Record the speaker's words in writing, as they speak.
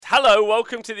Hello,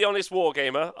 welcome to The Honest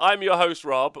Wargamer. I'm your host,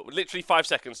 Rob. Literally 5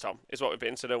 seconds, Tom, is what we've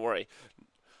been, so don't worry.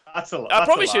 That's a lot. I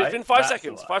promise you, it's been 5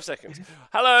 seconds. 5 seconds.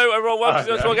 Hello, everyone. Welcome to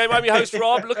The Honest Wargamer. I'm your host,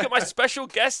 Rob. Look at my special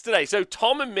guest today. So,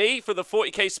 Tom and me for the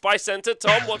 40k Spy Center.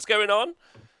 Tom, what's going on?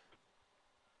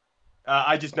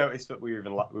 I just noticed that we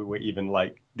were even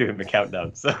doing the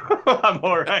countdown, so I'm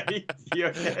all right. You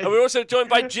okay? And we're also joined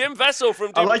by Jim Vessel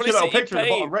from I like your little Duplicity picture at the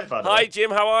bottom Pain. right, by the Hi, way. Jim.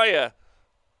 How are you?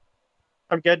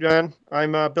 I'm good, man.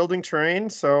 I'm building terrain,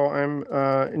 so I'm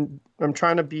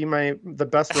trying to be the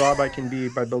best Rob I can be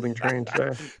by building terrain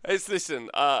today. Listen.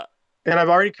 And I've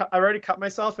already cut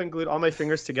myself and glued all my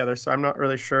fingers together, so I'm not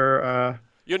really sure.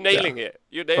 You're nailing it.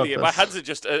 You're nailing it. My hands are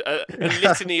just a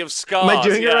litany of scars. Am I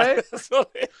doing it right? That's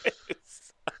what it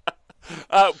is.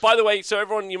 By the way, so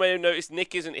everyone, you may have noticed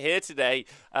Nick isn't here today.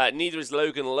 Neither is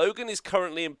Logan. Logan is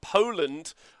currently in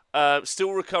Poland,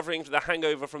 still recovering from the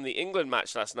hangover from the England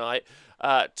match last night.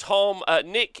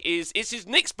 Nick it's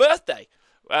Nick's birthday,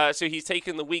 so he's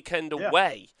taken the weekend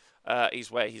away. Is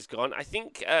where he's gone. I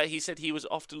think he said he was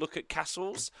off to look at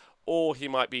castles, or he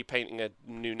might be painting a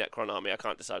new Necron army. I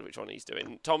can't decide which one he's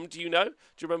doing. Tom, do you know? Do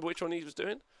you remember which one he was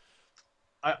doing?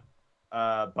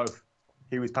 Both.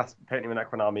 He was painting the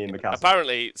Necron army in the castle.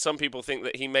 Apparently, some people think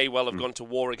that he may well have gone to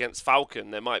war against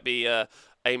Falcon. There might be a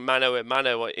mano a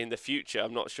mano in the future.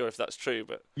 I'm not sure if that's true,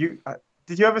 but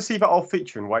did you ever see that old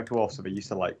feature in White Dwarf? So they used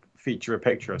to feature a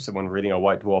picture of someone reading a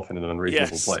White Dwarf in an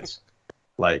unreasonable place,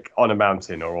 like on a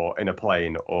mountain or in a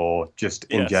plain or just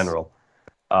in general.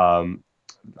 I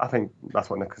think that's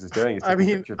what Nicholas is doing. I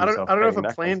mean, I don't know if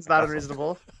a plane's that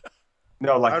unreasonable.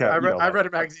 No, I read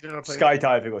a magazine in a plane.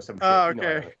 Skydiving or something. Oh,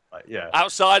 okay.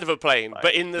 Outside of a plane,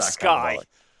 but in the sky.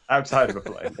 Outside of a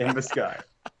plane, in the sky.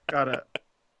 Got it.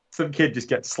 Some kid just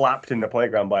gets slapped in the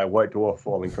playground by a white dwarf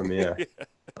falling from the air.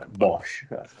 Bosh.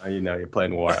 That's how you know you're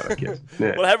playing war out of kids.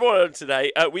 Yeah. Well, everyone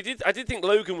today, I did think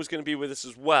Logan was going to be with us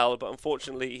as well, but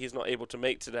unfortunately he's not able to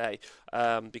make today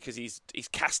because he's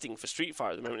casting for Street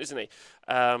Fighter at the moment, isn't he?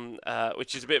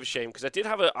 Which is a bit of a shame because I did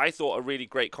have I thought a really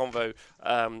great convo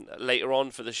later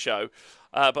on for the show.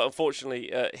 But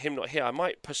unfortunately, him not here. I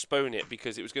might postpone it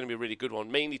because it was going to be a really good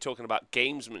one, mainly talking about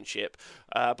gamesmanship.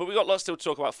 But we've got lots still to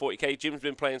talk about 40k. Jim's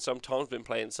been playing some, Tom's been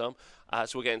playing some,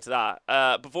 so we'll get into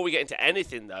that. Before we get into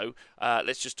anything, though,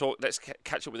 let's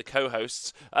catch up with the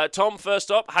co-hosts. Tom,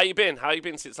 first up, how you been? How you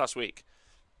been since last week?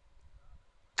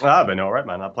 I've been all right,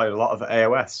 man. I played a lot of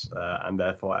AOS, and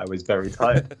therefore I was very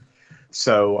tired.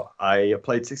 So I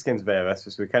played 6 games of AOS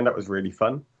this weekend. That was really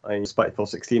fun. I Spiteful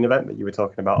 16 event that you were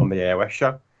talking about on the AOS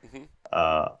show. Mm-hmm.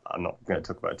 I'm not going to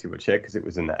talk about it too much here because it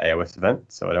was an AOS event,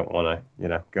 so I don't want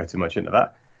to, go too much into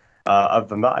that. Other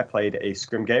than that, I played a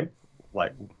scrim game.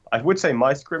 I would say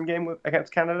my scrim game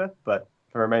against Canada, but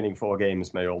the remaining 4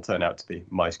 games may all turn out to be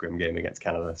my scrim game against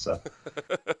Canada. So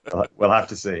we'll have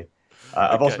to see.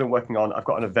 I've also been working on. I've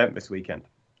got an event this weekend.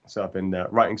 So I've been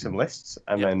writing some lists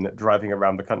and then driving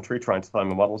around the country trying to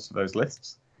find the models for those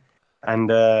lists. And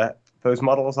those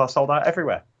models are sold out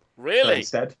everywhere. Really? So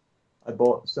instead, I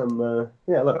bought some... look,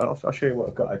 I'll show you what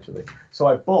I've got, actually. So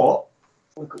I bought...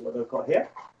 Look at what I've got here.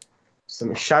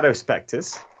 Some Shadow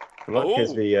Spectres. Look,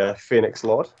 here's the Phoenix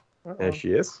Lord. There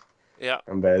she is. Yeah.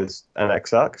 And there's an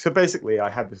Exarch. So basically,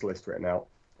 I had this list written out.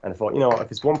 And I thought, if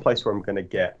there's one place where I'm going to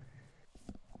get...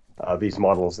 these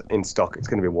models in stock, it's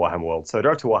going to be Warhammer World. So I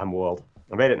drove to Warhammer World,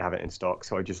 and they didn't have it in stock,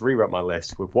 so I just rewrote my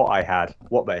list with what I had,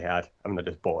 what they had, and I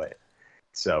just bought it.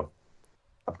 So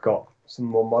I've got some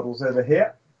more models over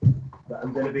here that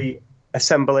I'm going to be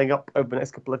assembling up over the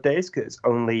next couple of days, because it's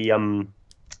only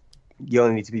you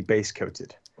only need to be base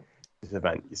coated this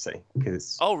event, you see.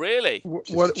 Oh, really?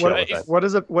 What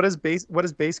does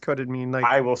base coated mean?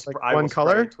 I will one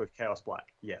color it with Chaos Black.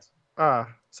 Yes.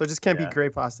 So it just can't be gray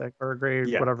plastic or gray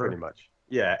whatever. Pretty much.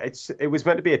 Yeah, it was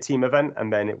meant to be a team event,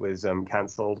 and then it was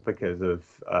cancelled because of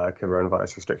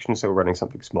coronavirus restrictions. So we're running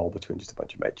something small between just a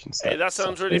bunch of mates and stuff. Hey, that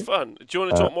sounds really fun. Do you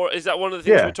want to talk more? Is that one of the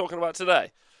things we're talking about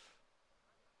today?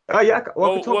 Yeah.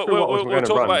 We'll talk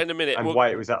about it in a minute. And why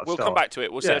it was out of stock. We'll come back to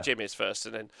it. We'll see how Jim is first,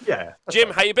 and then. Yeah. Jim,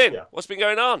 how you been? Yeah. What's been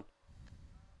going on?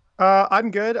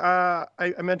 I'm good. I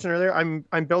mentioned earlier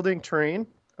I'm building terrain,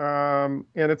 and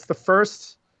it's the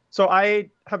first. So I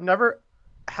have never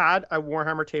had a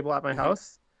Warhammer table at my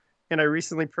house, and I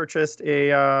recently purchased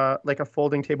a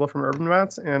folding table from Urban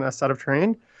Mats and a set of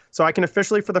terrain. So I can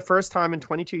officially, for the first time in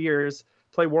 22 years,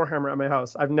 play Warhammer at my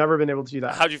house. I've never been able to do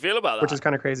that. How'd you feel about that? Which is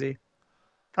kind of crazy.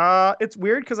 It's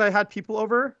weird because I had people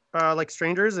over, like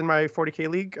strangers in my 40k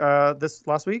league this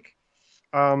last week.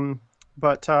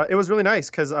 But it was really nice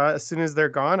because as soon as they're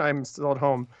gone, I'm still at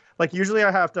home. Like usually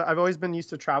I've always been used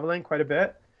to traveling quite a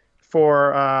bit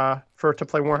to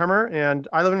play Warhammer, and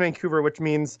I live in Vancouver, which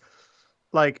means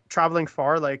like traveling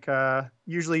far, like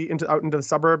usually out into the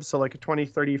suburbs, so like a 20,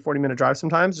 30, 40-minute drive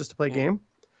sometimes just to play a game.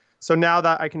 So now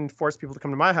that I can force people to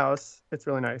come to my house, it's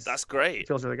really nice. That's great. It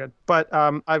feels really good. But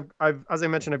I've as I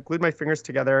mentioned, I've glued my fingers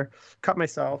together, cut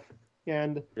myself,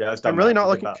 and I'm really not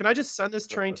looking. Can I just send this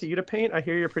terrain to you to paint? I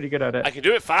hear you're pretty good at it. I can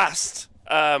do it fast.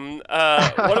 One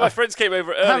of my friends came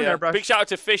over earlier. Big shout out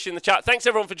to Fish in the chat. Thanks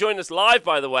everyone for joining us live,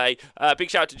 by the way. Big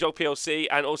shout out to Jog PLC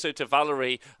and also to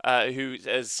Valerie, who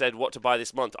has said what to buy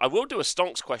this month. I will do a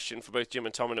stonks question for both Jim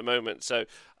and Tom in a moment, so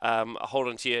hold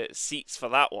on to your seats for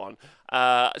that one.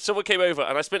 Someone came over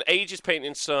and I spent ages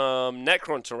painting some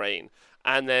Necron terrain.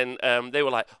 And then they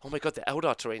were like, "Oh my god, the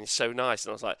Eldar terrain is so nice."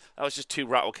 And I was like, "That was just 2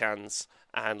 rattle cans."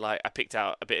 And like I picked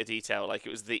out a bit of detail, like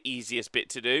it was the easiest bit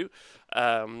to do.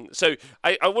 So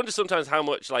I wonder sometimes how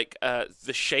much like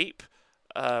the shape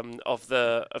of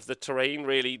the terrain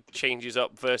really changes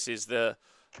up versus the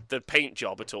paint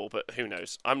job at all. But who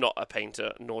knows? I'm not a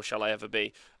painter, nor shall I ever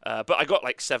be. But I got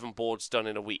like 7 boards done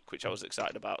in a week, which I was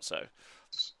excited about. So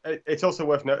it's also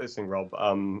worth noticing, Rob.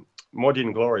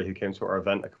 Mordian Glory, who came to our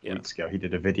event a couple weeks ago, he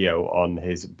did a video on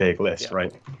his big list,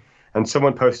 right? And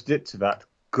someone posted it to that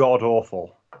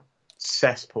god-awful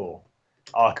cesspool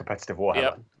competitive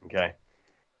Warhammer, okay?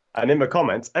 And in the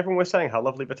comments, everyone was saying how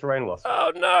lovely the terrain was.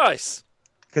 Oh, nice!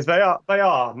 Because they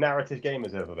are narrative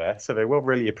gamers over there, so they will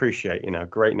really appreciate,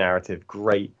 great narrative,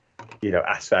 great,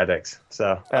 aesthetics.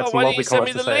 So that's some lovely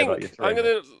comments to say about your terrain.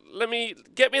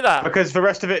 Get me that. Because the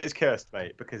rest of it is cursed,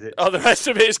 mate. The rest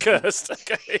of it is cursed.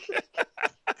 Okay.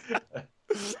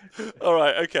 All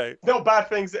right. Okay. It's not bad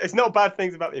things. It's not bad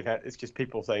things about the event. It's just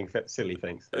people saying silly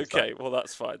things. Okay. Well,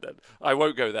 that's fine then. I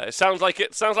won't go there. It sounds like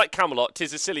Camelot.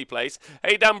 'Tis a silly place.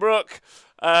 Hey, Dan Brook.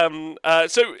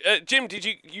 Jim,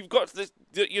 you've got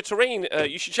your terrain?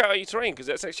 You should shout out your terrain because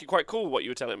that's actually quite cool. What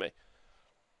you were telling me.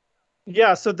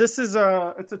 Yeah, so this is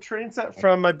it's a terrain set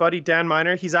from my buddy Dan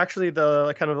Miner. He's actually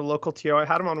the kind of the local TO. I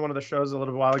had him on one of the shows a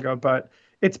little while ago, but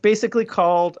it's basically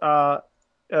called I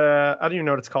don't even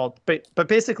know what it's called, but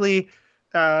basically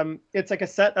it's like a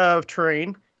set of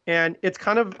terrain, and it's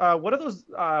kind of what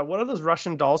are those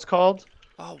Russian dolls called?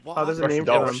 Oh wow, there's a name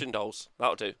for them. Russian dolls.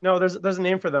 That'll do. No, there's a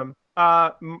name for them.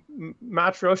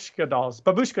 Matryoshka dolls,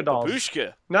 babushka dolls,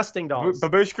 nesting dolls.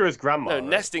 Babushka is grandma. No,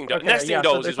 nesting dolls. Nesting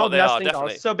dolls is what they are,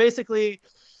 definitely. Dolls. So basically,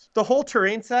 the whole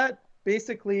terrain set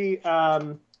basically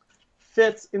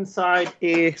fits inside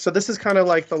a. So this is kind of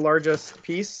like the largest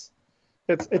piece.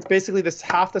 It's basically this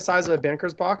half the size of a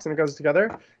banker's box, and it goes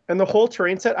together. And the whole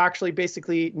terrain set actually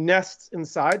basically nests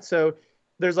inside. So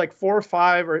there's like 4 or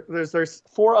 5, or there's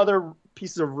 4 other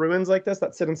pieces of ruins like this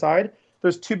that sit inside.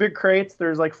 There's 2 big crates.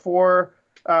 There's like 4.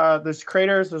 There's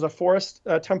craters. There's a forest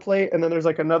template, and then there's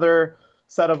like another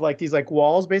set of like these like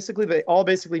walls. Basically, they all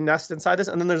basically nest inside this,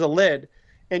 and then there's a lid,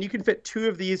 and you can fit 2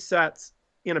 of these sets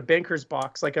in a banker's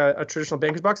box, like a traditional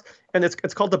banker's box, and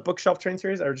it's called the bookshelf train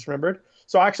series. I just remembered.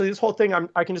 So actually, this whole thing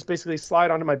I can just basically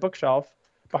slide onto my bookshelf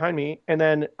behind me, and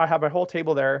then I have my whole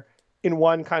table there in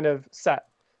one kind of set.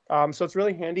 So it's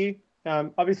really handy.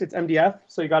 Obviously, it's MDF,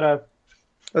 so you gotta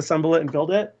assemble it and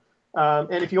build it.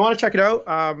 And if you want to check it out,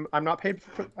 I'm not paid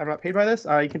by this.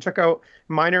 You can check out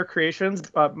Miner Creations,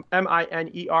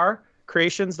 MINER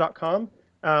creations.com.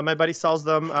 My buddy sells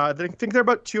them. I think they're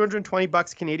about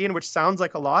 $220 Canadian, which sounds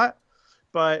like a lot,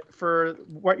 but for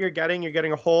what you're getting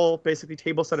a whole basically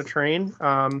table set of terrain.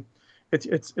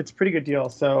 It's a pretty good deal.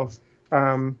 So,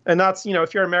 and that's,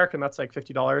 if you're American, that's like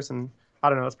 $50, and I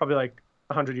don't know, it's probably like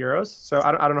 100 euros. So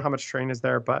I don't know how much terrain is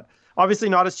there, but obviously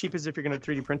not as cheap as if you're going to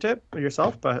 3D print it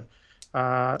yourself, but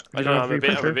I don't know, I'm a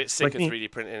bit sick of 3D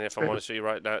printing, if I'm honest with you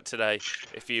right now today.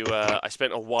 I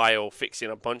spent a while fixing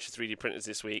a bunch of 3D printers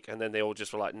this week, and then they all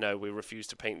just were like, no, we refuse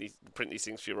to print these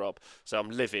things for you, Rob. So I'm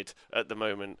livid at the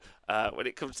moment when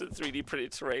it comes to the 3D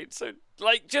printed terrain. So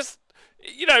like, just,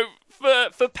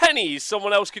 for pennies,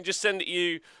 someone else can just send it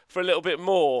you for a little bit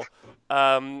more.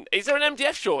 Is there an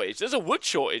MDF shortage? There's a wood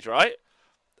shortage, right?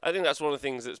 I think that's one of the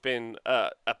things that's been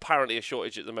apparently a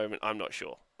shortage at the moment. I'm not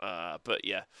sure, but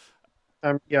yeah.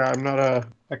 I'm not an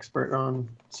expert on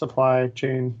supply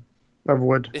chain of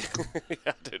wood.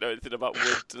 I don't know anything about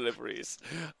wood deliveries.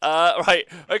 Right,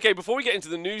 okay, before we get into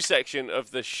the news section of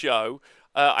the show,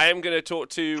 I am going to talk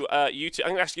to you two. I'm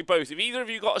going to ask you both, if either of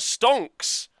you got a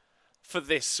stonks for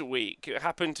this week. It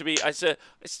happened to be,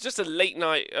 it's just a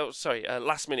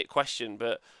last minute question,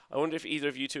 but I wonder if either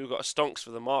of you two got a stonks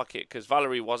for the market, because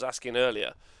Valerie was asking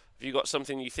earlier. Have you got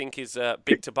something you think is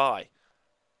big to buy?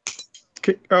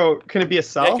 Can it be a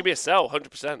sell? Yeah, it can be a sell,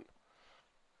 100%.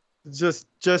 Just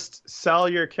sell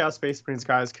your Chaos Space Marines,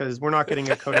 guys, because we're not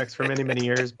getting a codex for many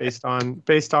years based on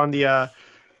the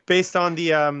garbage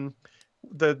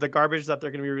that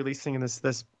they're going to be releasing in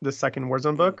this second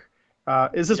Warzone book.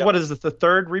 Is this what is this the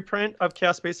third reprint of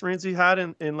Chaos Space Marines we had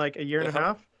in like a year and a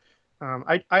half?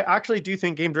 I actually do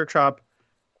think Game Workshop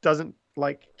doesn't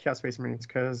like Chaos Space Marines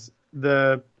because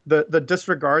the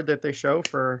disregard that they show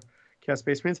for Chaos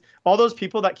Space Marines. All those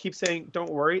people that keep saying,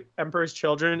 "Don't worry, Emperor's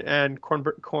Children and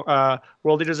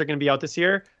World Eaters are going to be out this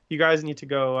year." You guys need to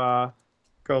go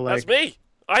like. That's me.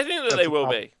 I think that they will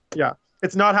be. Yeah,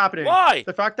 it's not happening. Why?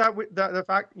 The fact that the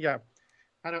fact, yeah,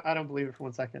 I don't believe it for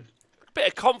 1 second. Bit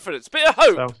of confidence, bit of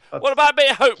hope. So, what about a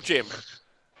bit of hope, Jim?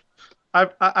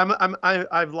 I've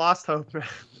lost hope, man.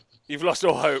 You've lost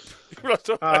all hope. You've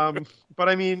lost all hope. But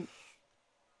I mean,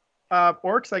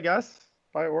 orcs, I guess.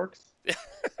 Buy orcs. I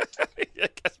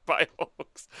guess buy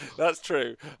orcs. That's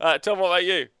true. Tom, what about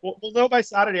you? We'll know by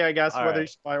Saturday, I guess, whether you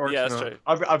should buy orcs. Yeah, or that's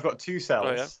not. true. I've got 2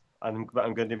 cells, and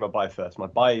I'm going to do my buy first. My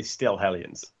buy is still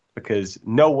Hellions, because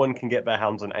no one can get their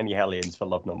hands on any Hellions for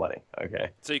love nor money. Okay.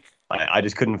 So I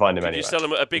just couldn't find them you anywhere. sell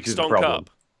them at a big which is the stonk problem. up.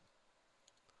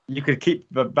 You could keep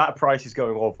that price is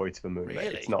going all the way to the moon. Really?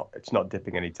 Mate. It's not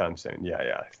dipping anytime soon.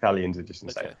 Yeah. Hellions are just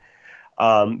insane. Okay.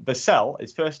 The sell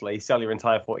is firstly sell your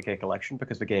entire 40k collection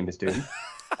because the game is doomed.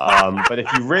 But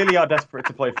if you really are desperate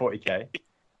to play 40k,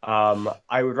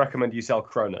 I would recommend you sell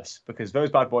Cronus because those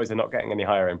bad boys are not getting any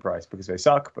higher in price because they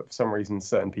suck. But for some reason,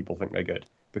 certain people think they're good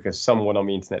because someone on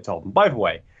the internet told them. By the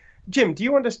way, Jim, do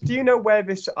you know where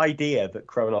this idea that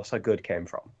Kronos are good came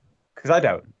from? Because I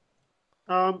don't.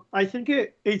 I think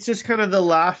it's just kind of the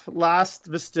last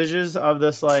vestiges of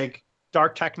this like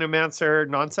Dark Technomancer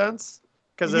nonsense.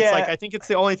 Because it's like I think it's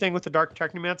the only thing with the Dark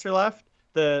Technomancer left.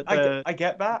 I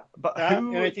get that, but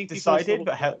who I think decided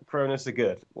that Cronus are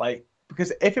good? Like,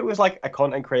 because if it was like a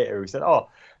content creator who said, "Oh,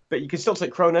 but you can still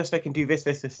take Cronus, they can do this,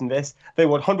 and this," they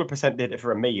 100% did it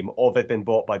for a meme, or they've been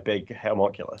bought by big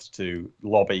homunculus to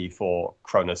lobby for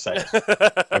Cronus sales.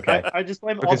 Okay, I just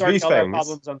blame because all Dark these Elder things-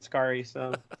 problems on Scary.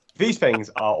 So these things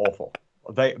are awful.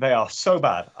 They are so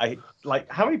bad. I like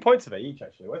how many points are they each?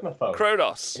 Actually, where's my phone?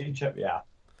 Kronos. Yeah.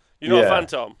 You're not Yeah. a fan,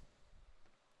 Tom.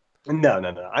 No.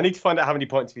 I need to find out how many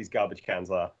points these garbage cans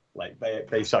are. Like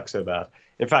they suck so bad.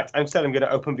 In fact, instead I'm going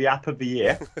to open the app of the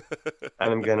year,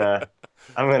 and I'm gonna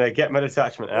get my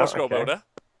detachment out. War Scroll Builder.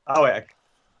 Oh wait.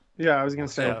 yeah, I was gonna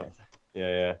say.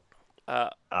 Yeah. Yeah.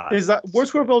 Is that War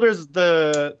Scroll Builder is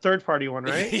the third party one,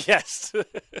 right? Yes.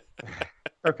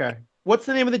 Okay. What's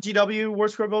the name of the GW War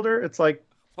Scroll Builder? It's like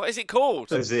What is it called?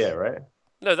 So Zia, right?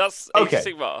 No, that's Okay. Age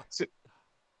of Sigmar.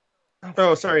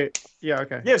 oh sorry. Yeah,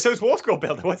 okay. Yeah. So it's War Scroll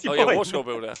Builder. What's your Oh yeah, point? War Scroll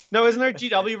Builder. No, isn't there a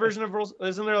GW version of Rules?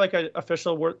 Isn't there like an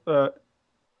official War?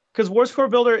 Because War Scroll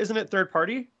Builder isn't it third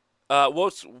party?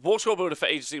 War Scroll Builder for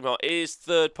Age of Sigmar is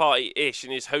third party-ish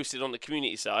and is hosted on the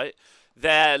community site.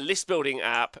 Their list building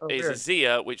app is weird.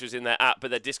 Azia, which was in their app,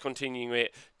 but they're discontinuing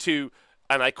it to,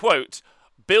 and I quote,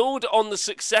 build on the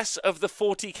success of the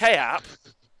 40k app,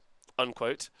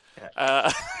 unquote.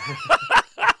 That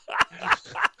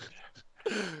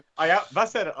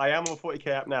said, I am on 40k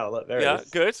app now. Look, there it is.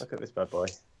 Good. Look at this bad boy.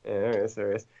 Yeah,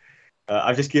 there it is.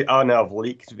 I've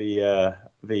leaked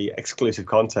the exclusive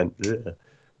content. Ugh.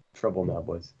 Trouble now,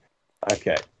 boys.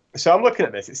 Okay. So I'm looking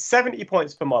at this. It's 70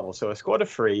 points per model. So a squad of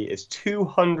 3 is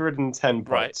 210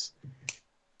 points. Right.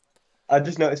 I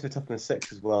just noticed we're toughness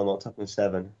 6 as well, not toughness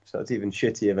 7. So it's even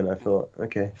shittier than I thought.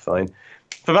 Okay, fine.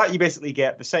 For that, you basically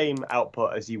get the same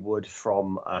output as you would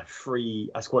from a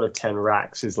squad of 10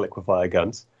 Rax's liquefier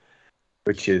guns,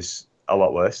 which is a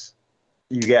lot worse.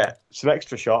 You get some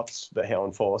extra shots that hit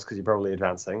on force because you're probably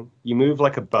advancing. You move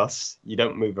like a bus. You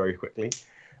don't move very quickly.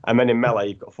 And then in melee,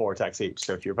 you've got 4 attacks each.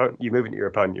 So if you move into your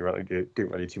opponent, you really don't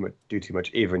really do too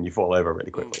much either, and you fall over really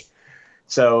quickly.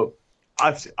 So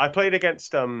I played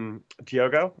against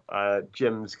Diogo,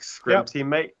 Jim's Scrim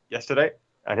teammate, yesterday,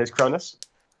 and his Cronus.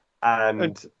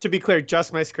 And to be clear,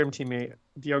 just my Scrim teammate,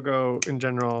 Diogo in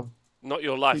general. Not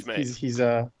your life, mate. He's he was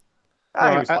fine.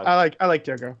 I like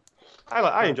Diogo.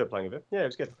 I enjoyed playing with him. Yeah, it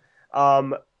was good.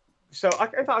 So I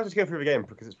thought I was just going through the game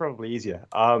because it's probably easier.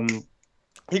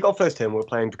 He got first turn. We were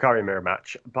playing Drukhari mirror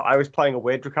match, but I was playing a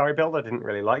weird Drukhari build I didn't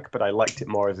really like, but I liked it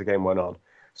more as the game went on.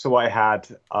 So I had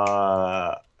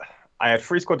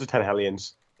 3 squads of 10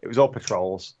 Hellions. It was all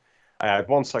patrols. I had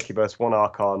 1 Succubus, 1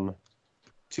 Archon,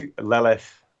 2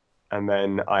 Lilith, and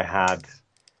then I had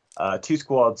 2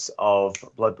 squads of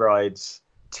Blood Brides,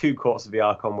 2 Courts of the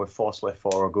Archon with 4 Slith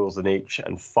 4 ghouls in each,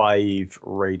 and 5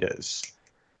 Raiders.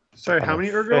 Sorry, how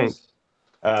many Urgals?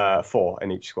 4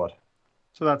 in each squad.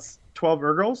 So that's 12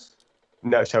 Urgals?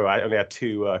 No, so I only had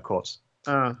 2 Courts.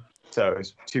 So it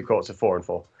was 2 courts of 4 and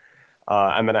 4.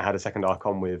 And then I had a second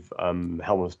Archon with Helm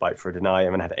of Spite for a deny,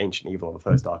 and then I had Ancient Evil on the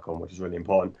first Archon, which is really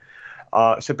important.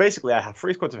 So basically, I have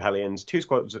 3 squads of Hellions, 2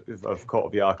 squads of Court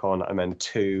of the Archon, and then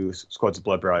 2 squads of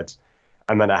Blood Brides.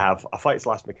 And then I have a Fight's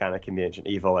Last Mechanic in the Ancient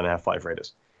Evil, and I have 5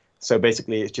 Raiders. So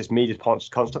basically, it's just me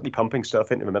just constantly pumping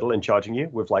stuff into the middle and charging you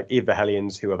with like either the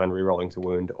Hellions who are then rerolling to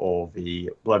wound, or the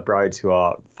Blood Brides who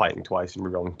are fighting twice and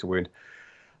rerolling to wound.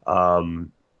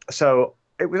 So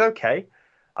it was okay.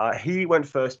 He went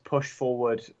first, pushed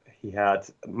forward. He had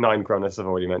 9 Cronus, I've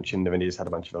already mentioned, and then he just had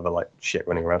a bunch of other like shit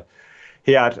running around.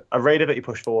 He had a Raider that he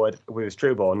pushed forward with his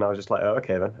Trueborn, and I was just like, oh,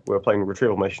 okay then. We were playing a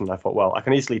retrieval mission, and I thought, well, I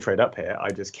can easily trade up here. I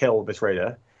just kill this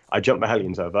Raider. I jump my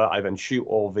Hellions over. I then shoot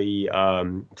all the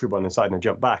Trueborn inside and I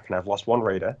jump back, and I've lost 1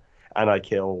 Raider. And I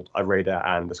killed a Raider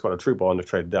and a squad of Trueborn have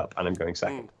traded up, and I'm going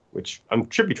second, which I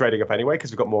should be trading up anyway because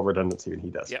we've got more redundancy than he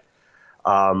does. Yeah.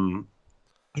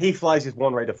 He flies his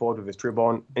 1 Raider forward with his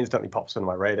Trueborn, instantly pops one of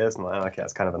my Raiders, and I'm like, okay,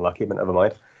 that's kind of unlucky, but never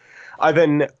mind. I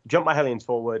then jump my Hellions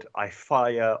forward. I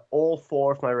fire all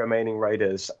 4 of my remaining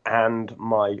Raiders and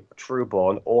my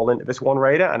Trueborn all into this 1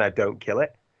 Raider, and I don't kill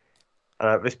it. And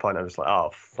at this point, I'm just like,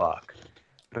 oh, fuck.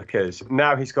 Because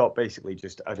now he's got basically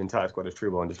just an entire squad of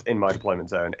Trueborn just in my deployment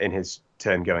zone in his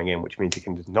turn going in, which means he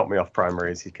can just knock me off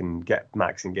primaries. He can get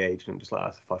max engaged, and I'm just like,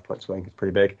 that's a 5-point swing. It's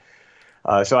pretty big.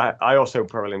 So I also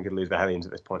probably am going to lose the Hellions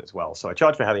at this point as well. So I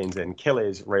charge the Hellions in, kill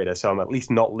his Raider, so I'm at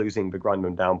least not losing the grind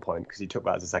them down point because he took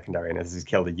that as a secondary, and as he's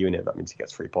killed a unit, that means he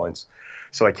gets 3 points.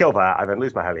 So I kill that, I then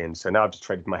lose my Hellions. So now I've just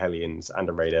traded my Hellions and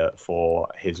a Raider for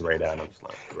his Raider, and I'm just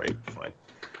like, great, fine.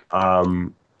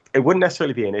 It wouldn't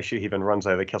necessarily be an issue. He then runs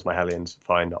over, kills my Hellions,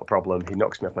 fine, not a problem. He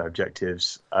knocks me off my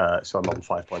objectives, so I'm on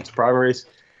 5 points of primaries.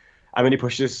 And then he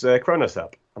pushes Kronos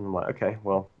up. And I'm like, okay,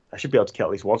 well, I should be able to kill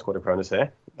at least 1 squad of Kronos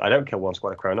here. I don't kill 1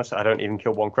 squad of Kronos. I don't even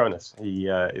kill 1 Kronos.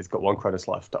 He's got 1 Kronos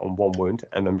left on 1 wound,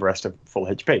 and then the rest are full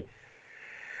HP.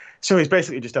 So he's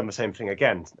basically just done the same thing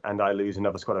again, and I lose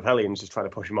another squad of Hellions just trying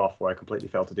to push him off, where I completely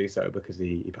failed to do so because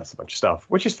he passed a bunch of stuff,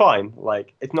 which is fine.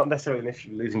 Like, it's not necessarily an issue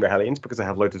losing the Hellions because I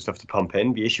have loads of stuff to pump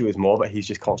in. The issue is more that he's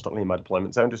just constantly in my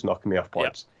deployment zone, just knocking me off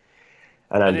points.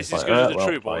 Yep. And this is because of the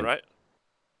Trueborn, right?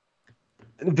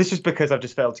 This is because I've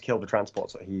just failed to kill the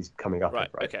transports that he's coming up with,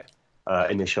 right? Okay.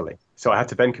 Initially. So I had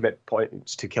to then commit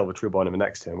points to kill the Trueborn in the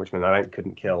next turn, which meant I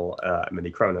couldn't kill many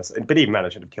Kronos. But even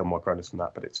managed to kill more Kronos than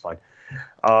that, but it's fine.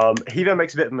 He then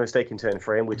makes a bit of a mistake in turn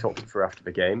 3, and we talked through after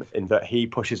the game, in that he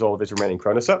pushes all of his remaining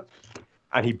Kronos up,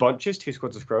 and he bunches 2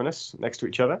 squads of Kronos next to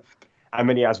each other, and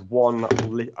then he has one a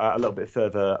little bit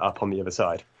further up on the other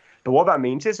side. But what that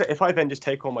means is that if I then just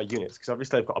take all my units, because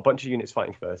obviously I've got a bunch of units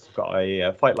fighting first, I've got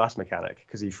a fight last mechanic,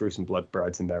 because he threw some Blood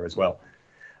Brides in there as well.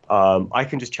 I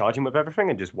can just charge him with everything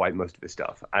and just wipe most of his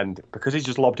stuff. And because he's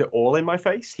just lobbed it all in my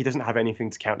face, he doesn't have anything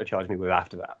to countercharge me with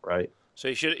after that, right? So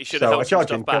he should have held some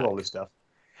stuff back. All this stuff.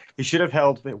 He should have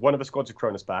held one of the squads of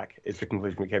Kronos back, is the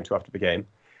conclusion we came to after the game.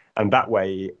 And that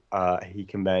way, he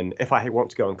can then, if I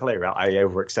want to go and clear out, I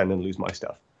overextend and lose my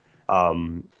stuff.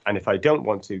 And if I don't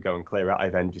want to go and clear out, I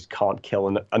then just can't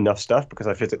kill enough stuff because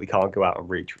I physically can't go out and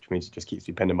reach, which means it just keeps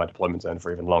me pinned in my deployment zone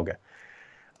for even longer.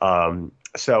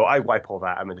 So I wipe all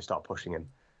that and then just start pushing in.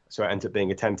 So it ends up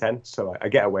being a 10-10. So I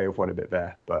get away with one a bit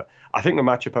there. But I think the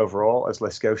matchup overall as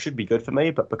Lisco should be good for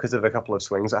me. But because of a couple of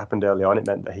swings that happened early on, it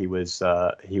meant that he was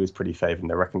pretty favoured.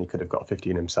 And I reckon he could have got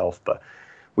 15 himself. But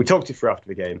we talked it through after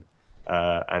the game,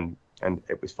 and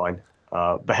it was fine.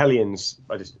 The Hellions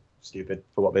are just stupid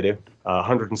for what they do.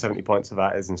 170 points of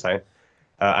that is insane.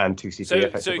 And 2 CP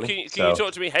effectively. So can you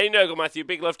talk to me? Hey, Nurgle Matthew,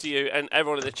 big love to you and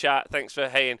everyone in the chat. Thanks for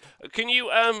haying.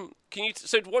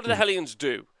 So what do the Hellions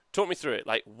do? Talk me through it.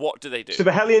 Like, what do they do? So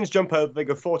the Hellions jump over. They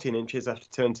go 14 inches after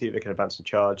turn 2. They can advance and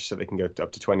charge, so they can go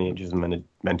up to 20 inches and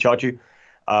then charge you.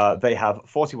 They have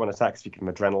 41 attacks if you give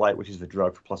them Adrenalite, which is the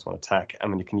drug for +1 attack,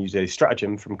 and then you can use a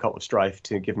stratagem from Cult of Strife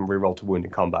to give them reroll to wound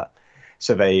in combat.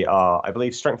 So they are, I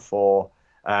believe, Strength 4,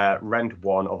 Rend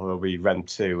 1, or they'll be Rend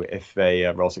 2 if they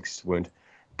roll 6 to wound.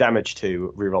 Damage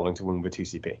 2, rerolling to wound with 2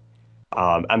 CP.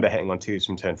 And they're hitting on 2s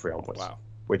from turn 3 onwards,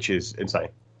 which is insane.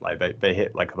 Like, they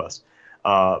hit like a bus.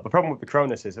 The problem with the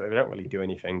Cronus is that they don't really do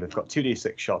anything. They've got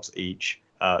 2d6 shots each.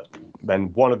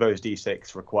 Then one of those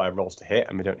d6 require rolls to hit,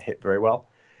 and they don't hit very well.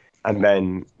 And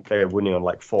then they're winning on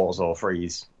like 4s or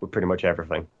 3s with pretty much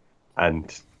everything.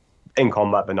 And in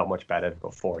combat, they're not much better. They've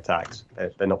got 4 attacks.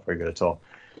 They're not very good at all.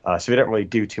 So they don't really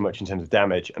do too much in terms of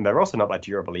damage. And they're also not that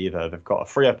durable either. They've got a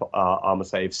 3-up armor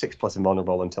save, 6+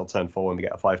 invulnerable until turn 4 when they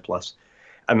get a 5+.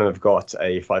 And then they've got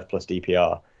a 5+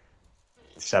 DPR,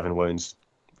 7 wounds.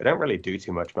 They don't really do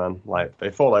too much, man. Like they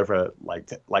fall over, like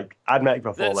Admech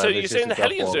will fall over. So you're saying the Resistance will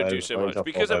Hellions fall don't do over, so Marines much will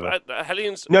because fall over.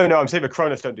 Hellions. No, I'm saying the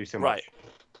Kronos don't do so Right. much.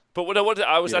 But what I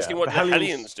was asking, what the do the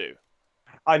Hellions- Hellions do?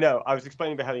 I know. I was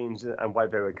explaining the Hellions and why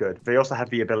they were good. They also have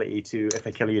the ability to, if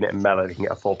they kill a unit in melee, they can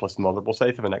get a 4+ multiple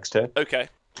save for the next turn, Okay.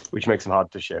 which makes them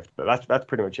hard to shift. But that's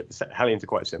pretty much it. The Hellions are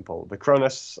quite simple. The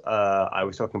Kronos, I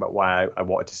was talking about why I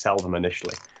wanted to sell them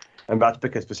initially. And that's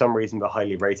because for some reason they're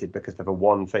highly rated because of the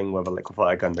one thing where the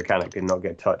liquefier gun mechanic did not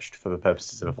get touched for the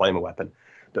purposes of a flamer weapon.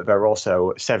 But they're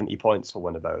also 70 points for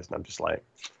one of those. And I'm just like,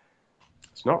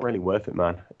 it's not really worth it,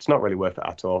 man. It's not really worth it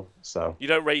at all. So You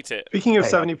don't rate it. Speaking of Hey,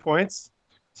 70 points,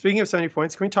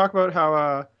 can we talk about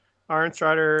how Iron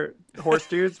Strider horse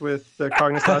dudes with the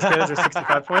Cognus Lascades are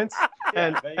 65 points,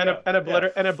 and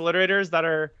obliterators that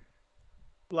are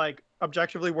like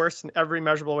objectively worse in every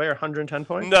measurable way are 110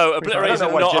 points? No, I don't obliterators know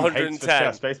are why not Jim hates the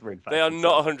 110. Space Marine They are faction,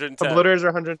 not so 110. Obliterators are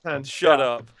 110. Shut Yeah.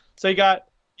 up. So you got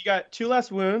 2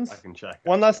 less wounds, I can check.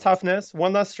 1 less toughness,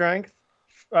 1 less strength,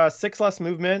 6 less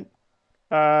movement.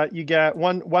 You get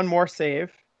one more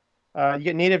save. You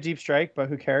get native deep strike, but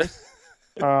who cares?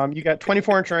 You got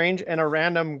 24-inch range and a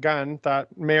random gun that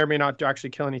may or may not actually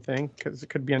kill anything because it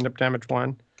could be end up damage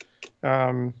 1.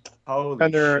 Holy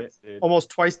and they're shit, dude. almost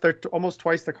twice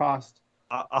the cost.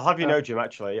 I'll have you know, Jim,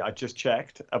 actually, I just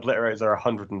checked. Obliterators are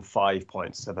 105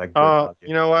 points. So they're good Oh, value.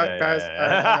 you know what, guys?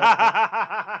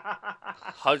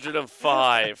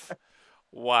 105.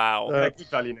 Wow. They're good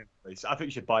value, please. I think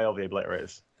you should buy all the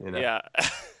Obliterators. You know? Yeah.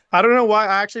 I don't know why.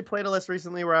 I actually played a list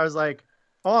recently where I was like,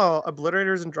 oh,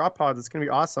 obliterators and drop pods, it's going to be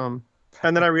awesome.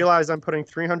 And then I realized I'm putting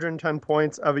 310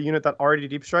 points of a unit that already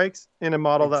deep strikes in a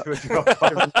model that...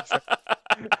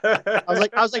 I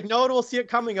was like, no one will see it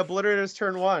coming. Obliterators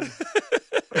turn 1.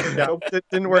 Yeah, it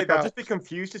didn't work I'll out. just be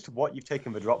confused as to what you've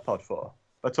taken the drop pod for.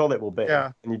 That's all it will be.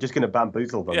 Yeah. And you're just going to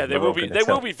bamboozle them. Yeah, they They're will all be. gonna They will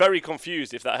tell. be very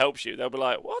confused if that helps you. They'll be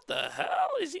like, "What the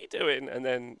hell is he doing?" And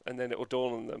then it will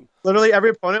dawn on them. Literally every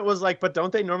opponent was like, but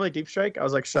don't they normally deep strike? I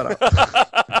was like, shut up.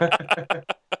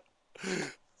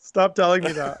 Stop telling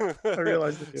me that. I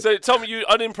realized it. So, Tom, you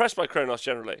unimpressed by Kronos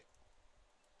generally?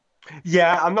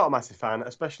 Yeah, I'm not a massive fan,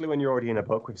 especially when you're already in a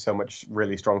book with so much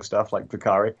really strong stuff like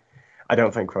Drukhari. I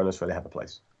don't think Kronos really have a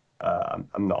place. I'm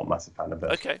not a massive fan of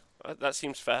this. Okay, that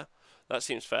seems fair.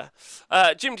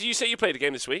 Jim, do you say you played a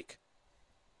game this week?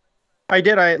 I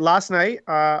did. Last night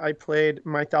I played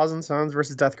my Thousand Suns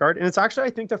versus Death Guard, and it's actually I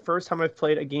think the first time I've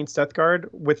played against Death Guard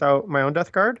without my own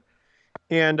Death Guard.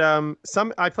 And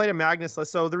I played a Magnus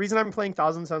list. So the reason I'm playing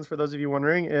Thousand Suns, for those of you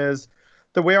wondering, is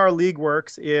the way our league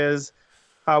works is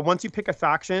once you pick a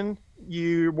faction,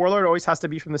 Warlord always has to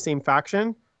be from the same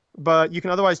faction, but you can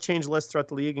otherwise change lists throughout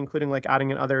the league, including like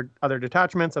adding in other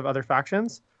detachments of other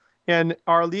factions. And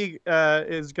our league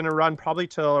is going to run probably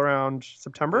till around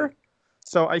September.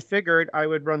 So I figured I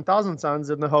would run Thousand Suns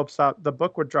in the hopes that the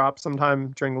book would drop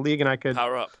sometime during the league and I could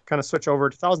Power up. kind of switch over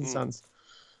to Thousand Suns.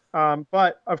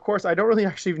 But of course, I don't really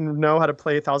actually even know how to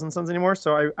play Thousand Suns anymore.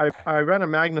 So I ran a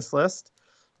Magnus list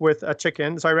with a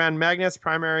chicken. So I ran Magnus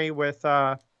primary with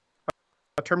a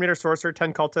Terminator Sorcerer,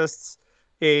 10 Cultists,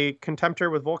 a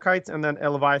Contemptor with Volkites, and then a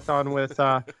Leviathan with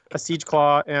a Siege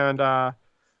Claw and the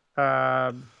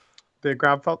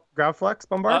Gravflex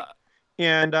Bombard.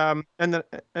 And then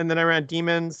I ran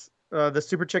Demons, the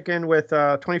Super Chicken with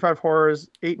 25 Horrors,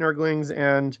 8 Nurglings,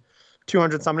 and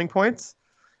 200 Summoning Points.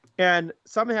 And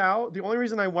somehow, the only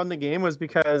reason I won the game was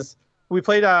because we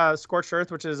played Scorched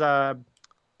Earth, which is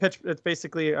pitch. It's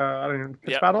basically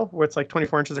pitch battle where it's like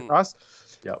 24 inches across.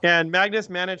 Yep. And Magnus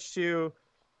managed to,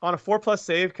 on a 4+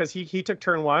 save, because he took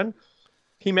turn 1,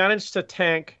 he managed to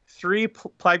tank 3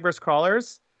 Plague Burst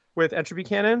Crawlers with entropy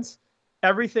cannons,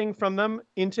 everything from them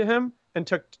into him, and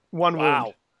took 1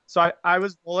 wound. So I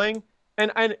was rolling,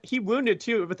 and he wounded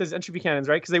too with his entropy cannons,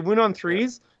 right? Because they wound on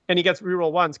 3s, and he gets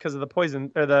reroll 1s because of the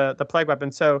poison or the plague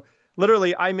weapon. So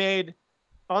literally, I made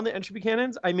on the entropy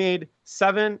cannons, I made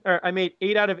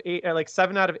 8 out of 8, or like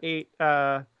 7 out of 8,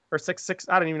 or 6.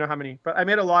 I don't even know how many, but I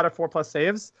made a lot of 4+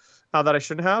 saves that I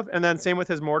shouldn't have. And then same with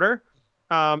his mortar,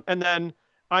 and then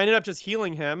I ended up just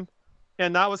healing him,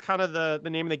 and that was kind of the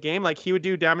name of the game. Like he would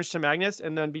do damage to Magnus,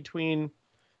 and then between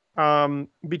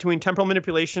temporal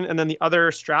manipulation and then the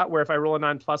other strat where if I roll a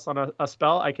 9+ on a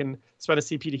spell, I can spend a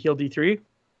CP to heal D3.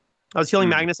 I was healing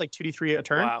Magnus like 2d3 a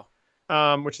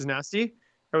turn, which is nasty,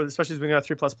 especially as we got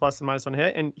 3++ and -1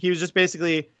 hit. And he was just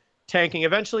basically tanking.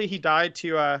 Eventually, he died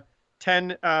to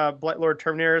 10 Blightlord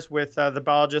Terminators with the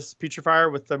Biologist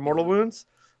Putrefier with the mortal wounds.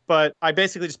 But I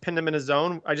basically just pinned him in his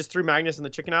zone. I just threw Magnus and the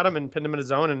chicken at him and pinned him in his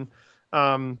zone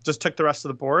and just took the rest of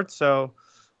the board. So,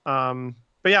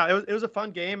 but yeah, it was a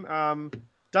fun game.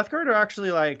 Death Guard are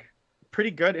actually like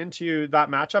pretty good into that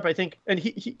matchup, I think. And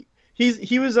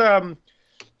he's a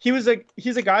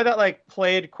guy that like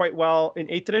played quite well in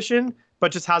 8th edition,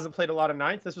 but just hasn't played a lot of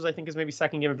 9th. This was, I think, his maybe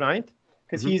second game of 9th,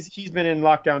 because he's been in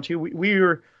lockdown too.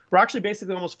 We're actually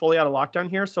basically almost fully out of lockdown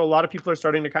here, so a lot of people are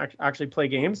starting to actually play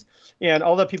games, and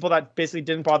all the people that basically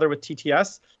didn't bother with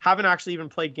TTS haven't actually even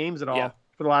played games at all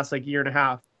for the last like year and a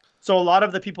half. So a lot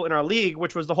of the people in our league,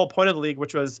 which was the whole point of the league,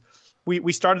 which was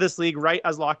we started this league right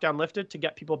as lockdown lifted to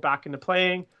get people back into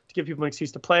playing, to give people an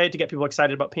excuse to play, to get people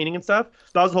excited about painting and stuff.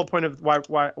 That was the whole point of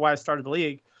why I started the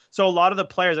league. So a lot of the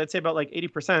players, I'd say about like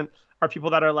 80%, are people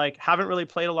that are like haven't really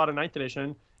played a lot of 9th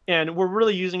edition, and we're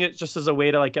really using it just as a way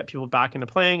to like get people back into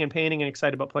playing and painting and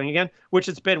excited about playing again, which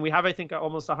it's been. We have, I think,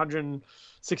 almost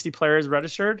 160 players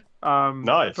registered.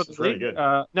 Nice, that's really good.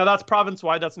 Now that's province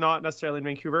wide. That's not necessarily in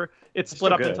Vancouver. It's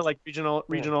split up into like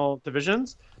regional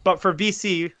divisions. But for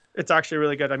BC, it's actually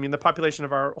really good. I mean, the population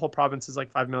of our whole province is like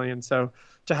 5 million. So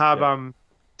to have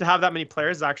that many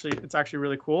players is actually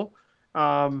really cool.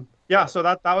 So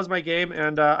that was my game,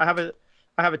 and I have a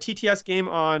TTS game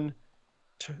on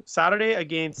Saturday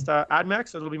against AdMech,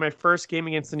 so it'll be my first game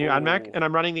against the new AdMech, and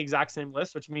I'm running the exact same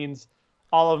list, which means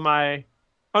all of my...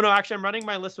 Oh, no, actually, I'm running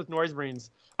my list with Noise Marines.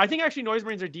 I think actually Noise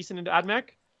Marines are decent into AdMech.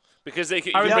 Because you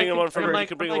can bring them on from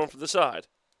the side.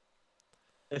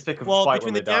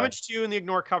 Between the damage 2 and the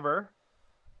ignore cover,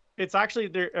 it's actually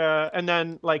there, and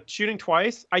then like shooting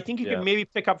twice, I think you can maybe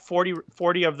pick up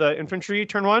 40 of the infantry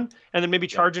turn 1, and then maybe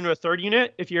charge into a 3rd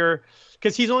unit if you're...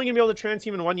 Because he's only going to be able to trans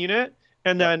team in 1 unit,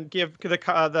 and then give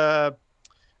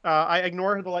I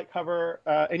ignore the light cover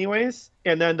anyways,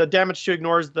 and then the damage 2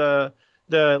 ignores the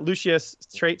Lucius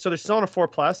trait, so they're still on a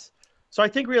 4+. So I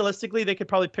think realistically they could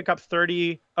probably pick up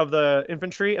 30 of the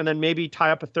infantry and then maybe tie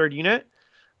up a 3rd unit,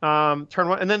 turn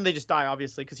 1, and then they just die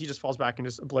obviously because he just falls back and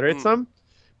just obliterates them.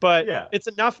 But it's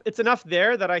enough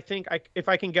there that I think if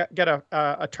I can get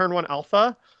a turn 1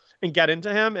 alpha and get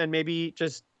into him and maybe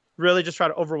just really just try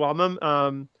to overwhelm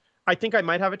him, I think I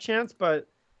might have a chance, but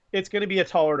it's going to be a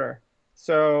tall order.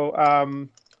 So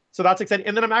that's exciting.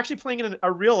 And then I'm actually playing in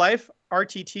a real life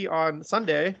RTT on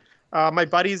Sunday. My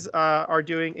buddies are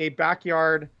doing a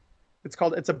backyard.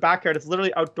 It's a backyard. It's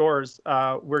literally outdoors.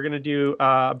 We're going to do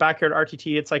a backyard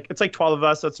RTT. It's like 12 of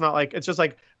us. So it's just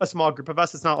like a small group of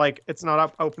us. It's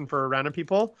not open for random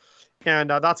people. And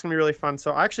that's going to be really fun.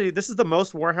 So actually, this is the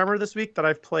most Warhammer this week that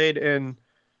I've played in,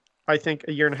 I think,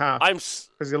 a year and a half.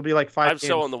 Because it'll be like 5 games. I'm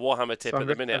so on the Warhammer tip at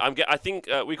the minute. I think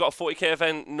we've got a 40k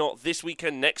event not this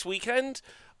weekend, next weekend,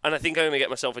 and I think I'm going to get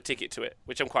myself a ticket to it,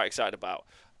 which I'm quite excited about.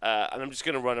 And I'm just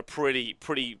going to run a pretty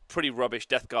rubbish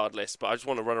Death Guard list, but I just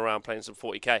want to run around playing some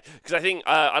 40k. Because I think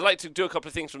I'd like to do a couple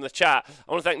of things from the chat.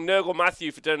 I want to thank Nurgle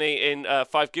Matthew for donating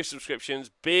 5 gift subscriptions.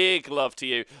 Big love to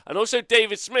you. And also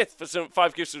David Smith for some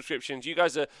 5 gift subscriptions. You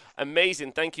guys are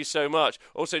amazing. Thank you so much.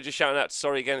 Also just shouting out to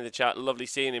Sorry again in the chat. Lovely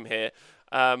seeing him here.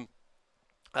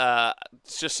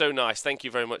 It's just so nice. Thank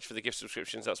you very much for the gift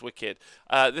subscriptions. That's wicked.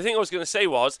 The thing I was going to say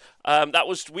was that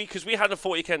was because we had a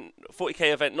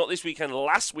 40k event not this weekend,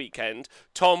 last weekend.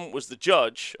 Tom was the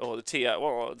judge or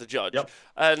the judge,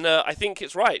 and I think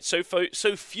it's right. So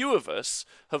few of us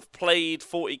have played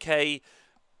 40k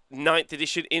 9th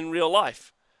edition in real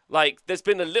life. Like, there's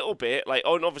been a little bit,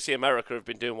 and obviously America have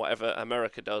been doing whatever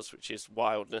America does, which is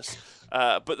wildness.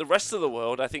 But the rest of the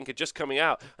world, I think, are just coming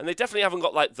out. And they definitely haven't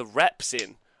got, the reps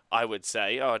in, I would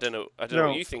say. I don't know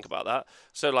what you think about that.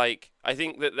 So, I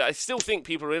think I still think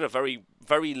people are in a very,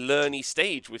 very learny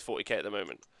stage with 40k at the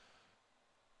moment.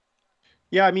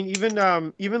 Yeah, I mean,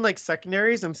 even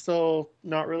secondaries, I'm still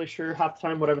not really sure half the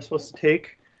time what I was supposed to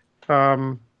take.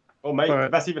 Well, mate,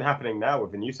 that's even happening now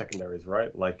with the new secondaries,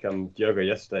 right? Diogo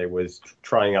yesterday was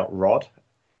trying out Rod,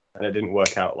 and it didn't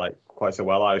work out quite so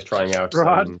well. I was trying out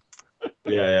Rod.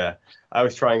 I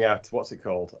was trying out what's it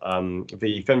called?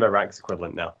 The Finbar Ranks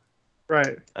equivalent now.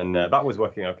 Right. And that was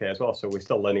working okay as well. So we're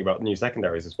still learning about new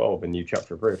secondaries as well with the new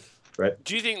chapter approved, right?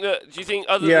 Do you think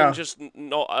other than just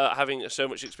not having so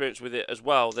much experience with it as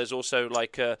well, there's also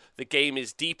the game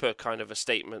is deeper kind of a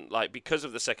statement, because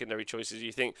of the secondary choices,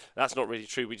 you think that's not really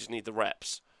true, we just need the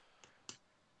reps?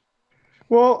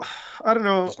 Well, I don't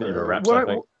know. Just need the reps, I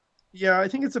think. Yeah, I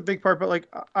think it's a big part, but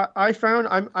I'm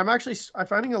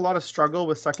finding a lot of struggle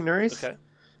with secondaries. Okay.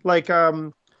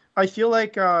 I feel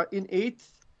like in 8th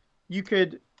you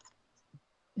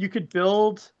could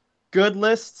build good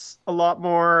lists a lot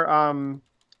more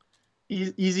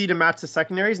easy to match the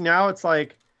secondaries. Now it's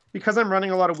because I'm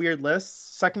running a lot of weird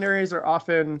lists, secondaries are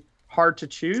often hard to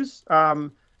choose,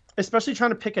 especially trying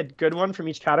to pick a good one from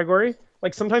each category.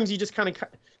 Sometimes you just kind of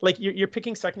you're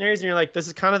picking secondaries and you're this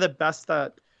is kind of the best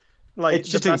that like It's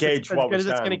just the best engage as while we good as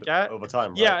it's gonna stand get. over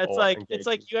time, right? Yeah, Or it's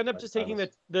like you end up just taking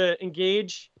timers. the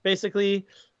engage basically,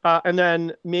 and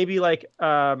then maybe like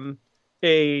a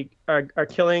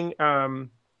killing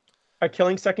a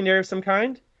killing secondary of some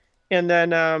kind, and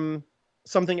then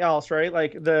something else, right?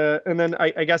 Like and then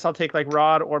I guess I'll take like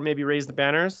rod or maybe raise the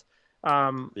banners.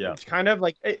 Yeah. It's kind of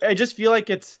like I just feel like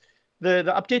it's the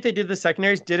update they did to the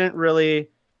secondaries didn't really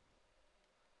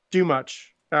do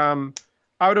much. I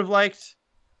would have liked,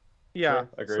 yeah. Sure,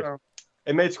 agreed. So,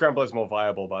 It made scramblers more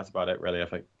viable, but that's about it, really, I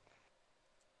think.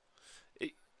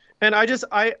 and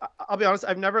I'll be honest,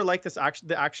 I've never liked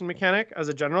the action mechanic as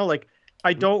a general. Like,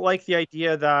 I don't like the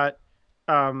idea that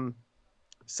um,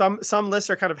 some lists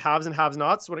are kind of haves and haves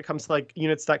nots when it comes to like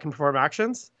units that can perform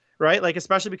actions, right? Like,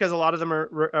 especially because a lot of them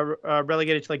are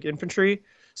relegated to like infantry.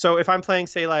 So if I'm playing,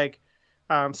 say, like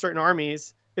certain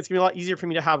armies, it's gonna be a lot easier for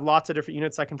me to have lots of different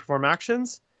units that can perform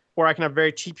actions, or I can have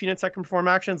very cheap units that can perform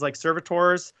actions, like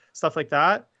servitors, stuff like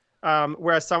that.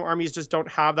 Whereas some armies just don't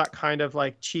have that kind of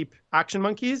like cheap action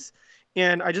monkeys,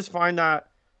 and I just find that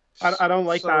I don't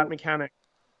like that mechanic.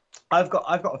 I've got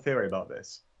a theory about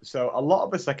this. So a lot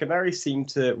of the secondaries seem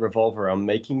to revolve around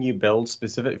making you build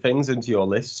specific things into your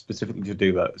list specifically to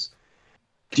do those.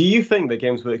 Do you think that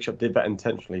Games Workshop did that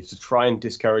intentionally to try and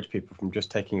discourage people from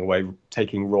just taking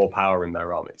raw power in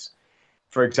their armies?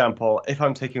 For example, if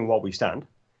I'm taking While We Stand,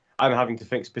 I'm having to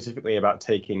think specifically about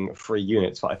taking 3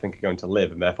 units that I think are going to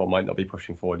live and therefore might not be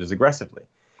pushing forward as aggressively.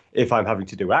 If I'm having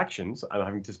to do actions, I'm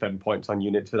having to spend points on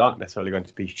units that aren't necessarily going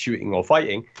to be shooting or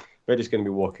fighting, they're just going to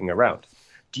be walking around.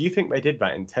 Do you think they did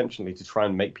that intentionally to try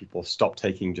and make people stop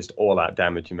taking just all-out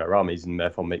damage in their armies and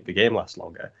therefore make the game last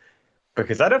longer?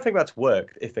 Because I don't think that's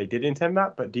worked if they did intend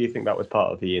that, but do you think that was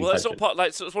part of the intention? Well, that's not part.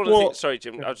 Like, so it's one of the things. Sorry,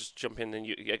 Jim. I'll just jump in and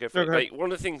you go for it. Like,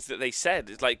 one of the things that they said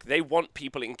is like they want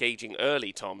people engaging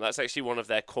early. Tom, that's actually one of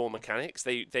their core mechanics.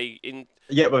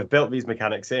 Yeah, we've built these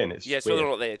mechanics in. It's so whether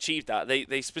or not they achieved that,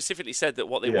 they specifically said that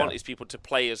what they want is people to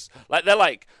play as like they're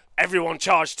like everyone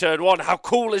charge turn 1. How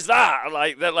cool is that?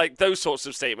 Like they're like those sorts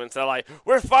of statements. They're like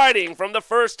we're fighting from the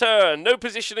first turn, no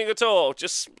positioning at all,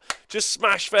 just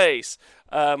smash face.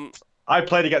 I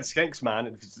played against Skinks, man.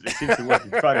 It seems to be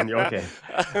working fine in your game.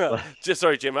 Just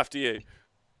sorry, Jim. After you.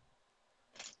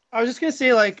 I was just gonna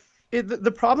say, like,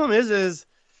 the problem is,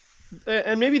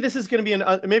 and maybe this is gonna be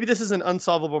maybe this is an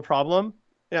unsolvable problem.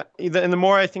 Yeah, and the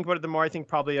more I think about it, the more I think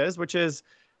probably is, which is,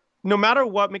 no matter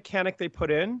what mechanic they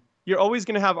put in, you're always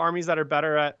gonna have armies that are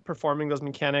better at performing those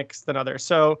mechanics than others.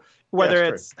 So whether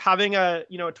it's having a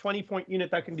 20-point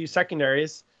unit that can do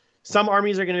secondaries. Some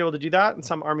armies are going to be able to do that, and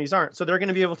some armies aren't. So they're going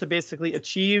to be able to basically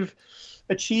achieve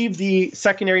the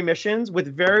secondary missions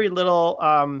with very little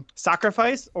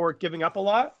sacrifice or giving up a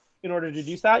lot in order to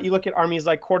do that. You look at armies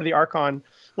like Court of the Archon,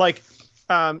 like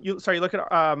you look at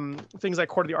things like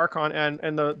Court of the Archon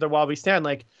and the While We Stand.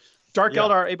 Like Dark Eldar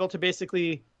are able to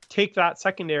basically take that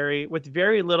secondary with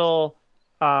very little,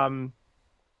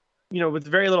 with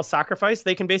very little sacrifice.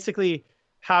 They can basically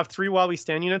have 3 While We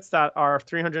Stand units that are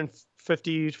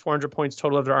 350 to 400 points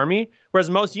total of their army, whereas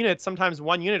most units, sometimes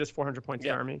one unit is 400 points in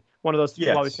the army, one of those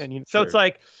While We Stand units. So it's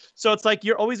like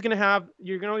you're always going to have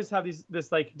this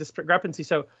discrepancy.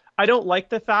 So I don't like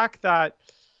the fact that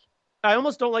I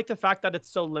almost don't like the fact that it's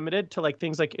so limited to like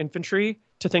things like infantry,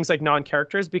 to things like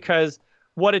non-characters, because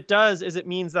what it does is it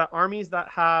means that armies that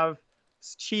have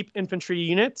cheap infantry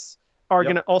units are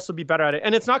going to also be better at it.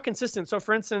 And it's not consistent. So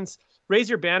for instance, raise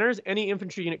your banners, any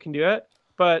infantry unit can do it,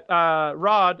 but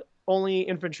Rod, only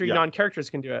infantry non-characters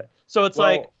can do it. So it's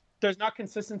like there's not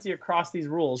consistency across these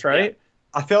rules, right?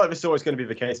 I feel like this is always going to be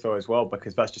the case though as well,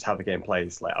 because that's just how the game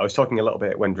plays. Like I was talking a little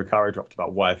bit when Drukhari dropped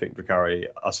about why I think Drukhari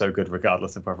are so good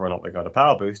regardless of whether or not they got a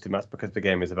power boost, and that's because the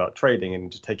game is about trading and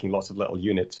just taking lots of little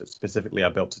units that specifically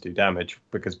are built to do damage,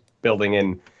 because building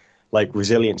in like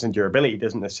resilience and durability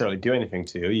doesn't necessarily do anything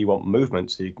to you. You want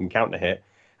movement so you can counter hit,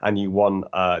 and you want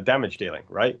damage dealing,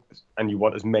 right? And you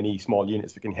want as many small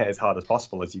units that can hit as hard as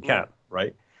possible as you can,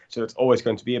 right? So it's always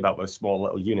going to be about those small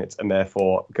little units, and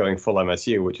therefore going full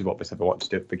MSU, which is what Bishop wanted to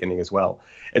do at the beginning as well.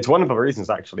 It's one of the reasons,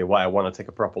 actually, why I want to take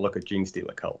a proper look at Gene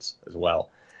Stealer cults as well.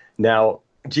 Now,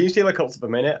 Gene Stealer cults at the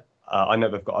minute, I know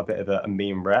they've got a bit of a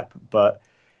meme rep, but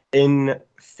in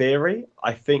theory,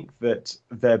 I think that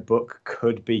their book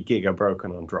could be giga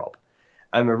broken on drop.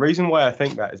 And the reason why I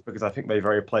think that is because I think they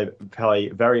play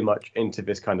very much into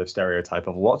this kind of stereotype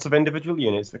of lots of individual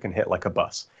units that can hit like a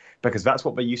bus. Because that's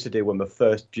what they used to do when the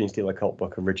first Gene Stealer cult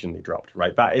book originally dropped,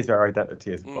 right? That is their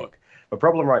identity as a book. The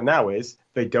problem right now is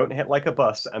they don't hit like a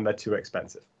bus and they're too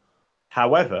expensive.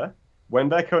 However, when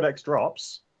their codex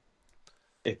drops,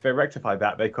 if they rectify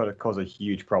that, they could cause a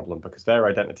huge problem because their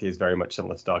identity is very much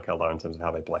similar to Dark Eldar in terms of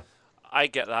how they play. I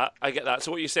get that. I get that.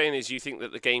 So what you're saying is you think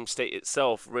that the game state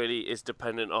itself really is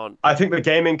dependent on. I think the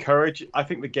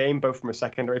game, both from a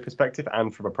secondary perspective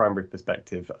and from a primary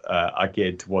perspective, are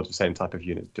geared towards the same type of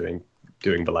units doing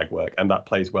the legwork, and that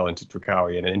plays well into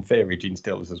Drukhari and in theory Gene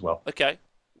Stealers as well. Okay.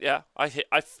 Yeah, I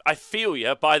feel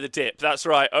you by the dip. That's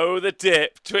right. Oh, the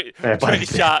dip. Twitch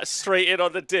chat straight in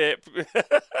on the dip.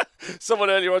 Someone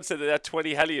earlier on said that they had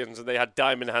 20 Hellions and they had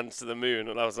diamond hands to the moon,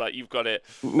 and I was like, you've got it.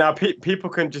 Now, people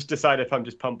can just decide if I'm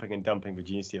just pumping and dumping with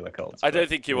Gene Stealer cults. I don't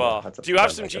think you are. Do you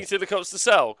have some Gene Stealer cults to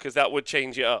sell? Because that would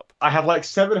change it up. I have like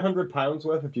 £700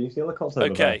 worth of Gene Stealer cults.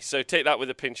 Okay, so take that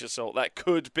with a pinch of salt. That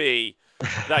could be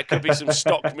some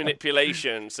stock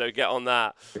manipulation. So get on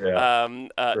that. Yeah.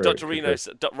 Dr.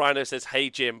 Rhino says, "Hey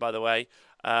Jim," by the way,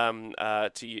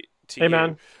 to you. Hey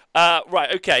man.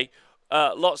 Right. Okay.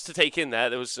 Lots to take in there.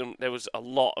 There was a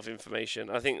lot of information.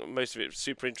 I think most of it was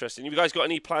super interesting. You guys got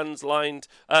any plans lined?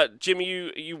 Jim, are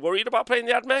you worried about playing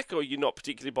the AdMech, or are you not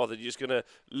particularly bothered? You're just gonna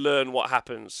learn what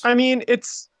happens. I mean,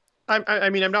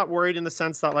 I'm not worried in the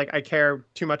sense that like I care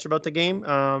too much about the game.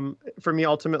 For me,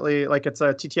 ultimately, like it's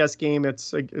a TTS game.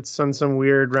 It's some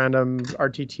weird random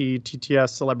RTT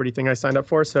TTS celebrity thing I signed up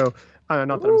for. So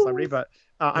not that I'm a celebrity, but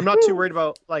I'm not too worried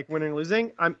about like winning or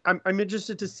losing. I'm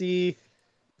interested to see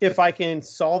if I can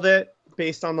solve it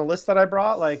based on the list that I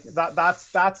brought. Like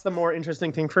that's the more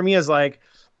interesting thing for me, is like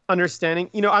understanding.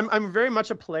 You know, I'm very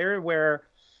much a player where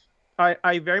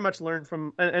I very much learn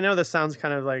from. And I know this sounds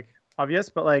kind of like obvious,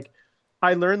 but like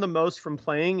I learn the most from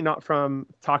playing, not from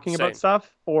talking about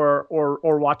stuff or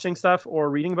watching stuff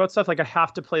or reading about stuff. Like I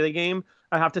have to play the game.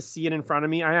 I have to see it in front of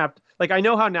me. I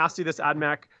know how nasty this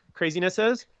AdMech craziness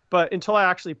is, but until I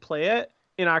actually play it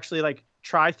and actually like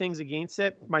try things against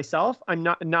it myself,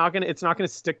 it's not gonna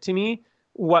stick to me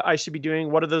what I should be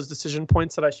doing. What are those decision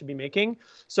points that I should be making?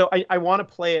 So I want to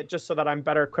play it just so that I'm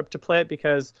better equipped to play it,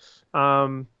 because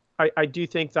I do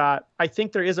think that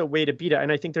there is a way to beat it,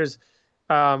 and I think there's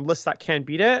lists that can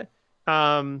beat it.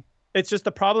 It's just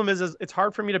the problem is it's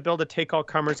hard for me to build a take all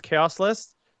comers chaos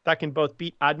list that can both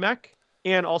beat AdMech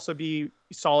and also be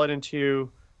solid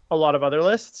into a lot of other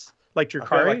lists like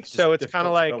Drukhari. Like so it's kind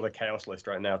of like build a chaos list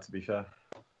right now. To be fair,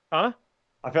 huh?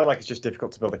 I feel like it's just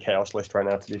difficult to build a chaos list right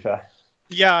now. To be fair.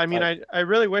 Yeah, I mean, I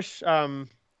really wish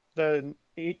the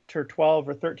 8 or 12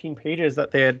 or 13 pages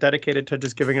that they had dedicated to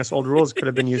just giving us old rules could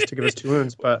have been used to give us 2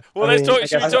 wounds. But well, should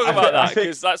we talk about that?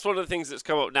 Because that's one of the things that's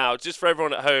come up now. Just for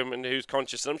everyone at home and who's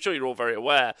conscious, and I'm sure you're all very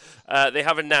aware, they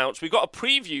have announced we've got a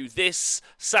preview this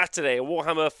Saturday, a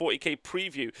Warhammer 40k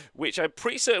preview, which I'm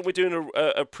pretty certain we're doing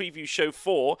a preview show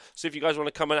for. So if you guys want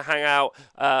to come and hang out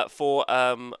for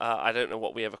I don't know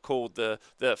what we ever called the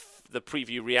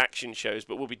preview reaction shows,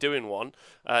 but we'll be doing one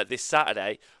this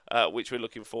Saturday. Which we're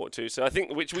looking forward to. So I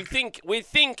think, we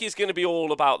think is going to be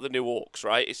all about the new orcs,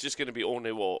 right? It's just going to be all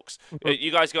new orcs. You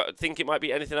guys think it might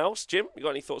be anything else, Jim? You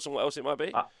got any thoughts on what else it might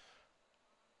be?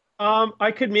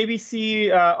 I could maybe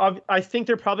see. I think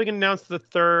they're probably going to announce the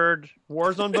 3rd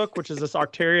Warzone book, which is this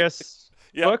Arcturius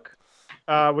book,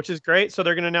 which is great. So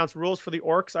they're going to announce rules for the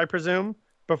orcs, I presume,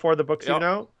 before the book's even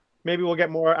out. Maybe we'll get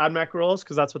more AdMech rules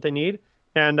because that's what they need.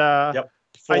 And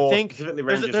I think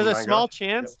there's a small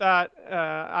chance that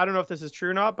I don't know if this is true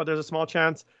or not, but there's a small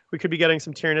chance we could be getting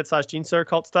some Tyranid / Gene Stealer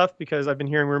cult stuff, because I've been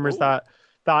hearing rumors that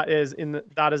is in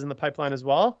the pipeline as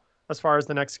well, as far as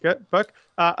the next book.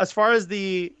 As far as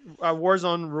the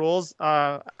Warzone rules,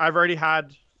 I've already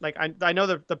had I know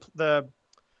the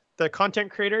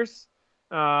content creators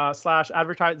 / Games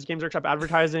Workshop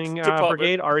advertising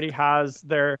brigade already has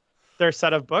their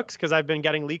set of books, because I've been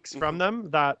getting leaks from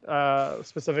them that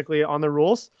specifically on the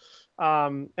rules,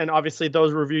 and obviously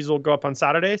those reviews will go up on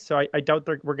Saturday. So I doubt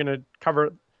we're going to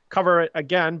cover it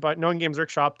again, but knowing Games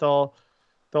Workshop, they'll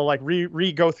like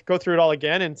go through it all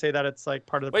again and say that it's like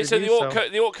part of the. Wait, so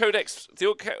the Orc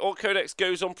Codex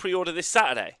goes on pre-order this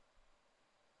Saturday?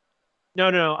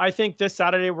 No. I think this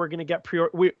Saturday we're going to get they've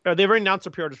already announced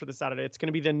the pre-orders for this Saturday. It's going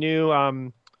to be the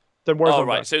new the Warzone. Oh,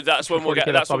 right. Book. So that's when we'll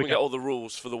get all the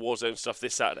rules for the Warzone stuff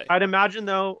this Saturday. I'd imagine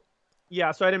though,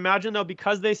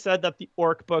 because they said that the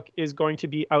Orc book is going to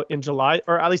be out in July,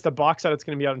 or at least the box set, it's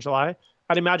going to be out in July.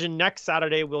 I'd imagine next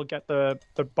Saturday we'll get the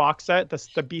box set,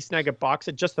 the Beast Nugget box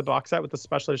set, just the box set with the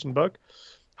special edition book.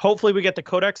 Hopefully we get the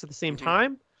Codex at the same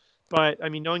time. But I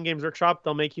mean, knowing Games Workshop,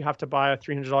 they'll make you have to buy a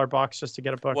 $300 box just to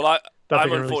get a book. Well,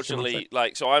 I'm unfortunately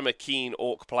so I'm a keen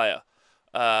Orc player.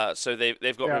 So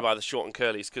they've got me by the short and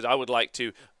curlies, because I would like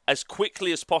to, as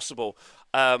quickly as possible.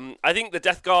 I think the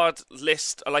Death Guard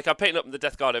list, like I painted up the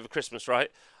Death Guard over Christmas, right?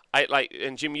 I like,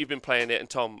 and Jim, you've been playing it, and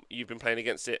Tom, you've been playing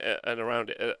against it and around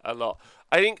it a lot.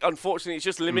 I think, unfortunately, it's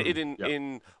just limited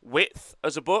in width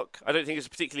as a book. I don't think it's a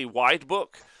particularly wide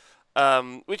book,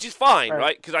 which is fine,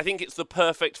 right? Because I think it's the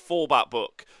perfect fallback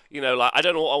book. You know, like, I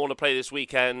don't know what I want to play this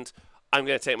weekend. I'm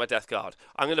going to take my Death Guard.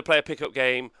 I'm going to play a pickup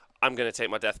game. I'm going to take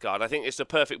my Death Guard. I think it's the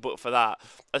perfect book for that.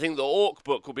 I think the Orc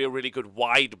book will be a really good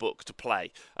wide book to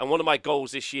play. And one of my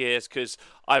goals this year is, because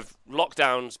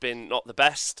lockdown's been not the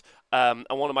best, and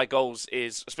one of my goals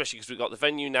is, especially because we've got the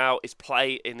venue now, is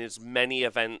play in as many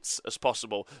events as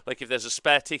possible. Like, if there's a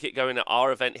spare ticket going at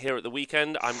our event here at the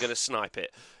weekend, I'm going to snipe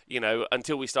it. You know,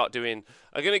 until we start doing...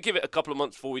 I'm going to give it a couple of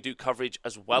months before we do coverage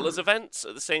as well as events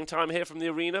at the same time here from the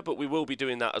arena, but we will be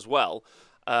doing that as well.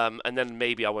 And then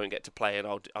maybe I won't get to play and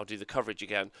I'll do the coverage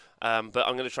again. But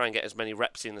I'm going to try and get as many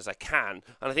reps in as I can.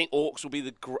 And I think Orcs will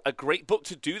be a great book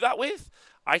to do that with,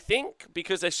 I think,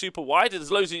 because they're super wide. There's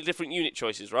loads of different unit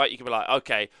choices, right? You can be like,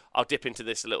 okay, I'll dip into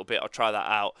this a little bit. I'll try that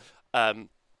out.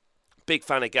 Big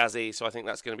fan of Ghazi, so I think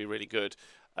that's going to be really good.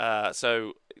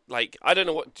 So, like, I don't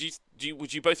know what...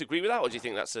 would you both agree with that, or do you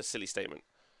think that's a silly statement?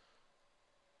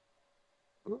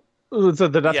 So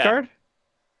the Death Guard?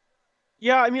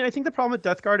 Yeah, I mean, I think the problem with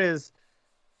Death Guard is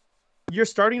you're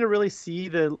starting to really see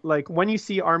when you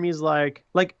see armies like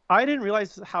I didn't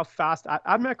realize how fast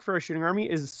AdMech for a shooting army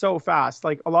is so fast.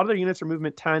 Like, a lot of their units are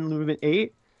movement 10, movement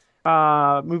 8,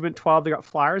 movement 12. They got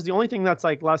flyers. The only thing that's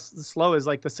like less slow is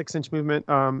like the 6-inch movement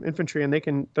infantry,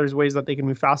 and there's ways that they can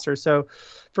move faster. So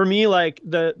for me, like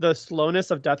the slowness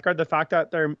of Death Guard, the fact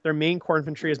that their main core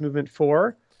infantry is movement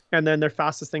 4, and then their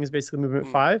fastest thing is basically movement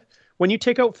 5. When you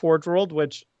take out Forge World,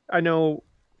 which I know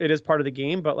it is part of the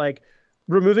game, but like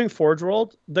removing Forge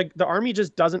World, the army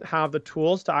just doesn't have the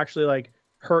tools to actually like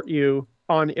hurt you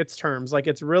on its terms. Like,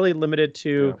 it's really limited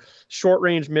to short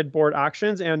range mid board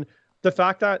actions, and the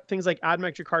fact that things like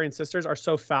AdMech, Drukarian Sisters are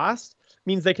so fast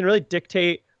means they can really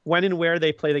dictate when and where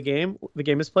they play the game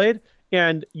is played,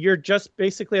 and you're just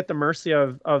basically at the mercy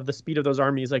of the speed of those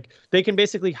armies. Like, they can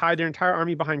basically hide their entire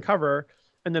army behind cover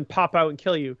and then pop out and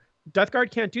kill you. Death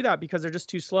Guard can't do that because they're just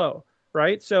too slow.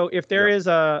 Right, so if there is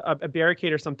a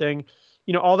barricade or something,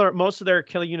 you know, most of their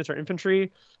killing units are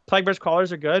infantry. Plaguebear's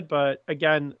Crawlers are good, but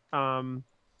again,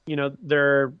 you know,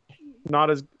 they're not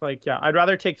as like I'd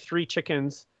rather take 3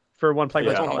 chickens for 1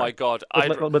 Plaguebear's Crawler. Oh my god,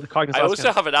 with I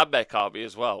also have an AdMech army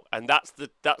as well, and that's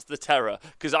the terror,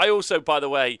 because I also, by the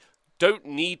way, don't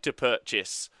need to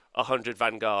purchase 100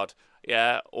 Vanguard,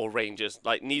 or Rangers.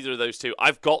 Like, neither of those two.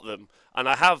 I've got them, and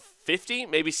I have 50,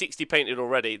 maybe 60 painted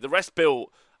already. The rest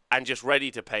built and just ready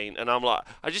to paint, and I'm like,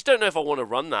 I just don't know if I want to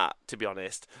run that, to be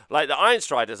honest. Like, the Iron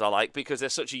Striders I like because they're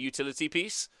such a utility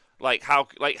piece. Like how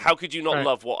could you not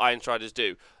love what Iron Striders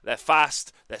do? They're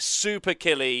fast, they're super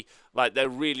killy, like, they're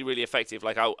really, really effective.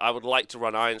 Like, I would like to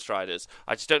run Iron Striders.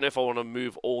 I just don't know if I want to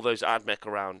move all those AdMech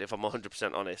around, if I'm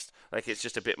 100% honest. Like, it's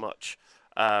just a bit much.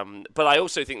 But I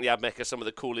also think the AdMech are some of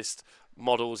the coolest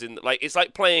models in, like, it's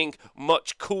like playing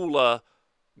much cooler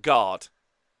Guard,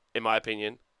 in my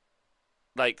opinion.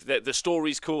 Like, the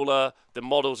story's cooler, the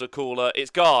models are cooler. It's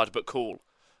Guard, but cool.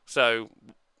 So,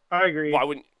 I agree. Why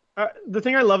wouldn't... the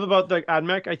thing I love about the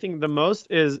AdMech, I think the most,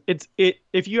 is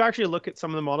if you actually look at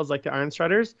some of the models like the Iron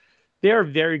Striders, they are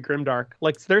very grimdark.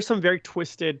 Like, there's some very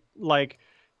twisted, like,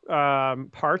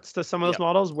 parts to some of those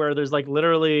models where there's, like,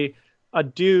 literally a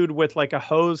dude with, like, a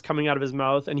hose coming out of his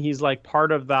mouth, and he's, like,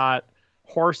 part of that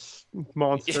horse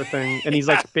monster thing, and he's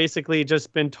like basically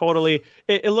just been totally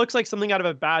it looks like something out of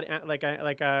a bad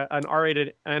an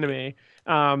R-rated anime,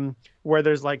 where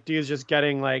there's like dudes just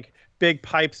getting like big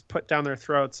pipes put down their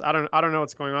throats. I don't know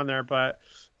what's going on there, but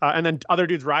and then other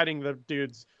dudes riding the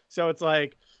dudes, so it's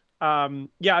like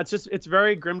it's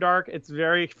very grimdark, it's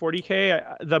very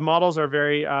 40k. The models are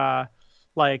very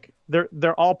like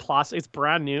they're all plastic. It's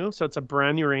brand new, so it's a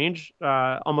brand new range,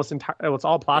 almost entire. It's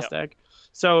all plastic.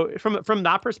 So from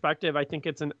that perspective, I think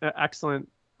it's an excellent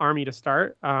army to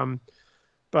start.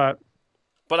 But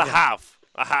I have.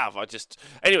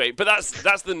 Anyway, but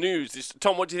that's the news.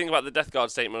 Tom, what do you think about the Death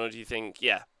Guard statement, or do you think,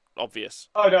 obvious?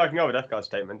 Oh no, I can go with Death Guard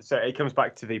statement. So it comes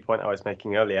back to the point I was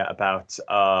making earlier about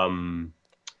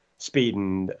speed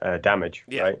and damage,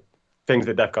 right? Things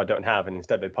that Death Guard don't have, and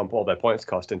instead they pump all their points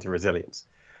cost into resilience.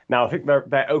 Now, I think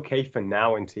they're okay for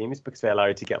now in teams because they allow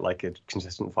you to get like a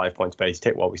consistent 5 points base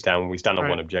hit while we stand on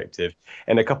one objective.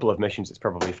 In a couple of missions, it's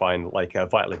probably fine. Like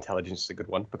Vital Intelligence is a good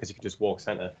one because you can just walk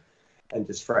center and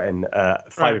just threaten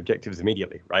 5 objectives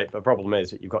immediately, right? But the problem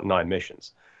is that you've got 9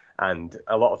 missions. And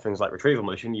a lot of things like Retrieval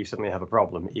Mission, you suddenly have a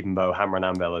problem, even though Hammer and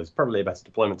Anvil is probably a better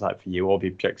deployment type for you. All the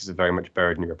objectives are very much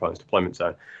buried in your opponent's deployment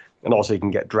zone. And also, you can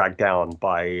get dragged down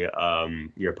by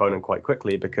your opponent quite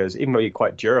quickly because even though you're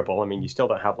quite durable, I mean, you still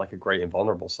don't have like a great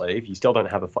invulnerable save. You still don't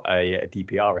have a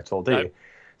DPR at all, do you?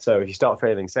 So if you start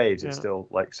failing saves, it still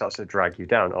like starts to drag you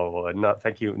down. Oh, no,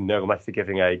 thank you, Nogma, for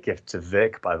giving a gift to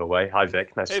Vic, by the way. Hi,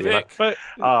 Vic. Nice to see Vic. you.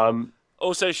 But,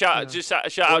 also, shout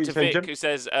out to Vic, who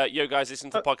says, yo, guys, listen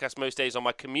to the podcast most days on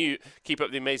my commute. Keep up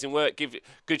the amazing work. Give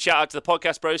good shout out to the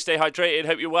podcast, bro. Stay hydrated.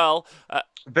 Hope you're well.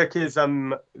 Vic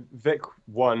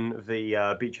won the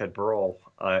Beachhead Brawl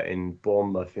in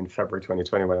Bournemouth in February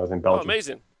 2020 when I was in Belgium. Oh,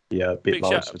 amazing. Yeah, big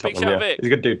shout, Vic. He's a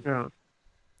good dude. Yeah.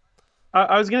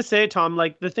 I was gonna say, Tom,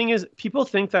 like the thing is, people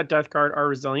think that Death Guard are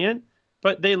resilient,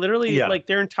 but they literally like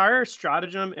their entire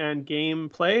stratagem and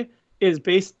gameplay is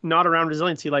based not around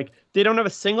resiliency. Like they don't have a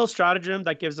single stratagem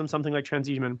that gives them something like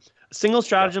Transhuman, a single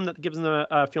stratagem that gives them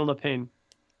a feel no pain,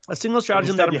 a single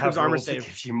stratagem that improves armor save.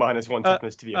 Gives you -1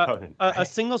 toughness to the opponent. A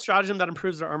single stratagem that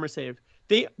improves their armor save.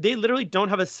 They literally don't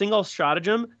have a single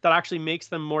stratagem that actually makes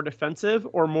them more defensive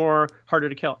or more harder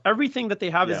to kill. Everything that they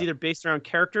have is either based around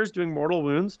characters doing mortal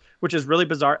wounds, which is really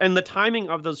bizarre, and the timing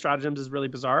of those stratagems is really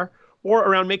bizarre, or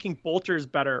around making bolters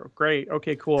better. Great,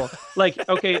 okay, cool. Like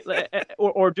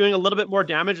or doing a little bit more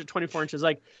damage at 24 inches.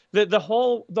 Like the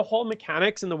whole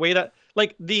mechanics and the way that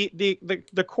like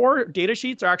the core data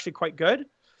sheets are actually quite good.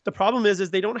 The problem is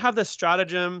they don't have the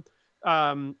stratagem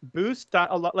boost that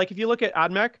a lot. Like if you look at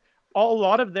AdMech, a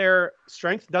lot of their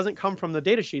strength doesn't come from the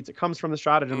data sheets. It comes from the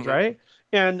stratagems, right?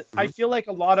 And I feel like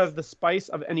a lot of the spice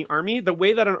of any army, the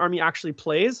way that an army actually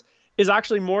plays, is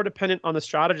actually more dependent on the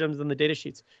stratagems than the data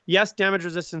sheets. Yes, damage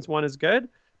resistance 1 is good,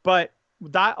 but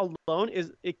that alone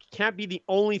it can't be the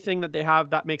only thing that they have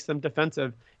that makes them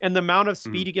defensive. And the amount of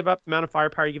speed you give up, the amount of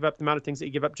firepower you give up, the amount of things that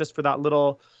you give up just for that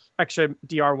little extra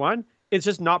DR1, it's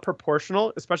just not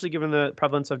proportional, especially given the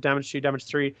prevalence of damage 2, damage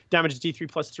 3, damage D3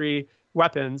 plus 3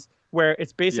 weapons, where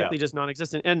it's basically just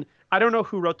non-existent. And I don't know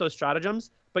who wrote those stratagems,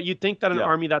 but you'd think that an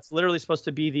army that's literally supposed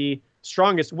to be the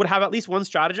strongest would have at least one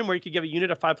stratagem where you could give a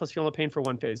unit of 5+ feel no pain for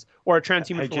 1 phase, or a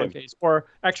transhuman for 1 phase, or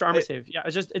extra armor save. Yeah,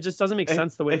 it just doesn't make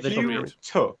sense the way that they do it. If you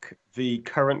took the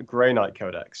current Grey Knight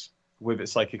Codex with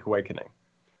its Psychic Awakening,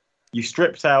 you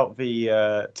stripped out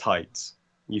the tights,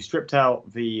 you stripped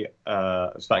out the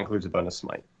so that includes a bonus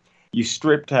smite. You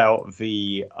stripped out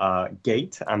the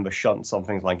gate and the shunts on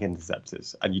things like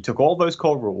interceptors, and you took all those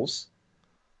core rules,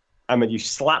 and then you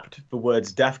slapped the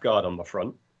words Death Guard on the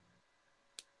front.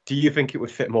 Do you think it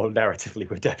would fit more narratively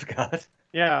with Death Guard?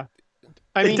 Yeah.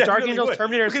 I mean, Dark Angels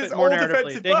Terminators fit more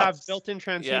narratively. They have built-in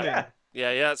transhuman.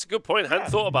 Yeah, that's a good point. I hadn't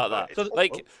thought about that. So,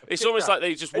 like, it's almost like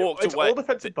they just walked away. It's all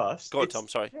defensive buffs. Go on, Tom,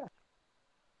 sorry. Yeah.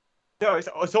 No,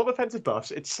 it's all defensive buffs.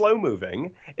 It's slow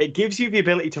moving. It gives you the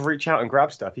ability to reach out and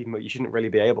grab stuff, even though you shouldn't really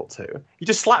be able to. You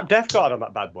just slap Death Guard on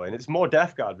that bad boy, and it's more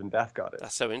Death Guard than Death Guard is.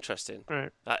 That's so interesting.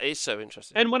 Right. That is so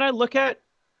interesting. And when I look at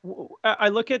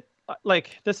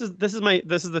like this is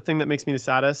the thing that makes me the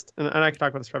saddest, and I can talk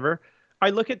about this forever.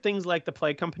 I look at things like the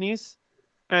plague companies,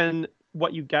 and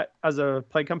what you get as a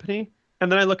plague company,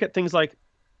 and then I look at things like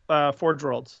Forge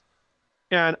Worlds,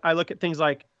 and I look at things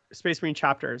like Space Marine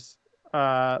chapters.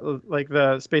 Like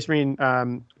the Space Marine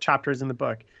chapters in the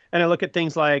book, and I look at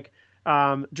things like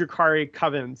Drukhari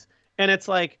Covens, and it's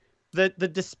like the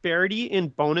disparity in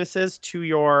bonuses to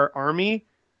your army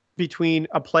between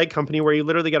a plague company where you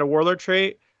literally get a warlord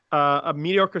trait, a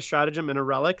mediocre stratagem, and a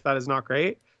relic that is not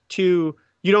great, to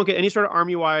you don't get any sort of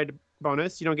army-wide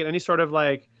bonus, you don't get any sort of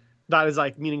like that is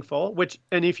like meaningful.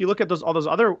 And if you look at all those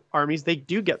other armies, they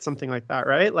do get something like that,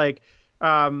 right? Like.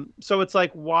 So it's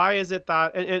like, why is it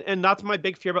that, and that's my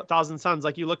big fear about Thousand Suns.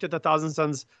 Like you looked at the Thousand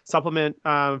Suns supplement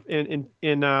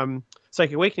in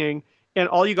Psychic Awakening, and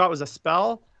all you got was a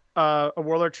spell, a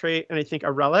warlord trait, and I think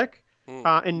a relic.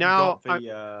 And now you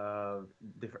got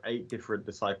the 8 different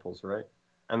disciples, right?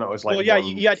 And that was like, well, yeah,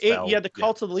 you had 8. You had the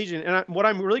Cult of the Legion, and what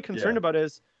I'm really concerned about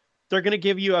is they're going to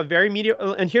give you a very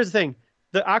mediocre. And here's the thing: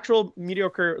 the actual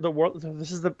mediocre,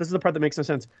 this is the part that makes no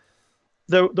sense.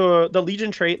 The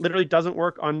Legion trait literally doesn't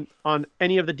work on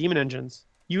any of the demon engines.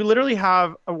 You literally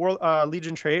have a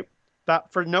Legion trait that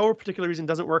for no particular reason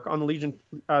doesn't work on the Legion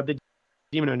the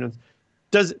demon engines.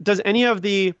 Does any of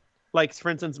the, like for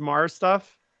instance Mars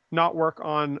stuff not work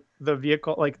on the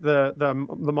vehicle, like the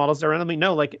models that randomly?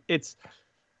 No, like it's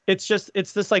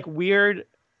this like weird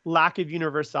lack of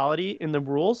universality in the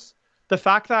rules. The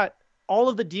fact that all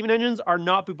of the demon engines are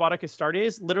not Bubonic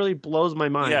Astartes literally blows my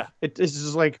mind. Yeah. It's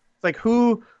just like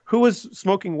who was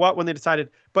smoking what when they decided,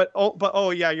 but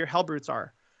yeah, your Hellbrutes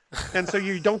are. And so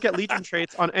you don't get Legion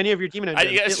traits on any of your demon engines.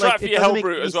 And you get a strat for your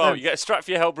Hellbrute as well. You get a strat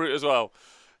for your Hellbrute as well.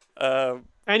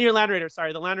 And your Land Raider.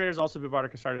 Sorry, the Land Raider is also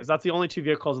Bubonic starters. That's the only 2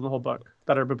 vehicles in the whole book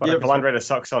that are Bubonic. Yeah, the Land Raider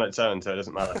sucks on its own, so it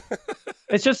doesn't matter.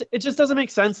 It just doesn't make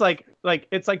sense. Like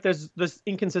it's like there's this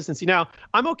inconsistency. Now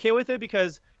I'm okay with it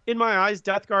because in my eyes,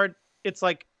 Death Guard, it's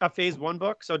like a Phase 1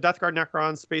 book. So Death Guard,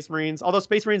 Necrons, Space Marines. Although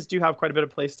Space Marines do have quite a bit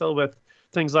of play still with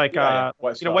things like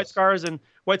White Scars and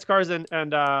some of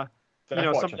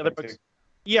the other books.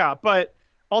 Yeah, but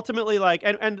ultimately, like,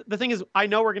 and the thing is, I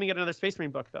know we're gonna get another Space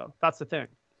Marine book though. That's the thing.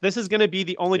 This is gonna be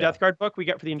the only Death Guard book we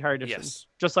get for the entire edition,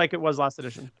 just like it was last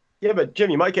edition. Yeah, but Jim,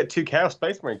 you might get 2 Chaos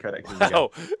Space Marine codexes again. Oh,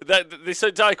 this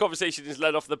entire conversation is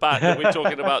led off the bat that we're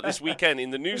talking about this weekend in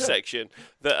the news section,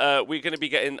 that we're going to be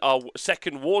getting our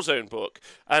second Warzone book.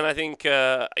 And I think,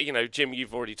 Jim,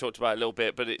 you've already talked about it a little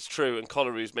bit, but it's true, and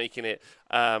Coloru's making it,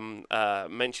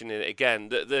 mentioning it again,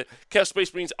 that the Chaos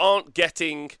Space Marines aren't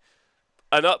getting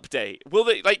an update. Will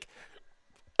they,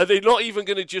 are they not even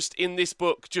going to just, in this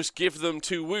book, just give them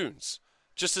 2 wounds?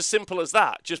 Just as simple as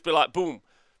that. Just be like, boom.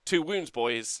 2 wounds,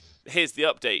 boys. Here's the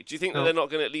update. Do you think that they're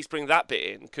not going to at least bring that bit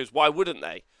in? Because why wouldn't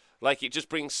they? Like, it just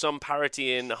brings some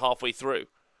parity in halfway through.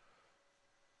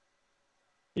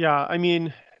 Yeah, I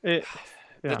mean, the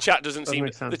chat doesn't seem.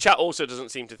 The chat also doesn't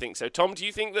seem to think so. Tom, do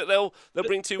you think that they'll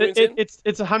bring 2 wounds in? It's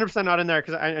 100% not in there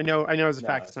because I know as a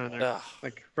fact it's not in there.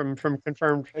 Like from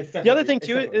confirmed. The other thing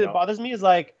too, it bothers me is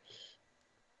like,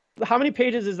 how many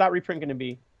pages is that reprint going to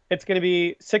be? It's going to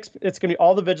be 6. It's going to be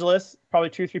all the Vigilists,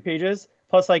 probably 2 or 3 pages,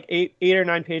 plus like 8 or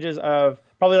 9 pages of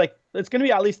probably like, it's going to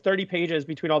be at least 30 pages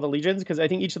between all the legions, because I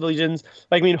think each of the legions,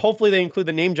 hopefully they include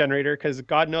the name generator, because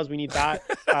God knows we need that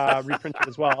reprinted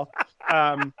as well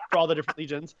for all the different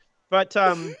legions. But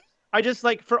I just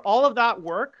for all of that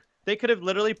work, they could have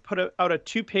literally put out a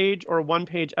 2-page or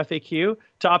 1-page FAQ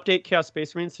to update Chaos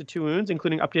Space Marines to 2 wounds,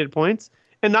 including updated points,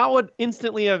 and that would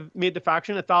instantly have made the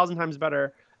faction 1,000 times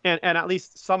better. And at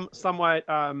least somewhat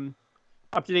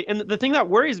up to date. And the thing that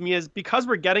worries me is because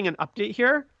we're getting an update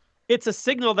here, it's a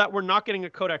signal that we're not getting a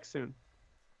codex soon,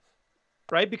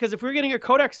 right? Because if we were getting a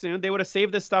codex soon, they would have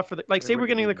saved this stuff for say we're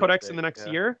getting the codex in the next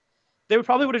year, they would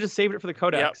probably have just saved it for the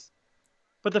codex. Yep.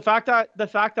 But the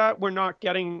fact that we're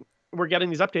getting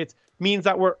these updates means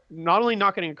that we're not only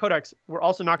not getting a codex, we're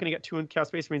also not going to get 2 Chaos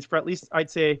Space Marines for at least,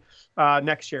 I'd say,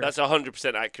 next year. That's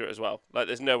 100% accurate as well. Like,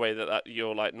 there's no way that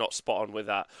you're not spot on with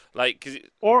that.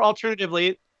 Or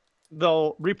alternatively,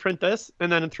 they'll reprint this,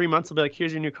 and then in 3 months they'll be like,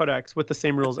 "Here's your new codex with the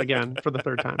same rules again for the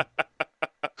 3rd time."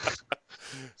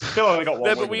 Still only got 1.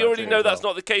 No, but we already know that's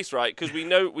not the case, right? Because we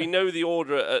know the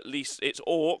order. At least it's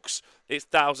Orcs, it's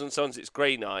Thousand Sons, it's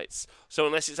Grey Knights. So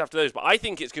unless it's after those, but I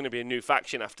think it's going to be a new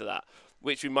faction after that,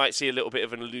 which we might see a little bit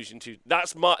of an allusion to.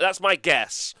 That's my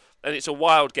guess, and it's a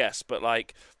wild guess, but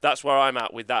that's where I'm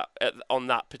at with that on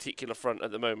that particular front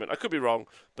at the moment. I could be wrong,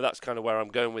 but that's kind of where I'm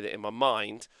going with it in my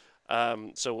mind.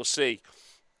 So we'll see.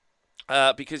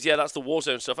 Because that's the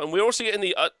Warzone stuff, and we're also getting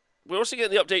the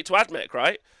update to AdMech,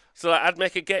 right? So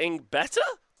AdMech are getting better.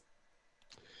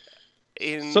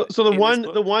 So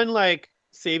the one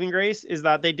saving grace is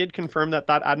that they did confirm that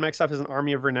AdMech stuff is an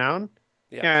army of renown.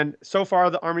 Yeah. And so far,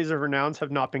 the armies of renowns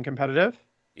have not been competitive.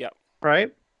 Yeah.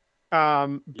 Right?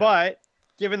 But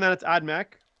given that it's AdMech,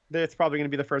 it's probably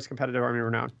going to be the first competitive army of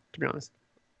renown, to be honest.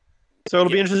 So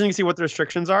it'll be interesting to see what the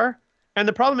restrictions are. And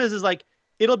the problem is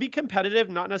it'll be competitive,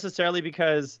 not necessarily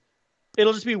because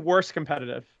it'll just be worse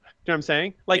competitive. You know what I'm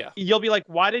saying? You'll be like,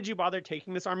 why did you bother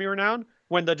taking this army of renown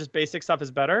when the just basic stuff is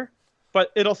better?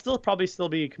 But it'll probably still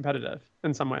be competitive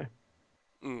in some way.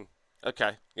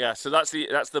 Okay, yeah, so that's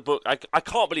the book. I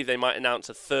can't believe they might announce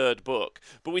a 3rd book,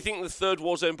 but we think the 3rd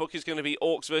Warzone book is going to be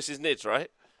Orcs versus Nids, right?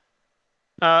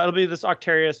 It'll be this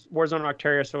Octarius, Warzone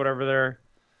Octarius, or whatever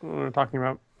they're talking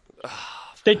about.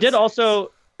 They did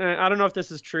also, I don't know if this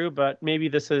is true, but maybe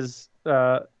this is,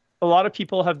 a lot of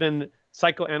people have been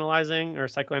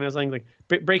psychoanalyzing,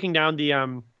 breaking down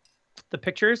the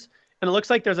pictures, and it looks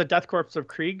like there's a Death Corps of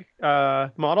Krieg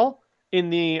model in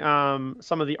the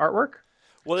some of the artwork.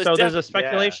 Well, there's a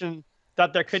speculation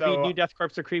that there could be new Death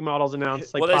Corps of Krieg models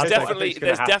announced.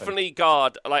 There's definitely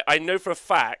Guard. I know for a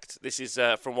fact, this is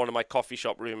from one of my coffee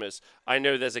shop rumors, I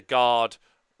know there's a Guard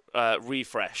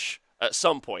refresh at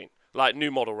some point, new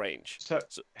model range. So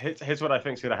here's what I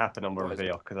think is going to happen on the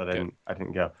reveal, because I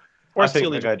didn't go. I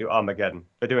think they're going to do Armageddon.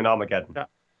 They're doing Armageddon. Yeah.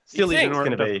 Steel Legion is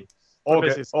going to be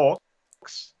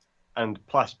Orcs and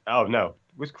Oh no,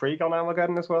 was Krieg on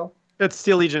Armageddon as well? It's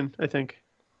Steel Legion, I think.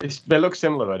 They look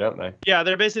similar though, don't they? Yeah,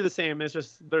 they're basically the same. It's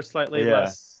just they're slightly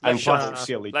less. And plastic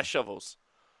Steel Legion. Less shovels.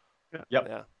 Yeah. Yep.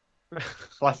 Yeah.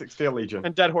 Plastic Steel Legion.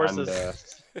 And dead horses.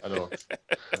 I don't know.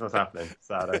 That's what's happening.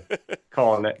 Saturday.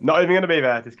 Calling it. Not even going to be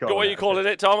there. Just calling what are you calling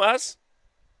it, Tom, as?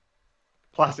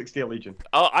 Plastic Steel Legion.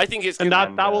 Oh, I think it's And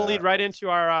gonna, that will lead right into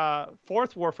our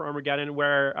fourth War for Armageddon,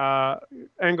 where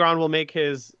Engron will make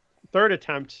his third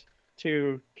attempt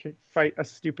to fight a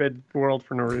stupid world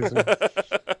for no reason.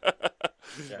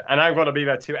 Yeah. And I'm going to be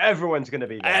there too. Everyone's going to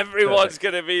be there. Everyone's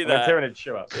going to be And then there. Tyranid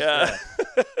show up. Yeah.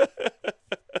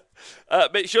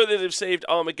 Make sure that they've saved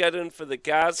Armageddon for the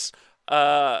Gaz.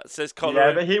 Says Connor.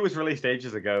 Yeah, but he was released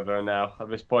ages ago, though. Now at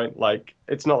this point, like,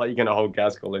 it's not like you're gonna hold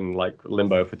Gazgul in like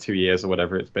limbo for 2 years or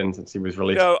whatever it's been since he was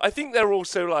released. No, I think they're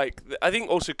also like. I think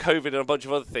also COVID and a bunch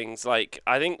of other things. Like,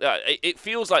 I think that it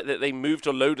feels like that they moved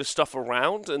a load of stuff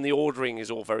around, and the ordering is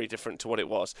all very different to what it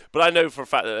was. But I know for a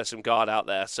fact that there's some Guard out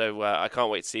there, so I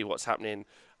can't wait to see what's happening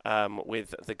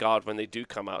with the Guard when they do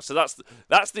come out. So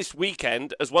that's this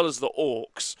weekend, as well as the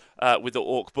Orcs with the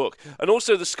Orc book. And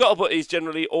also the scuttlebutt is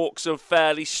generally Orcs are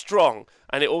fairly strong,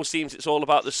 and it all seems it's all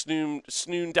about the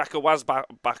Snoon Daka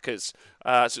Wazbackers.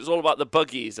 So it's all about the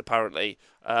buggies, apparently,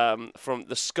 from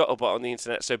the scuttlebutt on the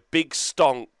internet. So big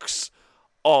stonks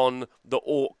on the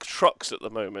Orc trucks at the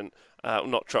moment.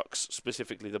 Not trucks,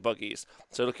 specifically the buggies.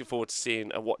 So looking forward to seeing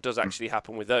what does actually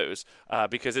happen with those,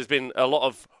 because there's been a lot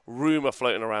of rumour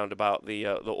floating around about the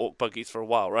Orc buggies for a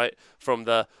while, right? From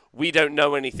the we don't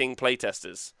know anything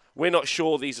playtesters. We're not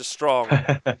sure these are strong,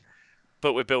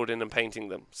 but we're building and painting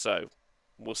them. So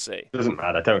we'll see. Doesn't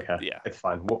matter. Don't care. Yeah. It's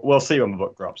fine. We'll see when the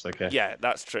book drops. Okay. Yeah,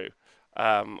 that's true.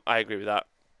 I agree with that.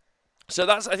 So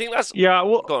I think that's Yeah.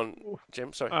 Well, go on,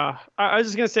 Jim. Sorry. I was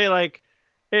just gonna say, like,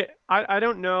 I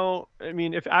don't know. I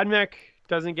mean, if AdMech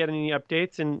doesn't get any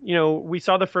updates, and we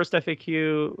saw the first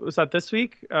FAQ, was that this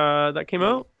week that came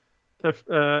out?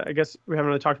 I guess we haven't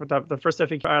really talked about that. The first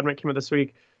FAQ AdMech came out this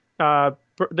week.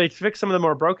 They fixed some of the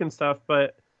more broken stuff,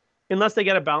 but unless they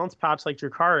get a balance patch like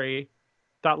Drukhari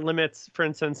that limits, for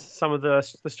instance, some of the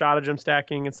stratagem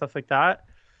stacking and stuff like that,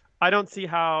 I don't see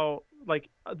how, like,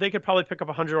 they could probably pick up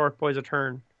 100 Orc boys a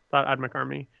turn, that AdMech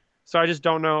army. So I just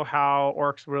don't know how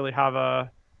Orcs really have a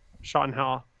shot in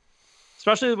hell,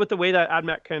 especially with the way that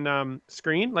AdMech can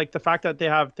screen. Like the fact that they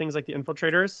have things like the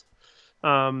infiltrators,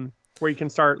 where you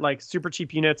can start like super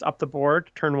cheap units up the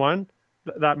board turn one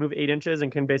that move 8 inches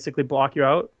and can basically block you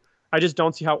out. I just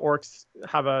don't see how Orcs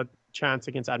have a chance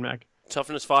against AdMech.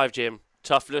 Toughness 5, Jim.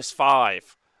 Toughness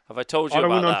 5. Have I told you Auto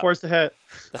about wound that? on force to hit.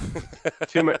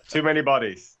 Too many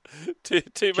bodies.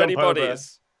 too many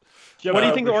bodies. What do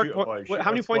you think the Orc? How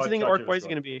many points do you think the Orc boys is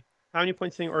going to be? How many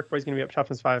points do you think Orc boys is going to be up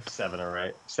toughness 5? 7 or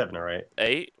 8.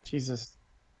 8? Jesus.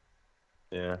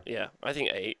 Yeah. Yeah, I think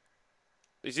 8.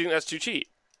 Do you think that's too cheap?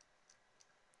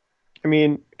 I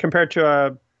mean, compared to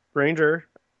a Ranger,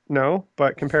 no.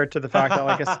 But compared to the fact that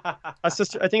like a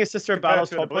sister, I think a Sister of Battle is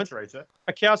 12 points.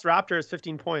 A Chaos Raptor is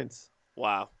 15 points.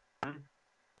 Wow.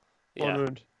 Yeah.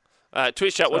 Wound.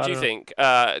 Twitch chat, what So, do you think?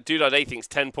 Dude thinks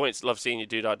 10 points. Love seeing you,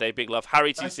 Dude Day. Big love.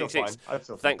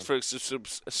 Harry266, thanks for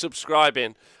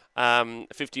subscribing.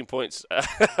 15 points.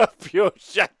 Pure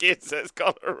jacket, says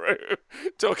Connoroo.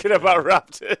 Talking about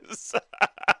Raptors.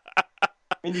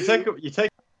 I mean, you take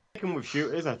them with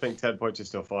shooters, I think 10 points is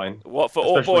still fine. What, for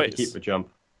all Especially boys? if you keep the jump.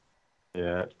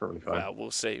 Yeah, it's probably fine. Well,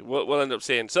 we'll see. We'll end up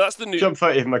seeing. So that's the new... Jump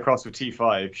 30 of them across with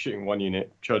T5, shooting one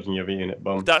unit, charging the other unit,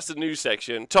 boom. That's the new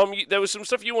section. Tom, there was some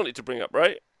stuff you wanted to bring up,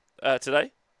 right?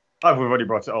 Today? Oh, we've already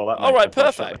brought it all up. All right,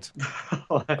 perfect.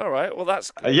 All right, well,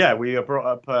 that's... yeah, we brought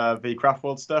up the Craft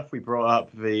World stuff. We brought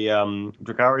up the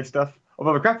Drukhari stuff.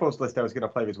 Although the Craft World list I was going to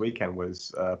play this weekend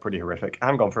was pretty horrific. I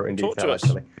haven't gone through it in Talk detail, to us.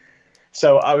 actually.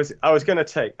 So I was going to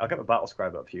take... I'll get the battle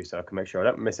scribe up for you so I can make sure I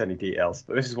don't miss any details.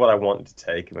 But this is what I wanted to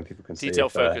take, and when people can Detail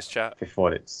see focus chat.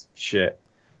 Before it's shit.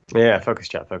 Yeah, focus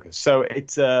chat, focus. So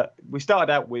it's we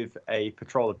started out with a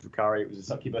patrol of Drukhari. It was a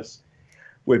succubus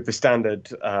with the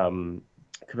standard...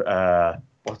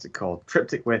 what's it called?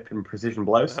 Triptych Whip and Precision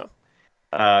Blows.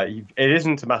 It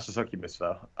isn't a Master Succubus,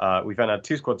 though. We then had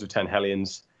 2 squads of 10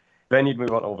 Hellions. Then you'd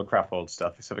move on to all the Craft World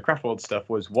stuff. So the Craft World stuff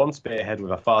was 1 Spearhead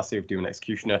with a Farsi of Doom and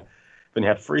Executioner. Then you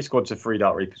had 3 squads of 3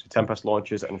 Dark Reapers with Tempest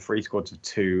Launchers and 3 squads of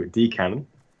 2 D-Cannon.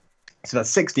 So that's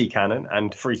 6 D-Cannon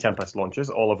and 3 Tempest Launchers,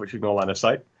 all of which ignore line of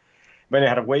sight. Then you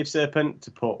had a Wave Serpent to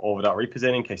put all the Dark Reapers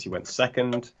in case you went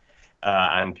second.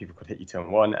 And people could hit you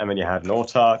turn 1. And then you had an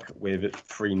Autarch with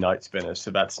 3 Night Spinners.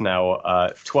 So that's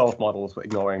now 12 models with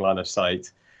ignoring line of sight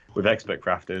with Expert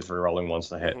Crafters rerolling ones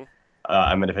to hit.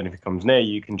 And then if anything comes near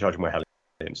you, can charge more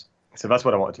Hellions. So that's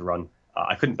what I wanted to run.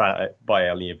 I couldn't buy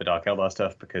any of the Dark Eldar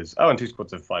stuff because... Oh, and 2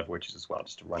 squads of 5 Witches as well,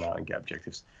 just to run out and get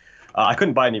objectives. I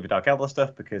couldn't buy any of the Dark Eldar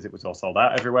stuff because it was all sold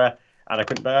out everywhere. And I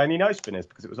couldn't buy any Night Spinners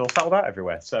because it was all sold out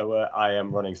everywhere. So I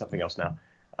am running something else now.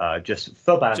 just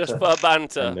for banter. Just for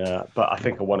banter. And, but I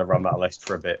think I want to run that list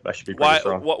for a bit. That should be pretty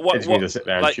strong. It just means to sit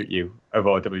there and shoot you over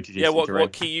WTC yeah, terrain.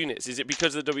 What key units? Is it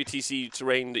because of the WTC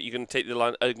terrain that you can take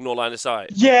the ignore line of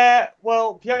sight? Yeah,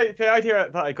 well, the idea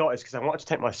that I got is because I wanted to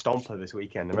take my Stomper this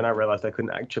weekend, and then I realised I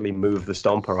couldn't actually move the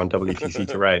Stomper on WTC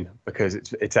terrain because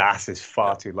its ass is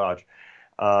far too large.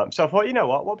 So I thought, you know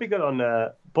what would be good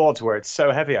on boards where it's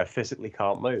so heavy I physically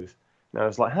can't move. And I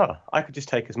was like, I could just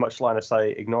take as much line of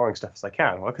sight ignoring stuff as I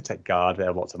can. Well, I could take Guard, there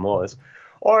are lots of Moors.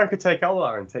 Or I could take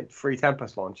Eldar and take 3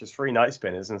 Tempest launchers, 3 Night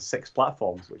Spinners, and 6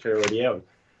 platforms, which I already own.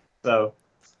 So,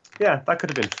 yeah, that could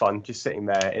have been fun, just sitting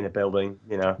there in a building,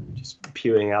 just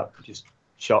pewing out just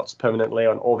shots permanently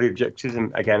on all the objectives.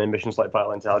 And again, in missions like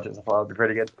Vital Intelligence, I thought that would be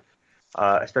pretty good.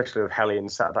 Especially with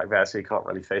Hellions sat back there, so you can't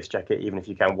really face check it, even if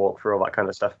you can walk through all that kind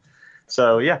of stuff.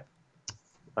 So, yeah.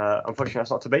 Unfortunately,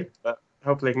 that's not to be, but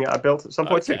hopefully I can get that built at some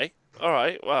point Okay. All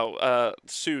right. Well,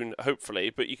 soon, hopefully.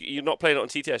 But you're not playing it on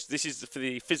TTS. This is for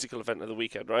the physical event of the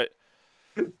weekend, right?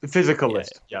 The physical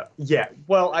list. Yeah.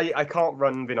 Well, I can't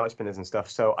run the Night Spinners and stuff,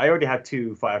 so I already had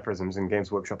 2 Fire Prisms, and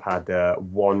Games Workshop had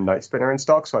 1 Night Spinner in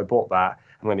stock, so I bought that.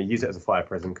 I'm going to use it as a Fire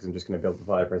Prism because I'm just going to build the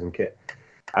Fire Prism kit.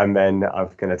 And then I'm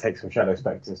going to take some Shadow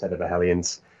Spectres instead of a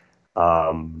Hellions.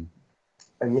 And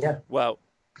yeah. Well,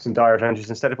 some Dire Avengers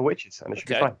instead of a Witches, and it should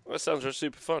be fine. That sounds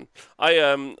super fun.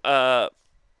 I'm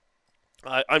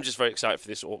just very excited for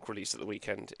this Orc release at the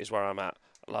weekend. Is where I'm at.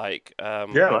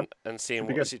 And seeing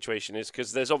what the situation is,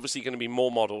 because there's obviously going to be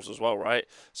more models as well, right?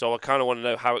 So I kind of want to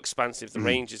know how expansive the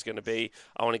range is going to be.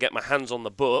 I want to get my hands on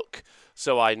the book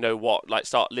so I know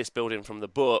start list building from the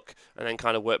book and then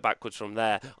kind of work backwards from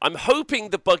there. I'm hoping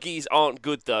the buggies aren't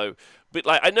good though, but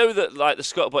I know that the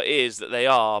scuttlebutt is that they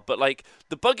are, but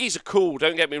the buggies are cool.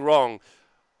 Don't get me wrong.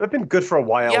 They've been good for a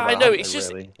while. Yeah, now, I know. It's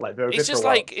just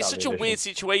it's such a weird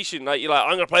situation. You're like,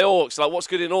 I'm gonna play Orcs. What's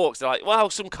good in Orcs? They're like, well,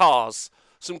 some cars.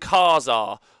 Some cars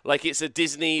are it's a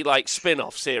Disney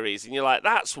spin-off series, and you're like,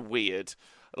 that's weird.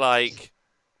 I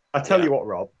tell you what,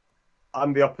 Rob,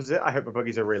 I'm the opposite. I hope the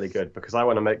buggies are really good because I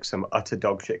want to make some utter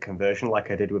dog shit conversion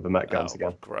like I did with the Met Guns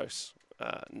again. Gross.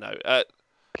 No.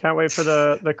 Can't wait for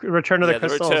the return of the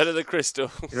crystals. The return of the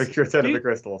crystals. Return of the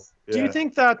crystals. Yeah. Do you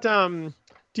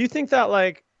think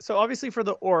that? So obviously for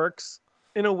the Orcs,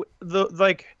 I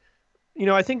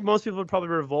think most people would probably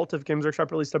revolt if Games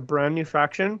Workshop released a brand new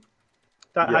faction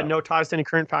that had no ties to any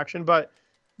current faction. But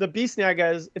the Beast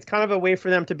Naga it's kind of a way for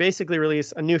them to basically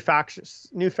release a new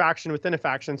faction within a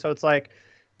faction. So it's like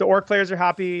the Orc players are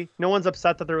happy. No one's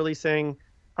upset that they're releasing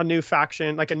a new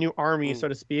faction, like a new army, so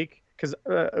to speak, because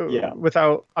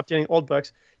without updating old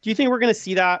books. Do you think we're going to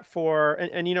see that for?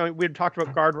 And we had talked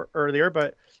about Guard earlier,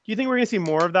 but do you think we're going to see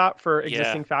more of that for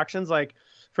existing factions? Like,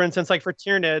 for instance, for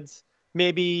Tyranids,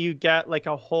 maybe you get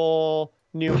a whole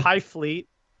new Hive fleet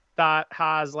that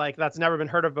has that's never been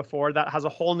heard of before, that has a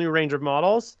whole new range of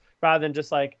models, rather than just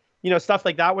stuff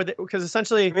like that. Because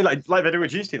essentially, I mean, like they do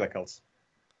with Genestealer cults.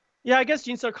 Yeah, I guess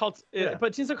Genestealer cults,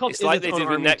 but Genestealer cults it's like they did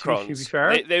with Necrons. To be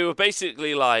fair. They were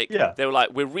basically they were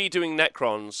we're redoing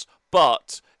Necrons,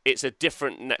 but it's a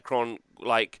different Necron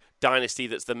dynasty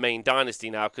that's the main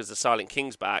dynasty now because the Silent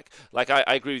King's back. I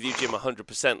agree with you, Jim,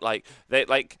 100%.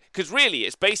 Because really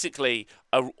it's basically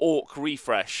a Orc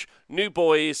refresh. New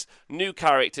boys, new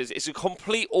characters. It's a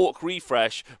complete Orc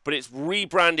refresh, but it's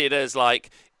rebranded as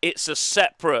it's a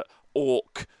separate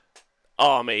Orc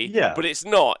army. Yeah. But it's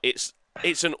not.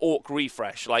 It's an Orc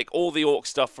refresh. All the Orc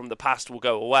stuff from the past will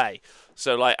go away.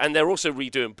 So and they're also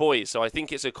redoing boys. So I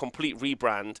think it's a complete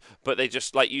rebrand. But they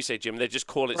just, like you say, Jim, they just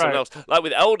call it something else.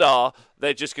 With Eldar,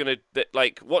 they're just gonna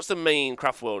what's the main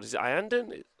craft world? Is it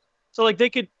Iandan? So they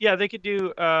could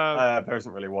do. There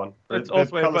isn't really one. It's There's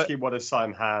Ulthwé, one is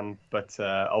Simhan, but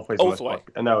Ulthwé.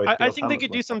 No, I think they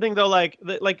could do something though,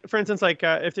 for instance,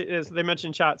 if it is, they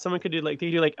mentioned chat, someone could do they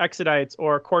do Exodites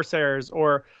or Corsairs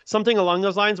or something along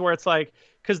those lines, where it's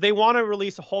because they want to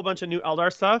release a whole bunch of new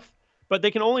Eldar stuff, but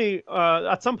they can only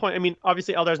at some point. I mean,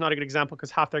 obviously Eldar is not a good example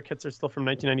because half their kits are still from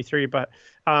 1993, but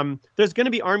there's going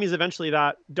to be armies eventually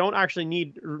that don't actually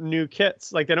need new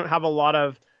kits. They don't have a lot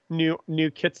of new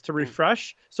kits to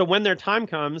refresh. So when their time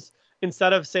comes,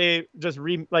 instead of say just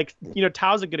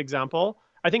Tau's a good example.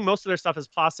 I think most of their stuff is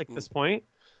plastic at this point.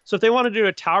 So if they want to do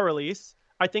a Tau release,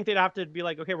 I think they'd have to be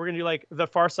okay, we're gonna do the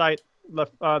Farsight, the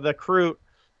Kroot,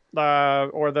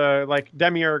 or the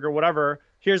Demiurge or whatever.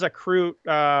 Here's a Kroot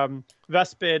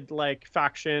Vespid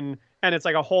faction, and it's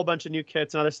a whole bunch of new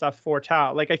kits and other stuff for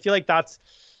Tau. I feel that's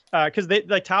because they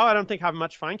Tau I don't think have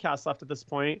much Finecast left at this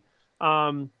point.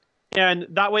 And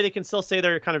that way they can still say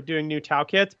they're kind of doing new Tau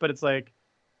kits, but it's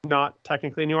not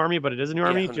technically a new army, but it is a new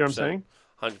army. Do you know what I'm saying?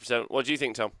 100%. What do you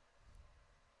think, Tom?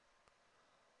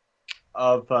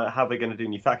 of how they're going to do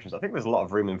new factions. I think there's a lot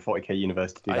of room in 40k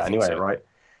universe to do I that think anyway, so. right?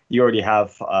 You already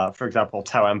have, for example,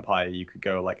 Tau Empire. You could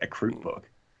go like a Kroot book.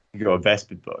 You could go a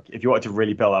Vespid book. If you wanted to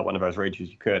really build out one of those rages,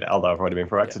 you could. Although I've already been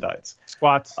for Exodites.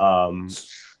 Squats.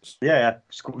 Yeah.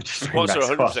 Squats are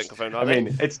 100% confirmed. I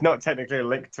mean, it's not technically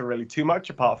linked to really too much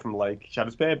apart from like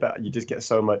Shadowspear, but you just get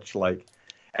so much like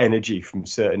energy from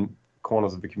certain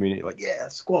corners of the community. Like, yeah,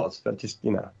 squats, but just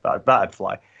that'd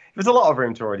fly. There's a lot of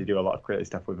room to already do a lot of creative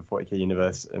stuff with the 40k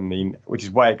universe. I mean, which is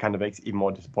why it kind of makes it even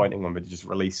more disappointing when they just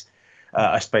release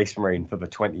a Space Marine for the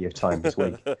 20th time this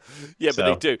week. Yeah, So,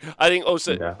 but they do. I think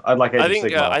also. I'd like I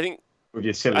think with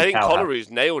your silly I think cow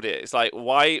Coloru's nailed it. It's like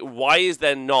why is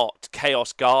there not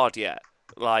Chaos Guard yet?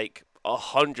 Like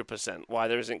 100%. Why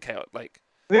there isn't Chaos? Like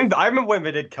I remember when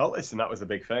they did Cultists, and that was a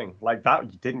big thing. Like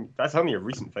that, you didn't. That's only a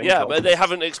recent thing. Yeah, Cultists, but they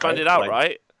haven't expanded out, like,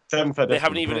 right? They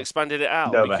haven't even expanded. expanded it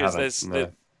out No, because there's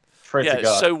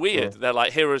it's so weird. They're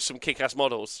like, here are some kick-ass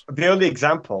models. The only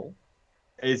example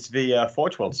is the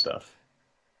Forge World stuff,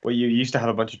 where you used to have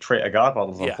a bunch of Traitor Guard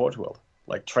models on Forge World,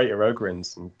 like Traitor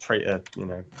Ogrins and Traitor,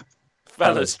 Traitor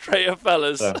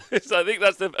fellas. So. I think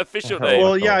that's the official name.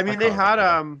 Well, yeah, I mean they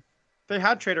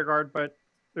had Traitor Guard, but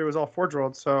it was all Forge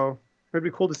World, so it'd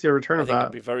be cool to see a return of that.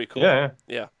 It'd be very cool.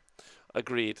 Yeah.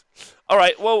 Agreed. All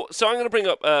right. Well, so I'm going to bring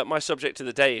up my subject of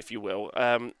the day, if you will,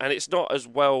 and it's not as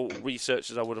well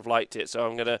researched as I would have liked it. So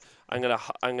I'm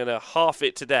gonna half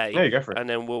it today. Yeah, go for it. And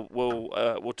then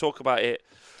we'll talk about it.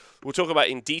 We'll talk about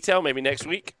it in detail maybe next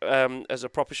week as a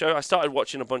proper show. I started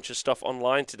watching a bunch of stuff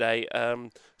online today,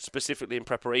 specifically in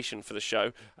preparation for the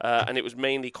show, and it was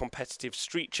mainly competitive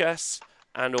street chess.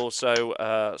 And also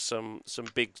some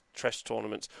big chess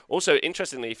tournaments. Also,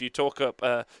 interestingly, if you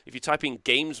if you type in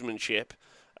gamesmanship,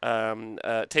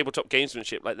 tabletop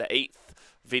gamesmanship, like the 8th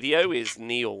video is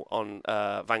Neil on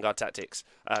Vanguard Tactics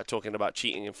talking about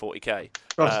cheating in 40k,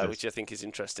 which I think is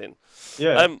interesting.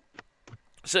 Yeah.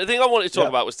 So the thing I wanted to talk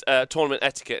about was tournament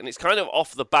etiquette, and it's kind of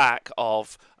off the back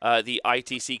of the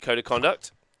ITC Code of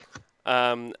Conduct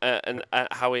and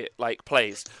how it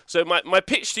plays. So my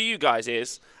pitch to you guys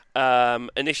is.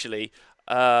 Initially,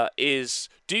 is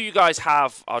do you guys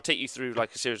have? I'll take you through a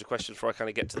series of questions before I kind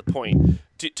of get to the point.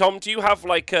 Tom, do you have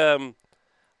a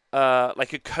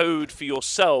code for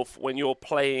yourself when you're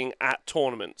playing at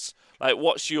tournaments? Like,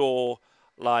 what's your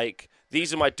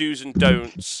these are my do's and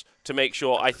don'ts to make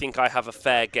sure I think I have a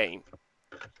fair game?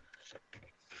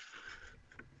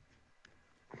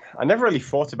 I never really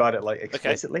thought about it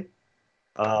explicitly.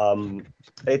 Okay.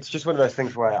 It's just one of those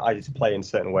things where I just play in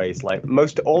certain ways. Like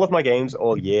all of my games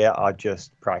all year are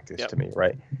just practice to me,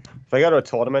 right? If I go to a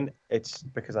tournament, it's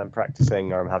because I'm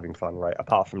practicing or I'm having fun, right?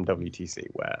 Apart from WTC,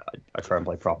 where I try and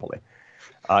play properly.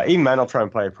 Even then, I'll try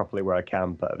and play properly where I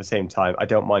can, but at the same time, I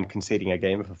don't mind conceding a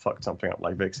game if I fucked something up,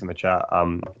 like Vix in the chat.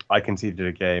 I conceded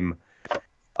a game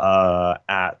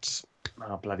at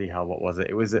bloody hell, what was it?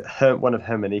 It was at one of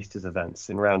Hermanista's events.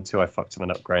 In round 2, I fucked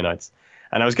someone up, Grey Knights.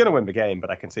 And I was going to win the game, but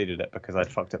I conceded it because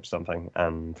I'd fucked up something,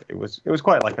 and it was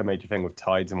quite like a major thing with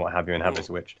tides and what have you, and how they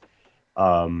switched.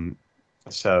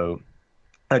 So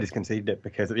I just conceded it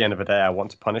because at the end of the day, I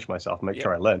want to punish myself and make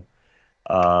sure I learn.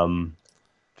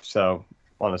 So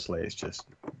honestly, it's just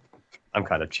I'm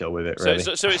kind of chill with it. Really.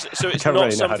 So it's not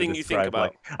really something you think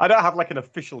about. I don't have an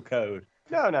official code.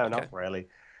 No, not really.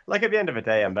 At the end of the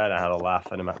day, I'm there to have a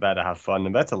laugh and I'm there to have fun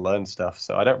and there to learn stuff.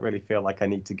 So I don't really feel like I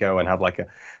need to go and have a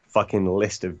fucking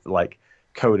list of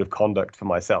code of conduct for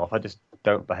myself. I just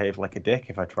don't behave like a dick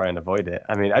if I try and avoid it.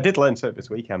 I mean, I did learn something this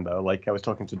weekend though. I was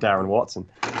talking to Darren Watson,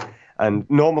 and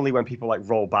normally when people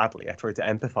roll badly, I try to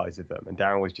empathize with them. And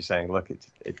Darren was just saying, look, it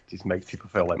just makes people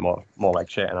feel more like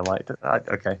shit. And I'm like,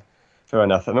 okay. Fair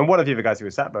enough. And then one of the other guys who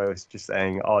was sat there was just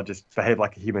saying, "Oh, just behave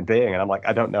like a human being." And I'm like,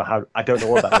 I don't know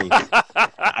what that means.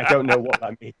 I don't know what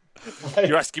that means.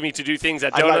 You're asking me to do things I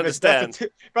don't understand. That's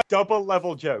a double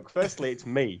level joke. Firstly, it's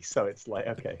me, so it's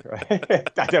okay, right?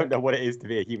 I don't know what it is to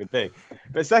be a human being.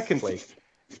 But secondly,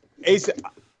 is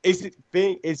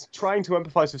trying to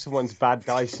empathize with someone's bad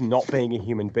dice not being a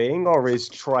human being, or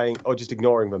just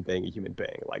ignoring them being a human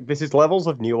being? This is levels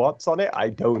of nuance on it. I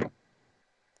don't.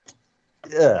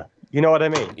 You know what I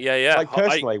mean? Yeah.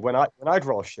 Personally, when I'd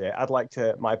roll shit, I'd like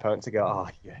my opponent to go, "Oh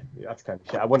yeah, that's kind of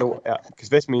shit. I wonder because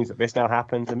this means that this now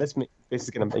happens, and this is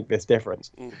going to make this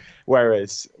difference."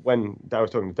 Whereas when I was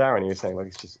talking to Darren, he was saying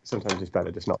it's just sometimes it's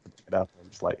better just not to pick it up. And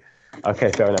I'm just okay,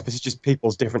 fair enough. This is just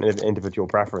people's different individual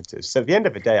preferences. So at the end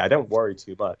of the day, I don't worry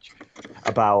too much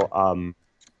about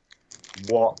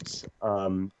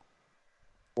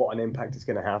what an impact it's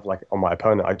going to have on my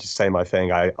opponent. I just say my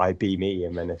thing. I be me,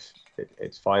 and then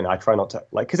it's fine. I try not to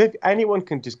because if anyone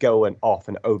can just go off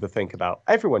and overthink about,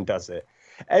 everyone does it.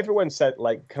 everyone said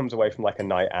like comes away from like a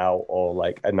night out or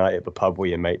like a night at the pub with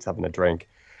your mates having a drink,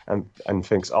 and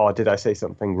thinks, oh, did I say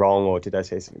something wrong or did I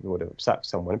say something that would have upset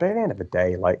someone? But at the end of the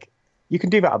day, like you can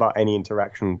do that about any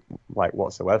interaction like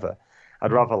whatsoever.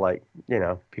 I'd rather like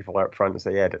people are up front and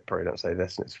say, yeah, probably don't say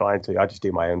this and it's fine. So I just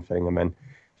do my own thing and then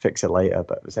fix it later.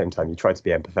 But at the same time, you try to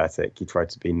be empathetic. You try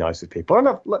to be nice with people.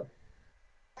 And look,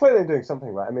 clearly I'm doing something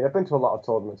right. I mean, I've been to a lot of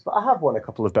tournaments, but I have won a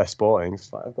couple of best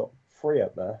sportings. Like I've got 3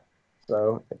 up there.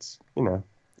 So it's,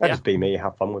 just be me,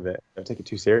 have fun with it. Don't take it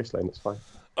too seriously and it's fine.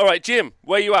 All right, Jim,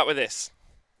 where are you at with this?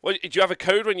 Do you have a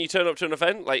code when you turn up to an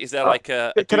event? Like, is there like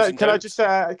a can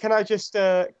I just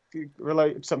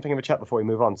relate something in the chat before we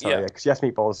move on? Sorry, because yes,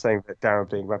 Meatball is saying that Darren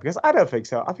being grumpy. Because I don't think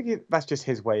so. I think that's just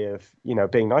his way of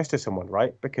being nice to someone,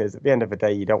 right? Because at the end of the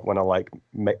day, you don't want to like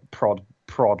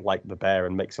prod like the bear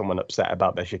and make someone upset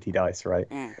about their shitty dice, right?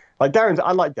 Like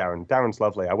I like Darren. Darren's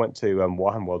lovely. I went to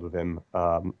Warhammer World with him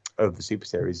over the Super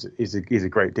Series. He's a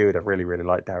great dude. I really really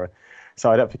like Darren. So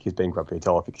I don't think he's being grumpy at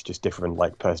all. I think it's just different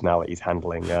like personalities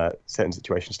handling certain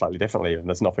situations slightly differently, and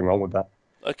there's nothing wrong with that.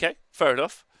 Okay, fair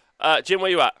enough. Jim, where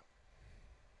you at?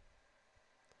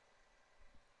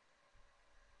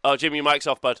 Oh, Jim, your mic's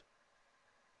off, bud.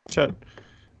 Shit.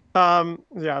 I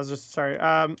was just sorry.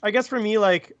 I guess for me,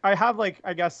 like I have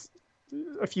I guess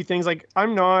a few things. Like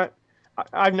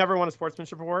I've never won a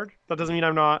sportsmanship award. That doesn't mean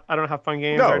I don't have fun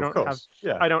games. No, or of course.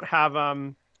 I don't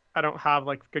have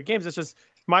like good games. It's just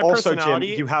my also, personality.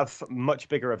 Jim, you have much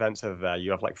bigger events over there. You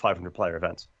have like 500 player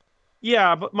events.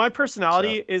 Yeah, but my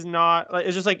personality is not like,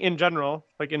 it's just like in general,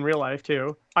 like in real life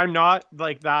too. I'm not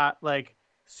like that, like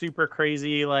super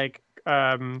crazy, like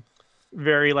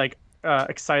very like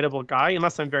excitable guy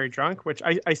unless I'm very drunk, which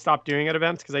I stopped doing at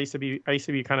events because I used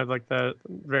to be kind of like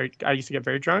I used to get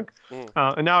very drunk,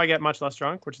 and now I get much less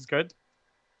drunk, which is good.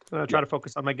 I try to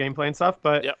focus on my gameplay and stuff,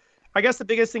 but I guess the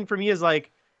biggest thing for me is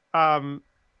like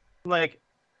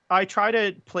I try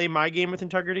to play my game with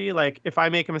integrity. Like if I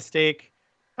make a mistake,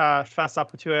 fess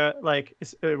up to it, like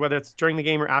whether it's during the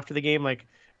game or after the game. Like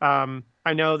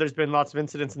I know there's been lots of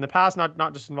incidents in the past,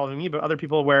 not just involving me, but other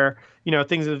people where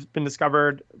things have been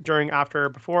discovered during, after,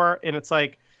 before, and it's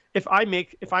like if I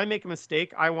make a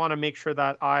mistake, I want to make sure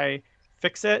that I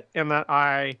fix it and that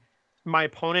my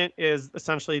opponent is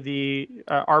essentially the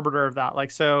arbiter of that.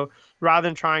 Like so, rather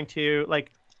than trying to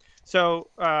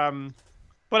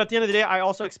but at the end of the day, I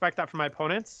also expect that from my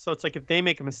opponents. So it's like if they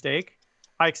make a mistake,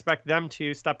 I expect them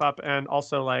to step up and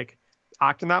also like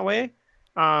act in that way.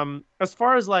 As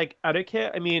far as like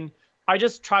etiquette, I mean, I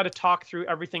just try to talk through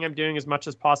everything I'm doing as much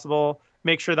as possible.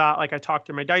 Make sure that like I talk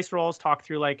through my dice rolls, talk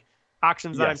through like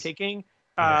actions that I'm taking.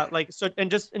 And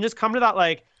just come to that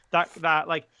like that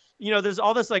like there's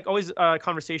all this like always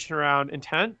conversation around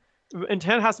intent.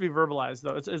 Intent has to be verbalized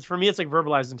though. It's for me, it's like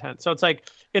verbalized intent. So it's like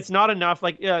it's not enough.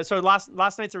 Like so last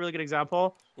night's a really good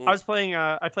example. I was playing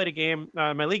I played a game,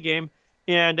 my league game,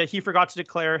 and he forgot to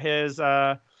declare his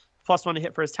 +1 to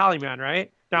hit for his tally man.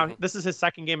 Right now, this is his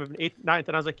second game of an 8th, 9th,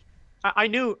 and I was like, I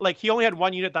knew like he only had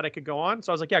 1 unit that I could go on,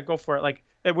 so I was like, yeah, go for it. Like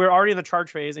we're already in the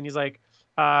charge phase, and he's like,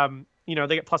 they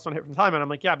get +1 hit from the tally man. I'm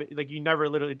like, yeah, but like you never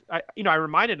literally, I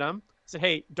reminded him, said,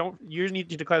 hey, you need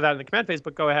to declare that in the command phase,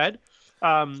 but go ahead.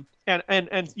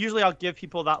 And usually I'll give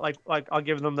people that like I'll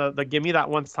give them the gimme that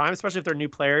one time, especially if they're new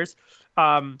players.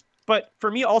 But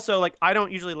for me also, like I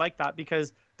don't usually like that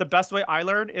because the best way I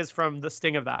learn is from the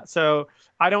sting of that. So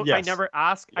I never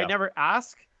ask. I never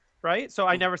ask, right? So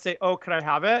I never say, oh, could I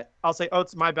have it? I'll say, oh,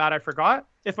 it's my bad, I forgot.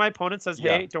 If my opponent says,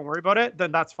 hey, don't worry about it,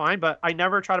 then that's fine. But I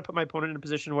never try to put my opponent in a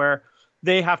position where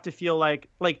they have to feel like,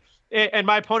 and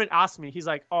my opponent asked me, he's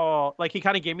like, oh, like he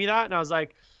kind of gave me that. And I was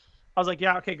like,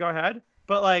 yeah, okay, go ahead.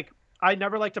 But like, I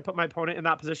never like to put my opponent in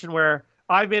that position where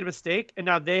I've made a mistake and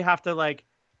now they have to like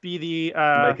be the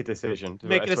make a decision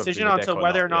on so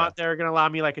whether or not they're going to allow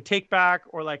me like a take back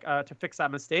or like to fix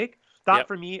that mistake. That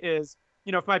for me is,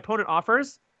 if my opponent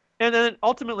offers, and then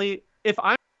ultimately if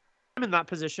I'm in that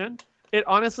position,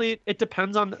 it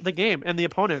depends on the game and the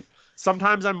opponent.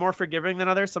 Sometimes I'm more forgiving than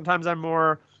others. Sometimes I'm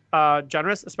more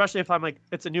generous, especially if I'm like,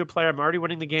 it's a new player, I'm already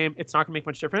winning the game, it's not gonna make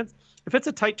much difference. If it's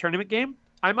a tight tournament game,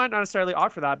 I might not necessarily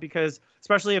offer that because,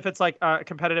 especially if it's like a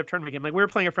competitive tournament game, like we were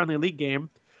playing a friendly league game,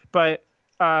 but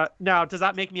now does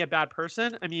that make me a bad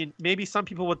person? I mean, maybe some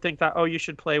people would think that, oh, you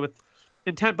should play with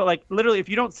intent, but like literally, if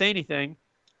you don't say anything,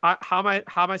 how am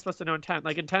I supposed to know intent?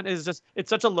 Like intent is just, it's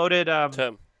such a loaded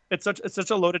term. It's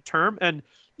such a loaded term, and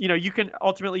you can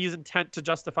ultimately use intent to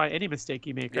justify any mistake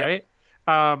you make, right?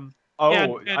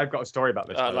 I've got a story about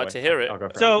this. I'd like to hear it.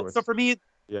 So for me,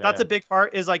 that's a big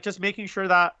part, is like just making sure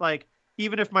that like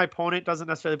even if my opponent doesn't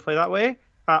necessarily play that way,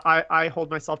 I hold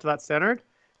myself to that standard.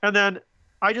 And then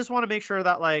I just want to make sure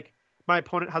that like my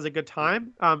opponent has a good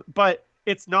time. But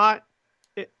it's not.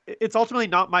 It's ultimately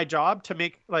not my job to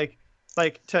make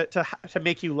to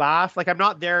make you laugh. Like I'm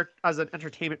not there as an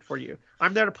entertainment for you.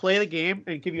 I'm there to play the game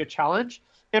and give you a challenge.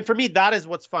 And for me, that is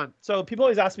what's fun. So people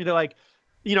always ask me to like,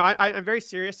 I'm very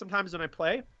serious sometimes when I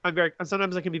play.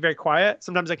 Sometimes I can be very quiet.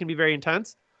 Sometimes I can be very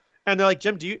intense. And they're like,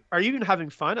 Jim, are you even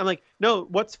having fun? I'm like, no,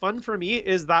 what's fun for me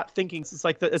is that thinking. It's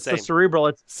like the cerebral,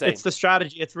 it's the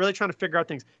strategy. It's really trying to figure out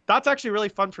things. That's actually really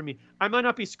fun for me. I might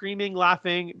not be screaming,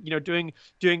 laughing,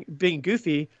 being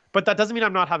goofy, but that doesn't mean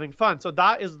I'm not having fun. So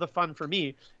that is the fun for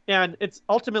me. And it's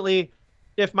ultimately,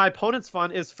 if my opponent's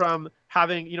fun is from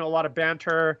having, a lot of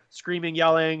banter, screaming,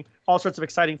 yelling, all sorts of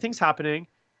exciting things happening,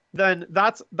 then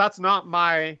that's not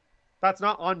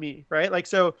on me, right? Like,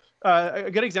 so a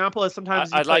good example is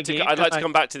sometimes I'd like to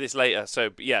come back to this later. So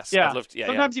yes, yeah, I'd love to,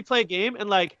 sometimes you play a game and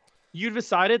like you've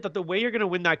decided that the way you're going to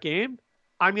win that game,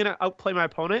 I'm going to outplay my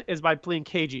opponent is by playing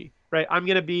cagey, right? I'm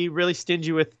going to be really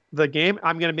stingy with the game.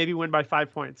 I'm going to maybe win by 5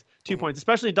 points, 2 points,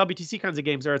 especially in WTC kinds of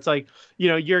games where it's like,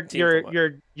 you're there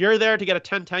to get a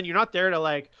 10-10. You're not there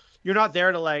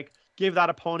to like give that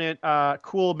opponent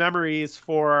cool memories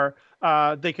for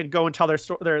they can go and tell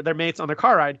their mates on their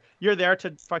car ride. You're there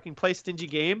to fucking play stingy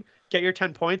game, get your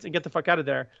 10 points, and get the fuck out of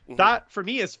there. That for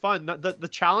me is fun. The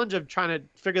challenge of trying to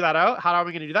figure that out. How are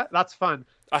we going to do that? That's fun.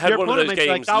 I had one of those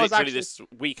games literally this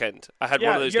weekend. I had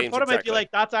one of those games. Your opponent might be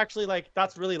like,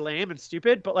 that's really lame and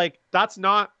stupid, but like that's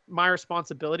not my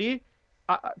responsibility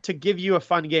to give you a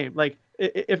fun game. Like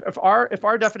if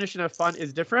our definition of fun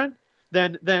is different,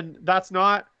 then that's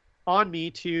not on me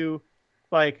to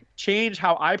like change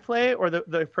how I play or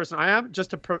the person I am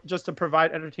just to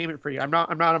provide entertainment for you. I'm not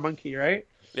a monkey, right?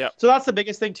 Yeah. So that's the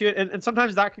biggest thing to it, and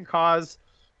sometimes that can cause,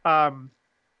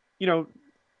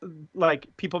 like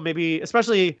people maybe,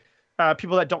 especially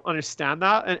people that don't understand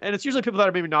that, and it's usually people that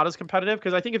are maybe not as competitive,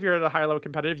 because I think if you're at a higher level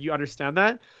competitive, you understand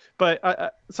that.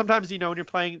 But sometimes, when you're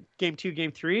playing game 2,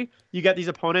 game 3, you get these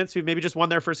opponents who maybe just won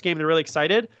their first game, they're really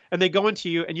excited, and they go into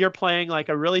you, and you're playing like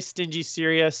a really stingy,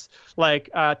 serious, like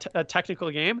a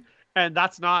technical game, and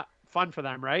that's not fun for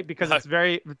them, right? Because it's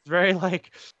very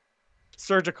like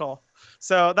surgical.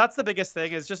 So that's the biggest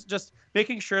thing, is just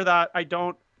making sure that I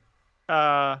don't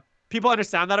people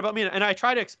understand that about me, and I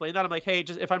try to explain that. I'm like, hey,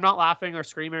 just if I'm not laughing or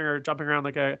screaming or jumping around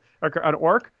like an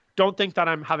orc, don't think that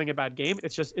I'm having a bad game.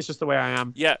 It's just the way I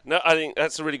am. Yeah, no, I think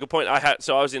that's a really good point. I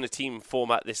was in a team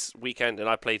format this weekend, and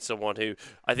I played someone who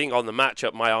I think on the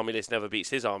matchup, my army list never beats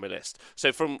his army list.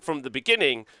 So from the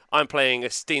beginning, I'm playing a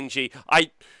stingy.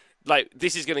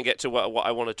 This is going to get to what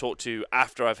I want to talk to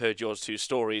after I've heard yours two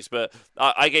stories, but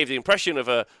I gave the impression of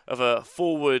a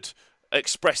forward,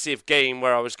 expressive game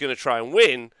where I was going to try and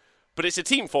win. But it's a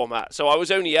team format, so I was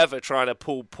only ever trying to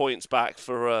pull points back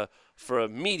for a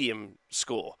medium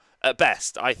score at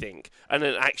best, I think. And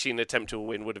then actually an attempt to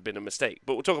win would have been a mistake.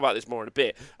 But we'll talk about this more in a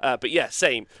bit. But yeah,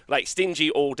 same. Like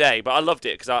stingy all day. But I loved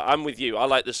it because I'm with you. I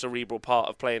like the cerebral part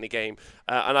of playing a game.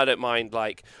 And I don't mind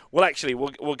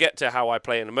we'll get to how I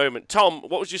play in a moment. Tom,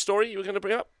 what was your story you were going to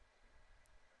bring up?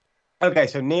 Okay,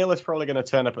 so Neil is probably going to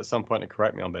turn up at some point and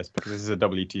correct me on this, because this is a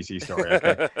WTC story,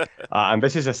 okay? And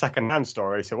this is a second-hand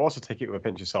story, so also take it with a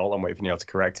pinch of salt and wait for Neil to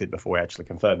correct it before we actually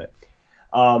confirm it.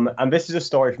 And this is a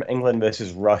story from England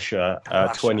versus Russia,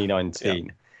 2019.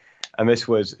 Yeah. And this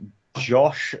was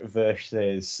Josh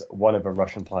versus one of the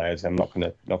Russian players. I'm not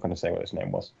gonna say what his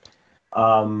name was.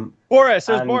 Boris.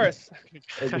 It was Boris.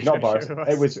 It was not Boris.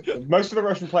 It was most of the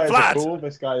Russian players are cool.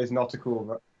 This guy is not a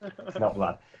cool. Not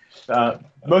Vlad.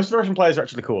 Most of the Russian players are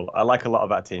actually cool. I like a lot of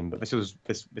that team, but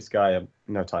this guy I have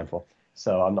no time for,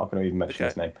 so I'm not going to even mention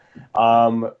his name.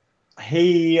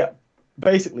 He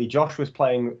basically, Josh was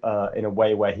playing in a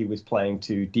way where he was playing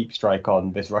to deep strike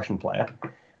on this Russian player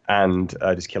and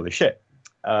just kill his shit.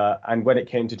 And when it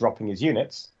came to dropping his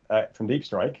units from deep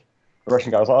strike, the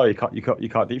Russian guy was like, "Oh, you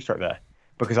can't deep strike there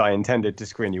because I intended to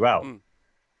screen you out."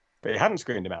 But he hadn't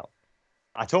screened him out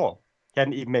at all. He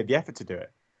hadn't even made the effort to do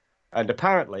it. And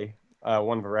apparently,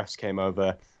 one of the refs came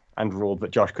over and ruled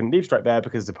that Josh couldn't deep strike there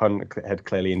because the opponent had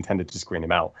clearly intended to screen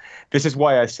him out. This is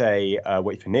why I say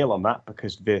wait for Neil on that,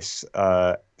 because this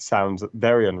sounds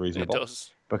very unreasonable. It does.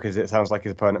 Because it sounds like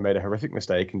his opponent made a horrific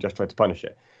mistake and just tried to punish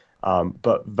it.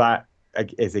 But that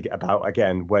is about,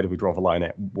 again, where do we draw the line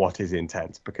at what is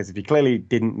intent? Because if he clearly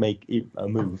didn't make a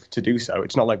move to do so,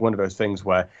 it's not like one of those things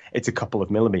where it's a couple of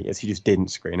millimeters. He just didn't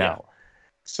screen out.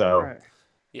 So... Right.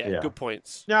 Yeah, good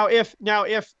points. Now if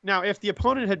the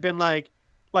opponent had been like,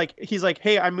 like he's like,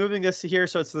 hey, I'm moving this to here,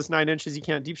 so it's this 9 inches. You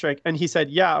can't deep strike. And he said,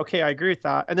 yeah, okay, I agree with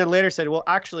that. And then later said, well,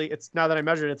 actually, it's now that I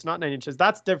measured it, it's not 9 inches.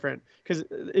 That's different because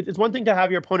it's one thing to have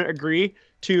your opponent agree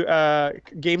to a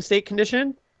game state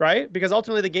condition, right? Because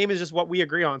ultimately the game is just what we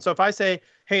agree on. So if I say,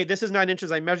 hey, this is 9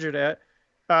 inches, I measured it,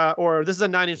 or this is a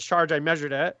 9-inch charge, I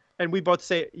measured it, and we both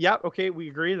say, yeah, okay, we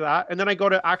agree to that. And then I go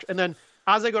to act, and then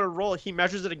as I go to roll, he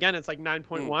measures it again. It's like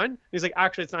 9.1. He's like,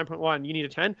 actually, it's 9.1. You need a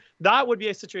 10. That would be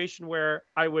a situation where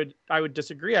I would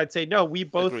disagree. I'd say, no, we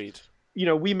both, Agreed.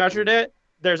 We measured it.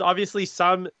 There's obviously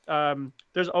some,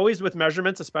 there's always with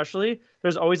measurements, especially,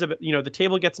 there's always the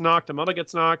table gets knocked, the model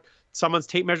gets knocked, someone's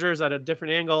tape measures at a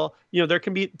different angle. There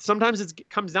can be, sometimes it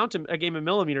comes down to a game of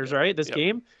millimeters, right? This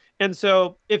game. And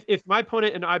so if my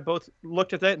opponent and I both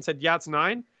looked at it and said, yeah, it's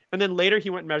 9, and then later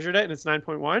he went and measured it and it's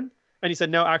 9.1, and he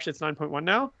said, no, actually, it's 9.1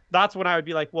 now. That's when I would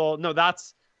be like, well, no,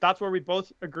 that's where we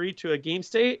both agreed to a game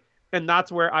state. And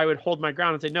that's where I would hold my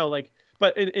ground and say, no,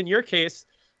 but in your case,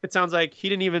 it sounds like he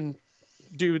didn't even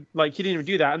do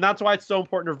that. And that's why it's so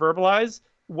important to verbalize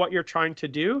what you're trying to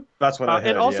do. That's what I heard,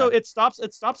 and also it stops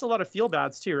a lot of feel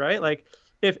bads too, right? Like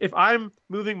if I'm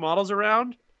moving models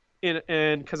around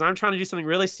and because I'm trying to do something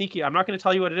really sneaky, I'm not going to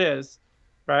tell you what it is,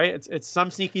 right? It's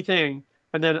some sneaky thing.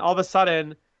 And then all of a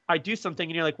sudden I do something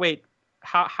and you're like, wait,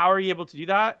 how are you able to do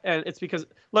that? And it's because,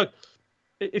 look,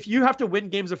 if you have to win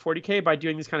games of 40K by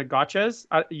doing these kind of gotchas,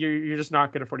 you're just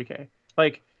not good at 40K.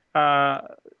 Like,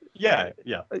 yeah,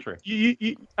 true.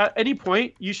 You at any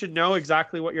point you should know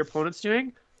exactly what your opponent's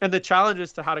doing, and the challenge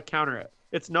is to how to counter it.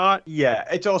 It's not. Yeah,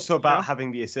 it's also about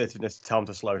having the assertiveness to tell them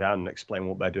to slow down and explain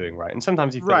what they're doing, right? And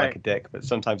sometimes you feel like a dick, but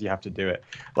sometimes you have to do it.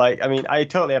 Like, I mean, I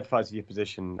totally empathize with your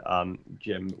position,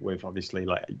 Jim, with obviously,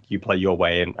 like, you play your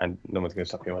way and no one's going to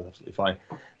stop you. That's absolutely fine.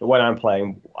 But when I'm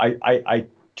playing, I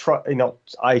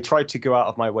try to go out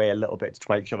of my way a little bit to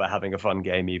make sure they're having a fun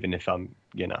game, even if I'm,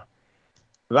 But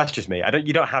that's just me.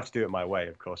 You don't have to do it my way,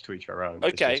 of course, to each their own.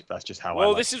 Okay. That's just how I Well,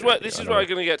 like this is to where do it, I'm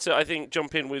going to get to, I think,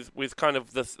 jump in with kind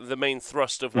of the main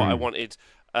thrust of what I wanted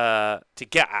to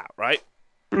get at, right?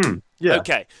 Yeah.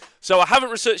 Okay. So I haven't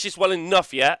researched this well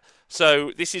enough yet.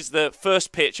 So this is the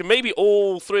first pitch, and maybe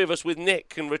all three of us with Nick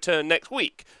can return next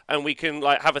week, and we can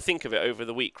have a think of it over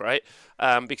the week, right?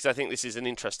 Because I think this is an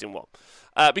interesting one.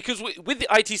 Because with the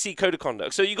ITC Code of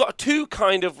Conduct, so you got two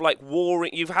kind of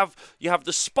warring. You have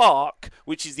the Spark,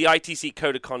 which is the ITC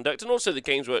Code of Conduct, and also the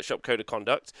Games Workshop Code of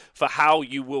Conduct for how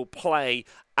you will play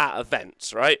at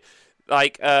events, right?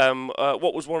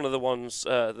 What was one of the ones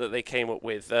that they came up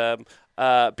with?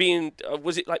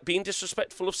 Was it being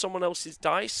disrespectful of someone else's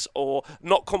dice or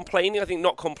not complaining? I think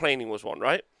not complaining was one,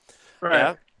 right? Right.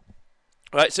 Yeah.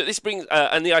 Right, so this brings,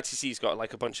 and the ITC's got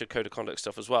a bunch of code of conduct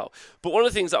stuff as well. But one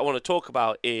of the things that I want to talk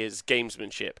about is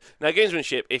gamesmanship. Now,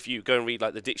 gamesmanship, if you go and read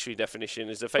the dictionary definition,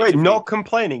 is effectively. Wait, not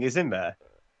complaining is in there.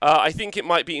 I think it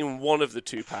might be in one of the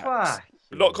two packs. Fuck.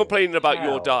 Not complaining about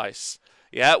your dice.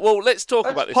 Yeah, well, let's talk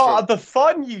about this. That's part of the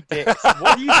fun, you dicks.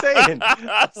 What are you saying?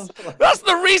 That's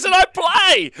the reason I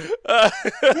play.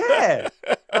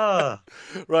 Yeah.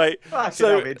 Right.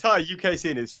 So the entire UK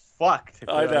scene is fucked. If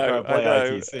I know.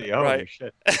 ITC. Holy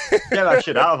shit. Get that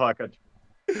shit out of our country.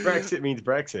 Brexit means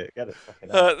Brexit. Get it.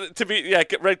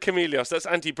 Red Chameleos. That's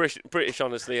anti-British,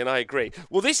 honestly, and I agree.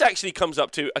 Well, this actually comes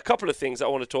up to a couple of things I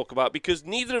want to talk about because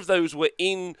neither of those were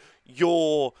in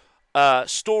your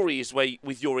stories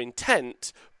with your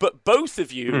intent, but both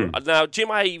of you now,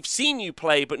 Jim, I've seen you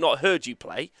play but not heard you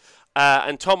play,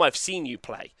 and Tom, I've seen you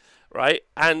play, right?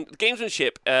 And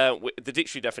gamesmanship, the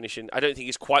dictionary definition, I don't think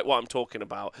is quite what I'm talking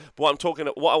about. But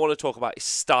what I want to talk about is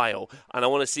style, and I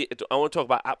want to talk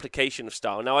about application of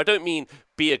style. Now, I don't mean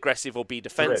be aggressive or be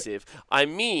defensive. Right. I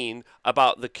mean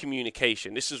about the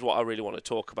communication. This is what I really want to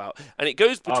talk about, and it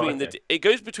goes between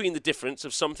the difference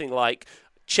of something like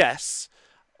chess,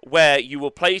 where you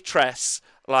will play chess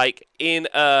in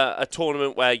a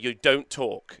tournament where you don't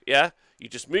talk, yeah? You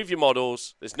just move your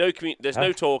models, there's no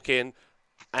talking,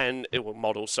 and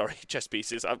models, sorry, chess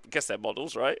pieces, I guess they're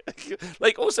models, right?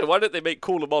 Also, why don't they make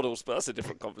cooler models? But that's a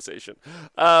different conversation.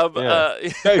 Don't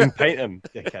even paint them,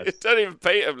 dickheads. Don't even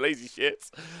paint them, lazy shits.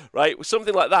 Right?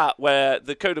 Something like that, where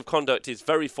the code of conduct is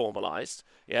very formalized,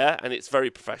 yeah, and it's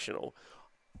very professional,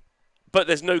 but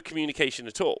there's no communication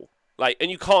at all.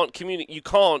 And you can't you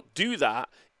can't do that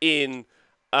in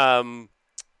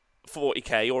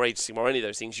 40K or Age of Sigmar or any of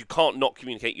those things. You can't not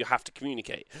communicate. You have to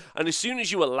communicate. And as soon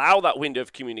as you allow that window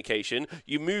of communication,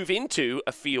 you move into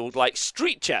a field like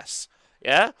street chess.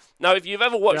 Yeah? Now, if you've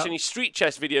ever watched any street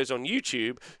chess videos on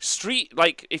YouTube,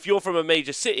 if you're from a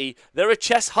major city, there are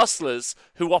chess hustlers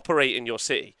who operate in your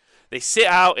city. They sit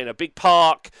out in a big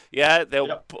park. Yeah,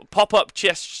 they'll pop up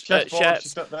chess Chessboard, chefs.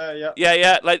 just up there, yeah.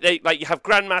 Yeah. Like you have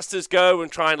grandmasters go and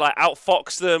try and like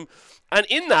outfox them, and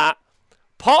in that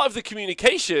part of the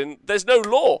communication, there's no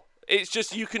law. It's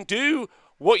just you can do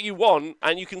what you want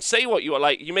and you can say what you want.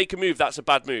 Like you make a move, that's a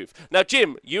bad move. Now,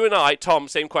 Jim, you and I, Tom,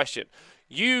 same question.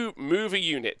 You move a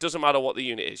unit, doesn't matter what the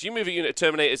unit is. You move a unit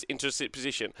of Terminators into a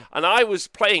position. And I was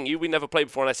playing you, we never played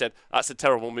before, and I said, that's a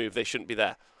terrible move, they shouldn't be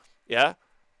there. Yeah?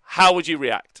 How would you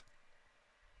react?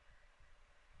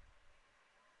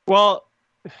 Well,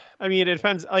 I mean, it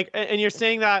depends. Like, and you're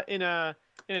saying that in a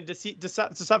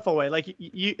deceitful way. Like,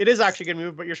 it is actually a good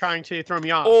move, but you're trying to throw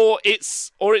me off. Or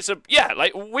it's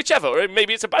like whichever. Or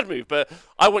maybe it's a bad move, but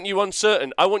I want you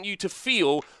uncertain. I want you to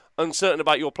feel uncertain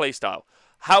about your playstyle.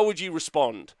 How would you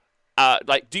respond?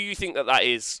 Like, do you think that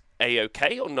is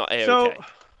A-okay or not A-okay?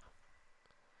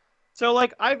 So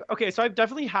like I've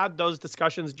definitely had those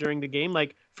discussions during the game.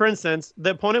 Like, for instance,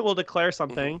 the opponent will declare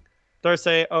something. They'll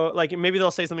say, oh, like maybe they'll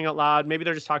say something out loud. Maybe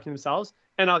they're just talking to themselves,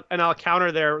 and I'll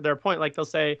counter their point. Like they'll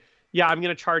say, yeah, I'm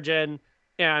gonna charge in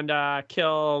and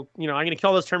kill. I'm gonna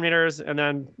kill those Terminators, and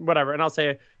then whatever. And I'll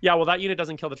say, yeah, well, that unit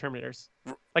doesn't kill the Terminators.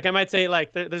 Like I might say,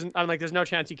 like there's no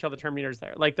chance you kill the Terminators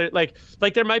there. Like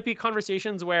there might be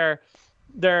conversations where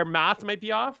their math might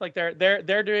be off. Like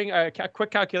they're doing a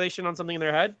quick calculation on something in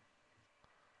their head,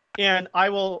 and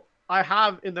I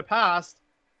have in the past,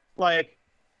 like,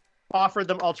 offered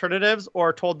them alternatives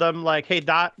or told them like, hey,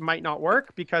 that might not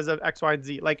work because of X, Y, and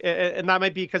Z. Like, and that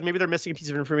might be because maybe they're missing a piece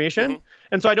of information.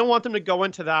 And so I don't want them to go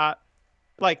into that.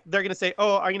 Like, they're going to say,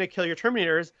 oh, I'm going to kill your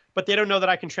Terminators, but they don't know that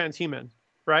I can transhuman.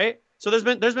 Right. So there's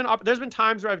been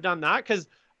times where I've done that because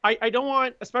I don't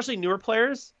want, especially newer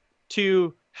players,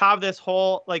 to have this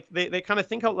whole, like, they kind of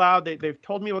think out loud. They've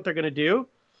told me what they're going to do.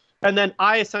 And then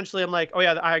I essentially am like, oh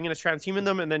yeah, I'm going to transhuman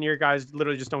them. And then your guys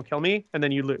literally just don't kill me. And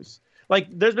then you lose. Like,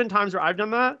 there's been times where I've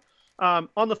done that.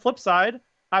 On the flip side,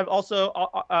 I've also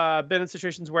been in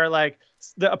situations where, like,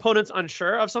 the opponent's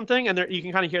unsure of something, and you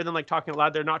can kind of hear them, like, talking out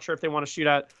loud. They're not sure if they want to shoot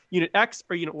at Unit X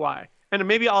or Unit Y. And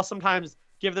maybe I'll sometimes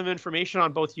give them information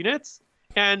on both units.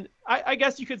 And I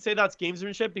guess you could say that's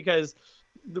gamesmanship because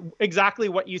exactly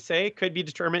what you say could be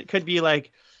determined, could be,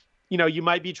 like, you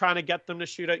might be trying to get them to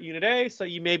shoot at Unit A, so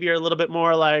you maybe are a little bit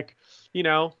more, like,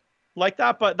 like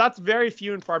that, but that's very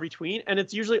few and far between, and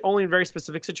it's usually only in very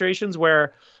specific situations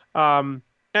where,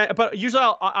 but usually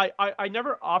I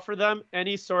never offer them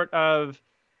any sort of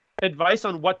advice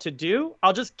on what to do.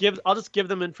 I'll just give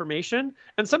them information,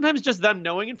 and sometimes just them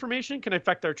knowing information can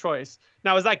affect their choice.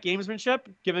 Now, is that gamesmanship,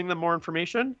 giving them more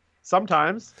information?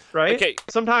 Sometimes, right? Okay.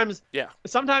 Sometimes, yeah.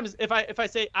 Sometimes if I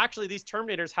say, actually, these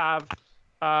Terminators have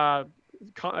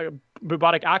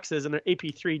robotic axes and they're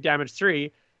AP3 damage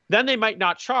 3. Then they might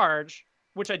not charge,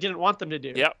 which I didn't want them to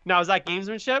do. Yep. Now, is that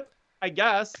gamesmanship? I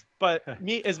guess, but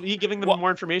is me giving them more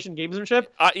information gamesmanship?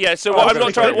 Yeah. So what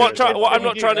I'm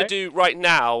not trying to do right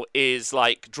now is,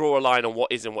 like, draw a line on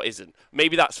what is and what isn't.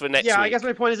 Maybe that's for next week. Yeah, I guess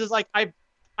my point is like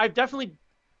I've definitely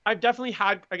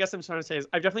had. I guess I'm trying to say is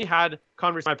I've definitely had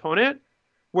conversations with my opponent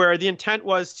where the intent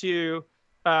was to,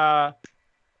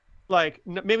 like,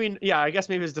 maybe I guess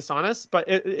maybe it was dishonest, but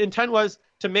intent was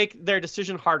to make their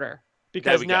decision harder.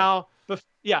 Because now,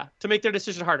 to make their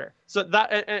decision harder. So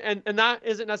that and that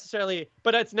isn't necessarily,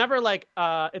 but it's never like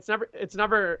it's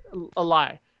never a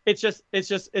lie.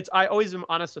 I always am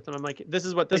honest with them. I'm like, this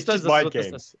is what this does. This is what this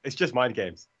does. It's just mind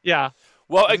games. Yeah.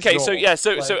 Well, okay, so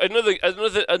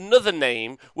another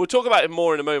name. We'll talk about it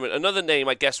more in a moment. Another name,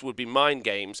 I guess, would be mind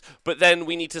games. But then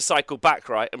we need to cycle back,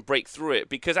 right, and break through it,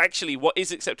 because actually, what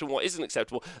is acceptable and what isn't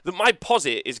acceptable. My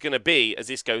posit is going to be, as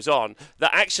this goes on,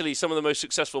 that actually some of the most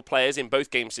successful players in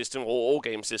both game systems or all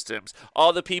game systems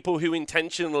are the people who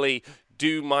intentionally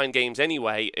do mind games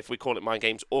anyway, if we call it mind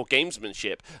games, or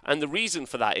gamesmanship. And the reason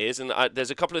for that is, and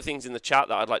there's a couple of things in the chat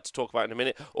that I'd like to talk about in a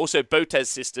minute. Also, Botez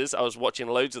sisters. I was watching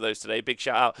loads of those today. Big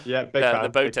shout out. Yeah, big fan, the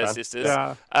Botez sisters.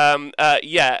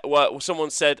 Yeah. Well, someone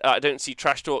said, I don't see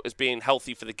trash talk as being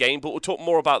healthy for the game, but we'll talk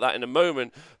more about that in a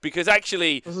moment, because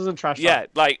actually... This isn't trash talk. Yeah,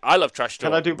 like, I love trash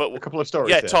talk. Can I do a couple of stories?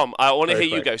 Yeah, here? Tom, I want to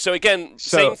hear you go. So again,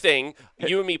 same thing.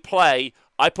 You and me play.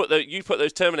 You put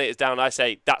those Terminators down, I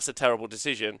say, that's a terrible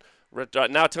decision.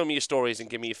 Right, now tell me your stories and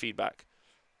give me your feedback.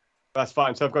 That's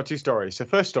fine. So I've got two stories. So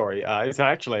first story is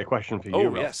actually a question for you, Oh,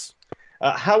 Ross. yes.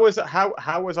 How was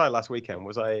I last weekend?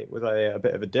 Was I a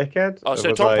bit of a dickhead? Oh, so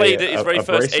Was Tom I played at his very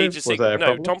first abrasive? Age of Was Sigmar. there a No,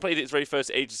 problem? Tom played at his very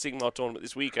first Age of Sigmar tournament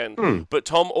this weekend. Hmm. But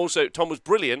Tom was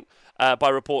brilliant by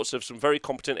reports of some very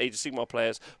competent Age of Sigmar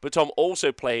players. But Tom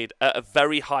also played at a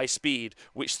very high speed,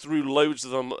 which threw loads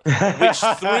of them,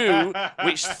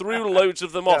 which threw loads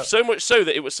of them off. So much so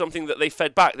that it was something that they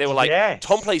fed back. They were like, Yes.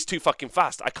 Tom plays too fucking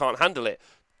fast. I can't handle it.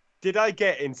 Did I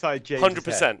get inside James?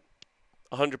 100%.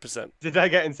 100%. Did I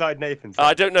get inside Nathan's?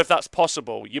 I don't know if that's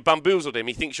possible. You bamboozled him.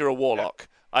 He thinks you're a warlock.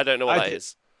 I don't know what that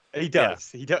is. He does.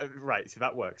 He does. Right. So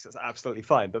that works. That's absolutely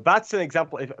fine. But that's an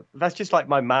example. If that's just like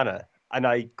my manner, and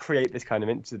I create this kind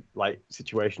of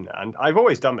situation. And I've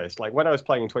always done this. Like when I was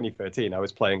playing in 2013, I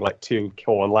was playing like 2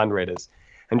 core and land raiders,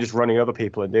 and just running other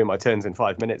people and doing my turns in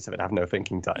 5 minutes. So I'd have no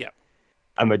thinking time. Yeah.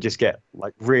 And would just get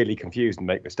like really confused and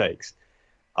make mistakes.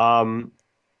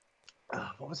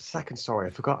 What was the second story?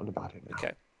 I've forgotten about it now.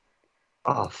 Okay.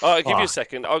 Oh, I'll give you a fuck.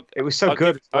 second. It was so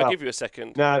good. I'll give you a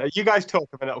second. No, you guys talk,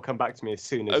 and then it'll come back to me as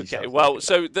soon as. Okay. Well,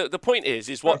 so the point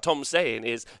is what Tom's saying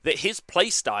is that his play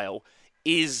style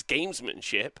is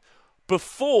gamesmanship.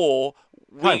 Before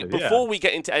we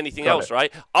get into anything else,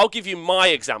 right? I'll give you my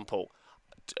example.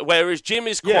 Whereas Jim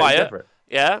is quiet.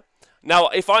 Yeah. Now,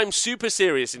 if I'm super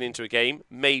serious and into a game,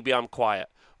 maybe I'm quiet,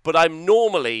 but I'm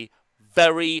normally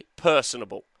very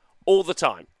personable all the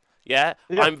time. Yeah?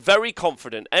 I'm very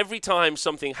confident. Every time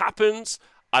something happens,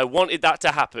 I wanted that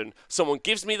to happen. Someone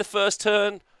gives me the first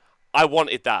turn, I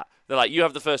wanted that. They're like, you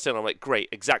have the first turn. I'm like, great,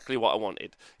 exactly what I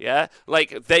wanted. Yeah?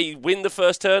 Like, they win the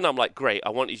first turn. I'm like, great, I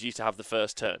wanted you to have the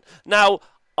first turn. Now,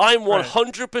 I'm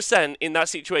 100% in that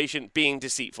situation being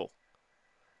deceitful.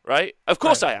 Right? Of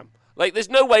course I am. Like, there's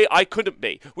no way I couldn't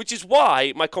be. Which is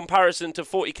why my comparison to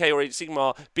 40k or Age of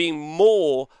Sigmar being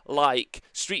more like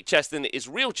street chess than it is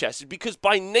real chess is because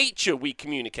by nature we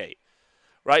communicate.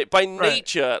 Right? By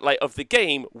nature, like, of the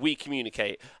game, we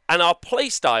communicate. And our play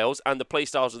styles and the play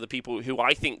styles of the people who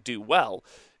I think do well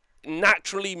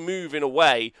naturally move in a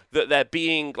way that they're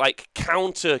being like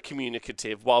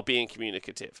counter-communicative while being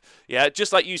communicative. Yeah,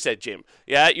 just like you said, Jim.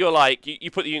 Yeah, you're like, you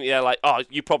put the unit there like, oh,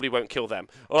 you probably won't kill them.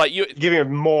 Or like you're giving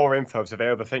them more info so they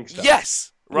overthink stuff.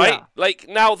 Yes, right? Yeah. Like,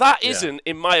 now that isn't,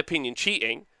 in my opinion,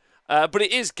 cheating. But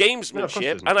it is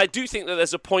gamesmanship. And I do think that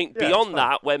there's a point beyond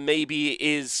that where maybe it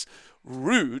is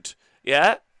rude,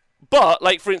 yeah? But,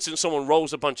 like, for instance, someone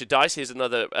rolls a bunch of dice. Here's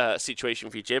another situation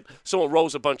for you, Jim. Someone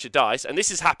rolls a bunch of dice, and this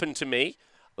has happened to me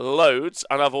loads,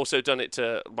 and I've also done it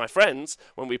to my friends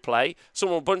when we play.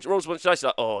 Someone rolls a bunch of dice,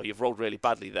 like, oh, you've rolled really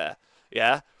badly there.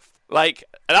 Yeah? Like,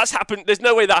 that's happened. There's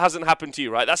no way that hasn't happened to you,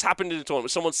 right? That's happened in a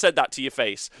tournament. Someone said that to your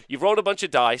face. You've rolled a bunch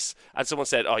of dice, and someone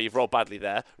said, oh, you've rolled badly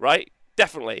there, right?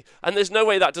 Definitely. And there's no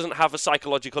way that doesn't have a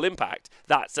psychological impact.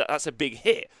 That's a big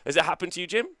hit. Has it happened to you,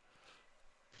 Jim?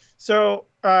 So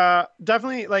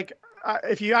definitely, like,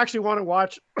 if you actually want to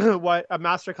watch what a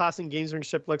masterclass in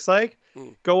gamesmanship looks like,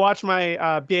 go watch my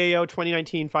BAO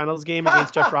 2019 finals game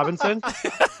against Jeff Robinson.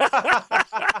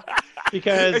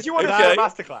 Because if you want to see a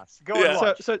masterclass, go and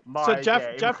watch. So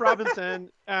Jeff Robinson,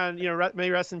 and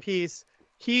may rest in peace.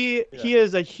 He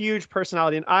is a huge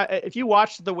personality, and if you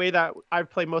watch the way that I've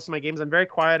played most of my games, I'm very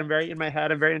quiet, I'm very in my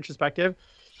head, I'm very introspective.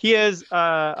 He is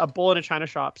a bull in a china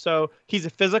shop. So he's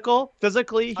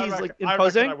physically he's like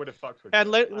imposing, and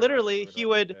literally he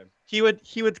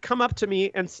would come up to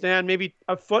me and stand maybe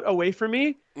a foot away from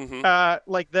me,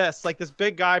 like this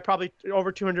big guy, probably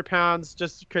over 200 pounds,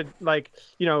 just could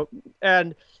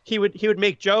and he would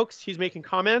make jokes. He's making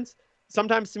comments,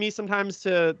 sometimes to me, sometimes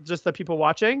to just the people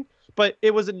watching. But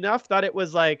it was enough that it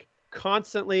was like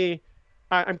constantly,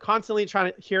 I'm constantly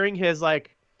hearing his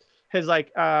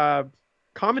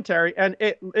commentary, and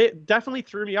it definitely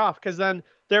threw me off, because then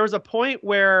there was a point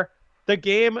where the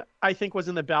game, I think, was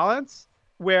in the balance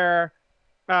where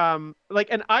and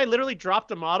I literally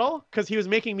dropped a model because he was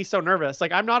making me so nervous.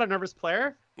 Like, I'm not a nervous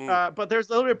player, but there's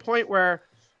literally a point where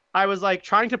I was like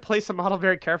trying to place a model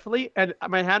very carefully, and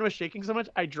my hand was shaking so much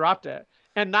I dropped it.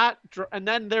 And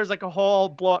then there's like a whole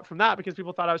blow up from that, because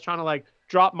people thought I was trying to like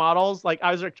drop models. Like,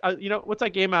 I was, what's that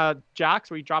game, Jacks,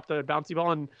 where you drop the bouncy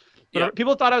ball, and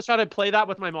people thought I was trying to play that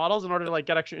with my models in order to like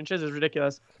get extra inches. It's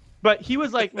ridiculous. But he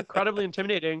was like incredibly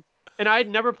intimidating, and I had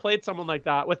never played someone like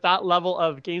that with that level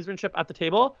of gamesmanship at the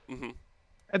table.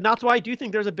 And that's why I do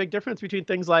think there's a big difference between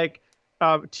things like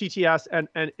TTS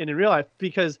and in real life,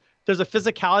 because there's a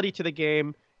physicality to the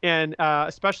game, and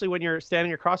especially when you're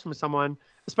standing across from someone,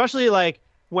 especially like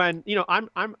when I'm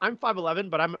 5'11",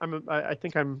 but I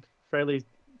think I'm fairly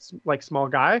like small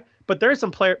guy, but there's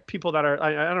some people that are,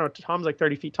 I don't know, Tom's like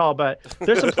 30 feet tall, but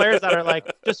there's some players that are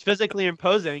like just physically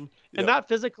imposing, and that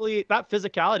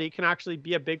physicality can actually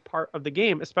be a big part of the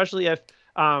game, especially if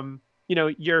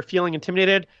you're feeling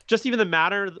intimidated. Just even the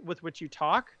manner with which you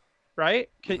talk, right,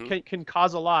 can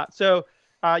cause a lot. So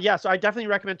so I definitely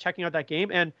recommend checking out that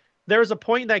game. And there was a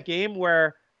point in that game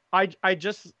where it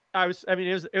was a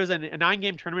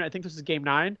 9-game tournament. I think this was game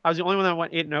 9. I was the only one that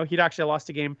went 8-0. He'd actually lost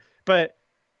a game, but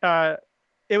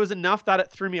it was enough that it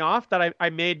threw me off that I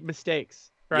made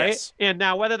mistakes, right? Yes. And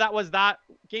now whether that was that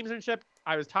gamesmanship,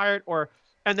 I was tired,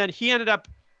 and then he ended up,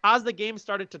 as the game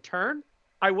started to turn,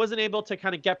 I wasn't able to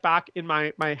kind of get back in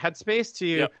my headspace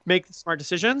to make smart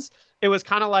decisions. It was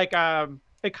kind of like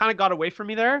it kind of got away from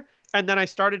me there. And then I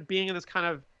started being in this kind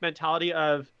of mentality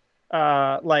of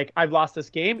like, I've lost this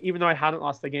game, even though I hadn't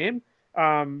lost the game.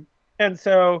 And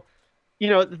so,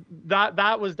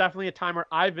 that was definitely a time where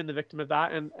I've been the victim of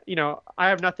that. And, I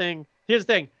have nothing. Here's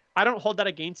the thing. I don't hold that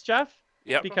against Jeff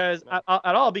because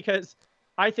at all, because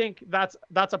I think that's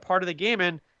a part of the game.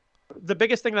 And the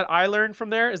biggest thing that I learned from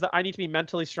there is that I need to be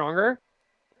mentally stronger.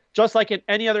 Just like in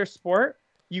any other sport,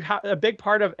 you have a big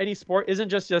part of any sport isn't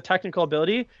just your technical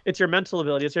ability, it's your mental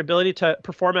ability. It's your ability to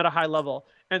perform at a high level.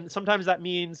 And sometimes that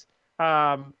means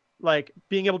like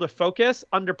being able to focus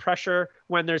under pressure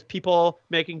when there's people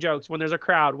making jokes, when there's a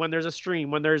crowd, when there's a stream,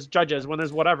 when there's judges, when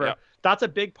there's whatever. Yeah. That's a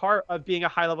big part of being a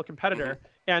high level competitor.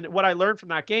 And what I learned from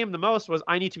that game the most was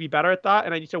I need to be better at that,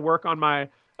 and I need to work on my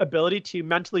ability to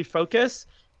mentally focus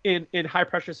in high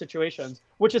pressure situations,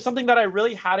 which is something that I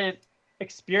really hadn't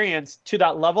experienced to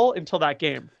that level until that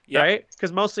game, right?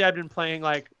 Because mostly I've been playing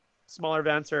like smaller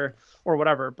events or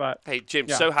whatever. But hey, Jim,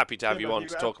 so happy to have you on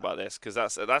to talk about this, because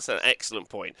that's an excellent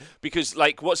point. Because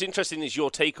like, what's interesting is your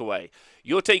takeaway.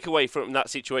 Your takeaway from that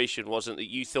situation wasn't that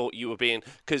you thought you were being,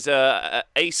 because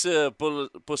Asa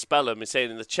Busbellum is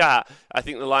saying in the chat, I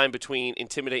think the line between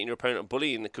intimidating your opponent and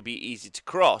bullying could be easy to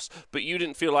cross, but you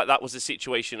didn't feel like that was a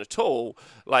situation at all.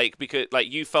 Like, because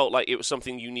like you felt like it was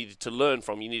something you needed to learn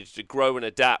from. You needed to grow and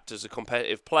adapt as a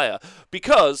competitive player,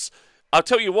 because I'll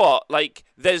tell you what, like,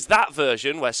 there's that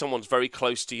version where someone's very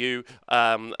close to you,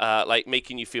 like,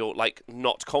 making you feel, like,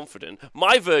 not confident.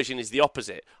 My version is the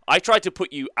opposite. I try to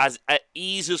put you as at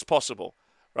ease as possible,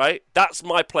 right? That's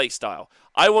my play style.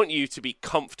 I want you to be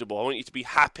comfortable. I want you to be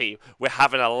happy. We're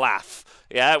having a laugh,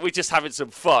 yeah? We're just having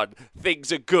some fun.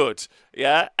 Things are good,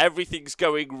 yeah? Everything's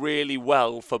going really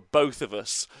well for both of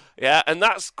us, yeah? And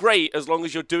that's great as long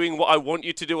as you're doing what I want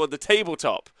you to do on the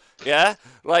tabletop, yeah?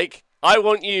 Like, I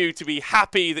want you to be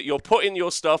happy that you're putting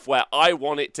your stuff where I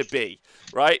want it to be,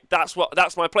 right? That's my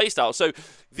playstyle. So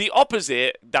the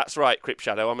opposite, that's right, Crypt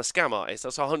Shadow, I'm a scam artist.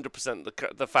 That's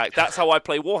 100% the fact. That's how I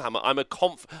play Warhammer.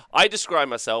 I describe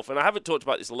myself, and I haven't talked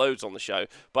about this loads on the show,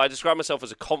 but I describe myself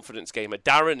as a confidence gamer.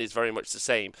 Darren is very much the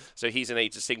same. So he's an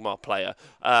Age of Sigmar player,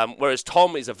 whereas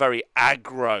Tom is a very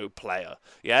aggro player.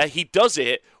 Yeah, he does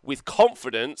it with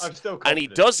confidence, and he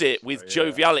does it with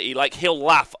joviality. Like, he'll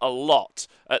laugh a lot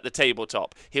at the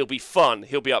tabletop. He'll be fun.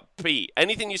 He'll be upbeat.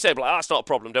 Anything you say, but like, that's not a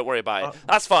problem. Don't worry about it.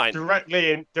 That's fine.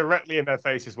 Directly in their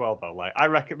face as well, though. Like, I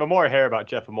reckon the more I hear about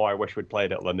Jeff, the more I wish we'd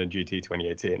played at London GT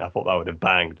 2018. I thought that would have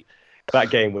banged. That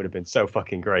game would have been so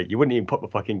fucking great. You wouldn't even put the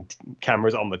fucking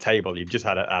cameras on the table. You just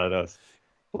had it out of us.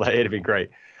 Like, it'd have been great.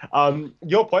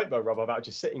 Your point though, Rob, about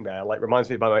just sitting there, like, reminds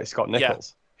me of my mate Scott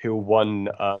Nichols, who won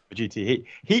the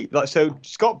GT. So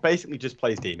Scott basically just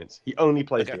plays demons. He only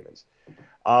plays demons.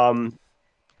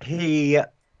 He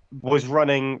was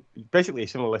running basically a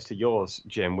similar list to yours,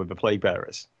 Jim, with the Plague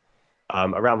Bearers,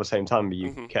 around the same time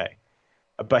in the UK.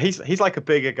 But he's like a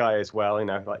bigger guy as well, you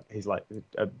know, like he's like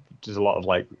does a lot of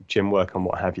like gym work and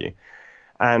what have you.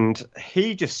 And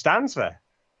he just stands there.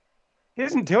 He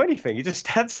doesn't do anything. He just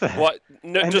stands there. What?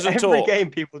 No, and doesn't every talk. game,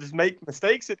 people just make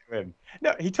mistakes into him.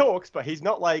 No, he talks, but he's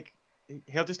not like,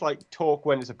 he'll just like talk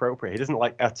when it's appropriate. He doesn't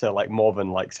like utter like more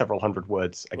than like several hundred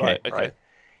words a game, right?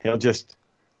 He'll just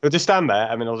stand there.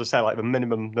 I mean, he'll just say like the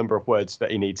minimum number of words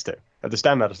that he needs to. He'll just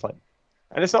stand there just like,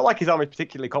 and it's not like his army is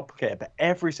particularly complicated, but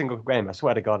every single game, I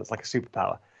swear to God, it's like a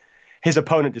superpower. His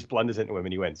opponent just blunders into him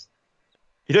and he wins.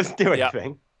 He doesn't do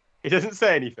anything. He doesn't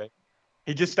say anything.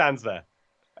 He just stands there.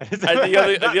 And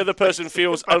the other person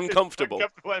feels uncomfortable.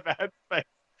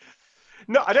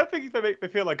 No, I don't think they make me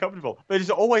feel uncomfortable. They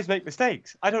just always make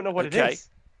mistakes. I don't know what it is.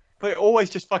 But they always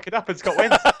just fuck it up and Scott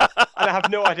wins. And I have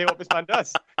no idea what this man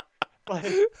does. Like,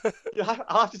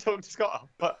 I'll have to talk to Scott.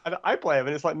 But I play him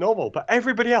and it's like normal. But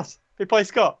everybody else, they play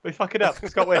Scott. They fuck it up.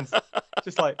 Scott wins.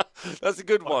 Just like, that's a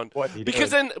good one.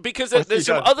 Because there's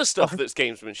some other stuff that's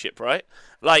gamesmanship, right?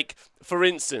 Like, for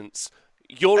instance,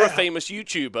 you're a famous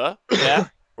YouTuber, yeah?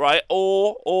 right?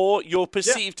 Or you're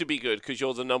perceived to be good because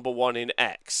you're the number one in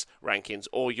X rankings,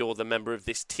 or you're the member of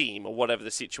this team, or whatever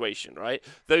the situation, right?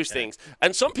 Those things.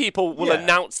 And some people will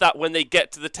announce that when they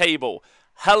get to the table.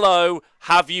 Hello,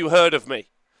 have you heard of me?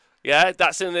 Yeah,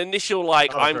 that's an initial,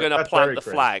 like, I'm going to plant the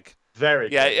flag. Very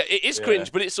cringe. It is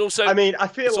cringe, but it's also, I mean, I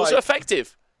feel it's also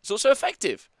effective. It's also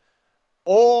effective.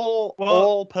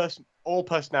 All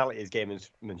personality is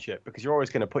gamesmanship, because you're always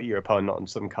going to put your opponent on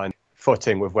some kind of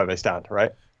footing with where they stand,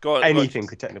 right? Go on, Anything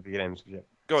could technically be gamesmanship.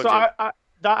 Go on,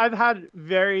 So I've had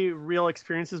very real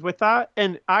experiences with that,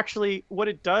 and actually, what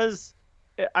it does,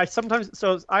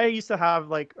 I used to have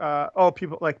like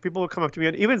people will come up to me,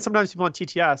 and even sometimes people on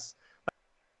TTS.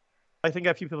 I think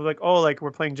a few people are like, oh, like we're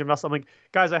playing Jim Vessel. I'm like,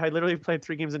 guys, I had literally played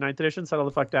 3 games in 9th edition. Settle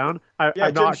the fuck down. I'm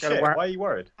not gonna Why are you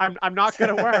worried? I'm not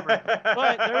gonna Warhammer.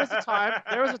 But there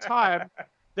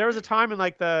was a time in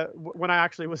like when I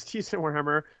actually was decent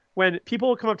Warhammer, when people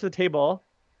would come up to the table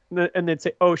and they'd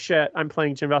say, oh shit, I'm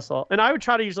playing Jim Vessel, and I would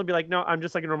try to usually be like, no, I'm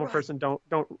just like a normal person. Don't.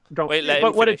 Wait,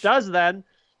 but what it does then,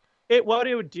 what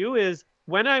it would do is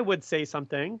when I would say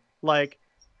something like,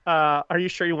 are you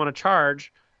sure you want to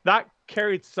charge? That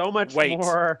carried so much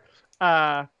more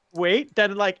weight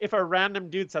than like if a random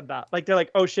dude said that. Like they're like,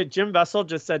 oh shit, Jim Vessel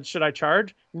just said, should I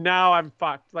charge? Now I'm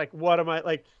fucked. Like what am I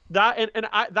like that?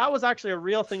 That was actually a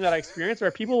real thing that I experienced,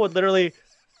 where people would literally,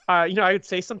 I would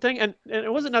say something and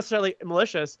it wasn't necessarily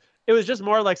malicious. It was just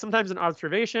more like sometimes an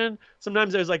observation.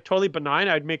 Sometimes it was like totally benign.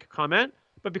 I'd make a comment,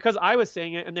 but because I was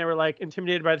saying it and they were like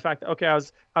intimidated by the fact that, okay, I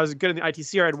was good in the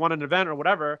ITC, or I'd won an event or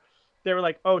whatever. They were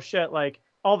like, oh shit, like,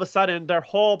 all of a sudden their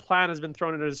whole plan has been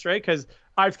thrown into disarray because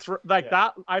I've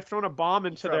thrown a bomb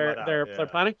into their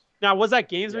planning. Now, was that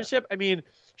gamesmanship? Yeah. I mean,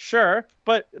 sure,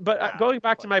 but going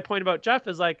back to my point about Jeff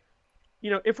is like,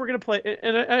 if we're gonna play,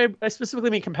 and I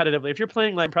specifically mean competitively, if you're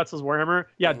playing like Pretzel's Warhammer,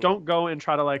 don't go and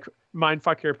try to like mind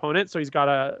fuck your opponent so he's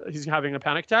having a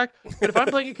panic attack. But if I'm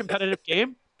playing a competitive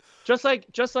game, just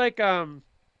like Hermanisa,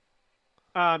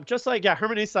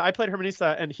 I played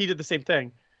Hermanisa and he did the same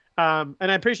thing. And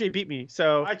I'm pretty sure he beat me.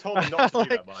 So I told him not to do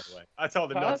that, by the way. I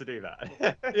told him not to do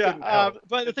that. Yeah.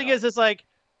 But the thing is, it's like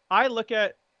I look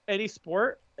at any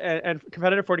sport and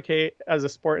competitive 40K as a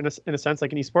sport in a sense,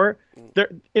 like an esport.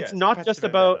 It's not just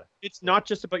about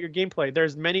your gameplay.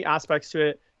 There's many aspects to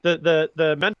it.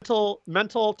 The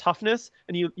mental toughness,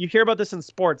 and you hear about this in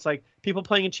sports, like people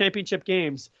playing in championship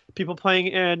games, people playing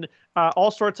in all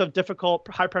sorts of difficult,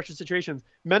 high pressure situations.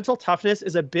 Mental toughness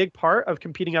is a big part of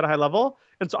competing at a high level,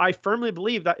 and so I firmly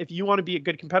believe that if you want to be a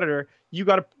good competitor, you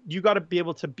gotta be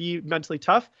able to be mentally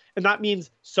tough, and that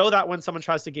means so that when someone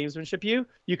tries to gamesmanship you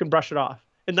can brush it off.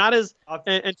 And that is,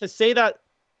 and to say that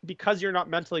because you're not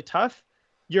mentally tough,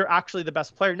 you're actually the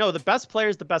best player. No, the best player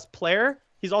is the best player.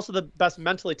 He's also the best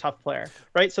mentally tough player,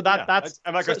 right? So that's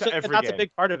a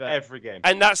big part of it. Every game,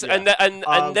 and that's and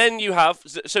then you have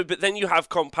but then you have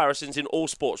comparisons in all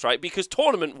sports, right? Because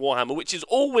tournament Warhammer, which is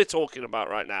all we're talking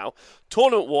about right now,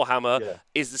 tournament Warhammer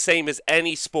is the same as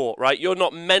any sport, right? You're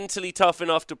not mentally tough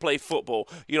enough to play football.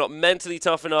 You're not mentally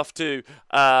tough enough to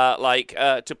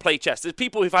to play chess. There's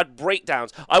people who've had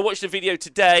breakdowns. I watched a video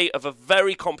today of a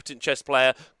very competent chess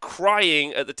player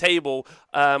crying at the table.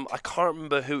 I can't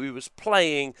remember who he was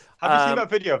playing. Have you seen that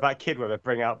video of that kid where they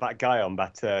bring out that guy on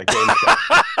that game show?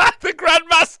 The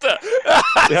Grandmaster!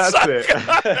 That's so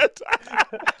it.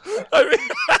 I mean,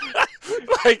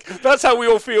 like, that's how we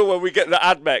all feel when we get the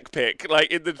AdMech pick. Like,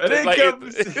 in the...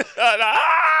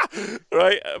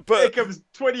 right? But here comes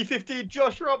 2015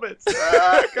 Josh Roberts.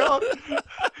 Oh, God.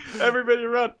 Everybody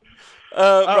run.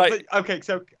 Right. Okay,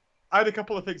 so... I had a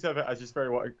couple of things over it. I just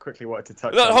quickly wanted to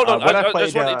touch. Hold on.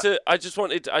 I just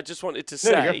wanted to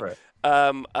say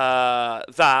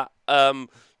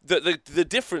that the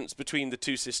difference between the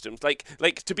two systems, like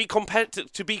to be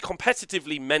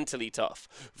competitively mentally tough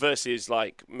versus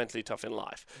like mentally tough in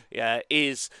life,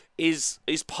 is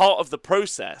part of the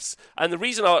process. And the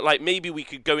reason maybe we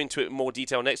could go into it in more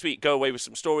detail next week, go away with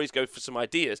some stories, go for some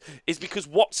ideas, is because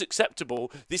what's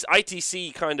acceptable, this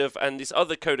ITC kind of and this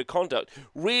other code of conduct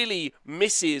really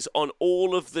misses on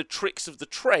all of the tricks of the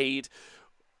trade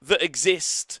that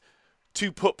exist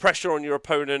to put pressure on your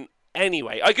opponent.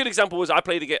 Anyway, a good example was I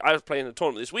was playing a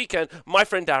tournament this weekend. My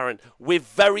friend Darren, we're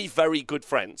very, very good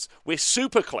friends. We're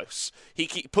super close. He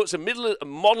puts a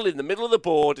model in the middle of the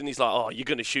board, and he's like, "Oh, you're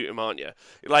going to shoot him, aren't you?"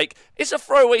 Like, it's a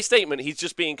throwaway statement. He's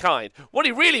just being kind. What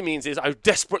he really means is, I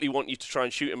desperately want you to try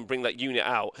and shoot him and bring that unit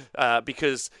out,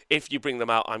 because if you bring them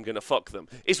out, I'm going to fuck them.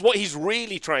 It's what he's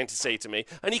really trying to say to me,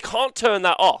 and he can't turn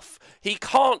that off. He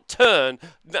can't turn...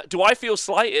 Do I feel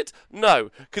slighted? No,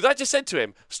 because I just said to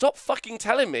him, stop fucking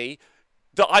telling me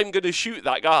that I'm going to shoot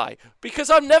that guy, because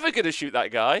I'm never going to shoot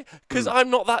that guy because I'm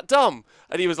not that dumb.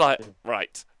 And he was like,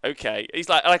 right, okay. He's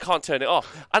like, and I can't turn it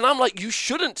off. And I'm like, you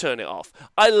shouldn't turn it off.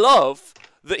 I love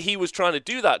that he was trying to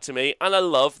do that to me, and I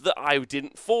love that I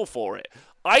didn't fall for it.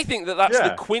 I think that that's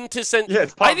the quintessential. Yeah,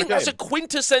 it's part I of the think that's a game.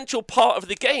 quintessential part of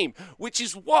the game, which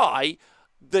is why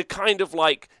the kind of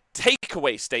like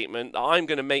takeaway statement that I'm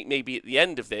going to make maybe at the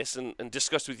end of this and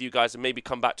discuss with you guys and maybe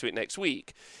come back to it next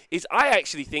week is I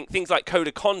actually think things like code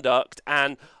of conduct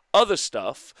and other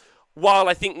stuff, while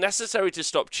I think necessary to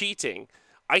stop cheating,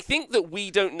 I think that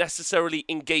we don't necessarily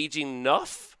engage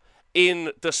enough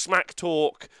in the smack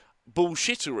talk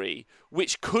bullshittery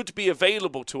which could be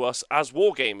available to us as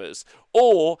wargamers,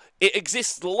 or it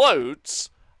exists loads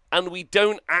and we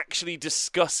don't actually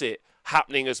discuss it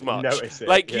happening as much.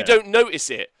 You don't notice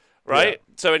it. Right?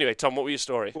 Yeah. So anyway, Tom, what were your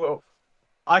story? Well,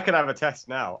 I can have a test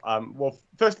now. Well,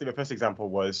 firstly, the first example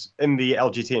was in the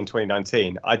LGT in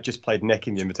 2019. I just played Nick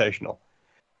in the Invitational.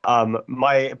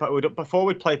 Before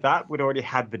we played that, we'd already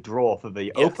had the draw for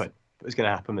the Open that was going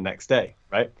to happen the next day,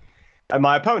 right? And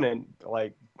my opponent,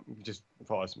 like, just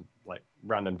thought I was some like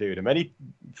random dude, and then he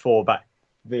thought back.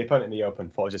 The opponent in the Open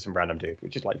thought I was just some random dude,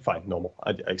 which is like fine, normal.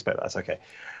 I expect that's okay.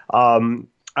 And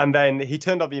then he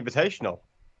turned on the Invitational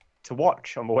to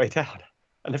watch on the way down.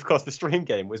 And of course, the stream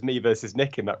game was me versus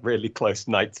Nick in that really close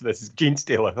Knights versus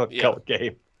Genestealer cult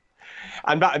game.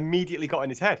 And that immediately got in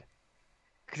his head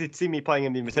because he'd seen me playing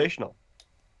in the Invitational.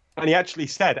 And he actually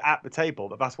said at the table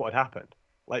that that's what had happened,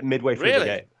 like midway through the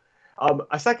game.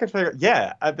 A second thing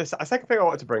I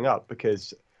wanted to bring up,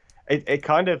 because it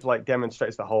kind of like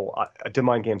demonstrates the whole do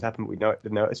mind games happen, we know the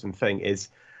notice and thing is,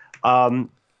 and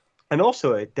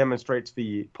also it demonstrates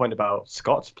the point about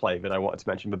Scott's play that I wanted to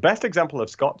mention. The best example of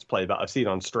Scott's play that I've seen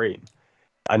on stream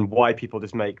and why people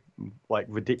just make like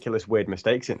ridiculous weird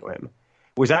mistakes into him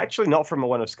was actually not from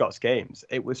one of Scott's games.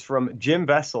 It was from Jim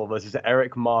Vessel versus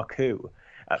Eric Marcoux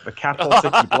at the Capital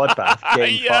City Bloodbath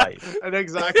Game 5. And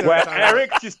exactly where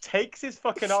Eric just takes his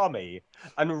fucking army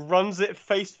and runs it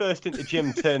face first into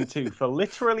Jim turn 2 for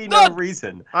literally no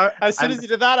reason. As soon as he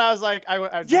did that, I was like, I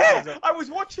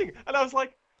was watching and I was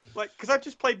like, because I've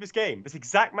just played this game, this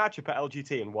exact matchup at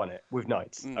LGT and won it with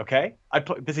Knights, okay? I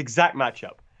played this exact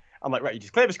matchup. I'm like, right, you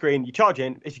just clear the screen, you charge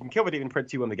in, if you can kill the demon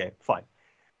prince, you win the game, fine.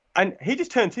 And he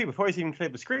just turned 2 before he's even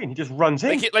cleared the screen. He just runs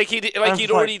in.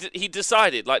 He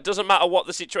decided. Like, doesn't matter what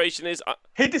the situation is.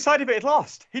 He decided that he'd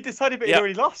lost. He decided that he'd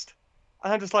already lost.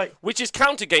 And I'm just like, which is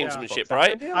counter gamesmanship,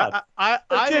 right? I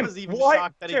was even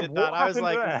shocked that he did that. I was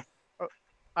like,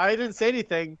 I didn't say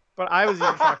anything, but I was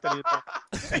even shocked that he did that.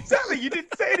 Exactly, you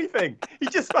didn't say anything. He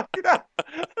just fucked it up.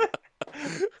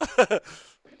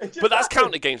 But that's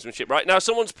counter gamesmanship, right? Now,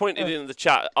 someone's pointed in the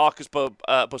chat, Arcus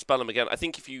Busbellum again. I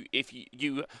think if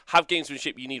you have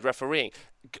gamesmanship, you need refereeing.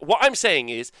 What I'm saying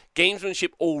is,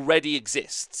 gamesmanship already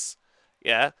exists.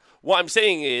 Yeah. What I'm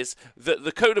saying is that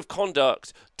the code of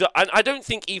conduct, and I don't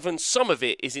think even some of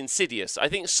it is insidious. I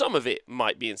think some of it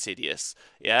might be insidious,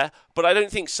 yeah? But I don't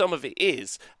think some of it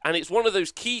is. And it's one of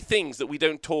those key things that we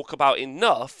don't talk about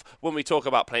enough when we talk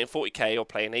about playing 40k or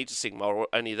playing Age of Sigmar or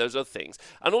any of those other things.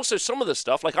 And also some of the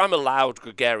stuff, like I'm a loud,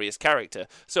 gregarious character,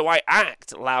 so I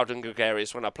act loud and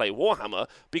gregarious when I play Warhammer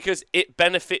because it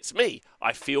benefits me.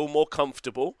 I feel more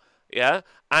comfortable. Yeah,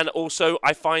 and also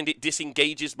I find it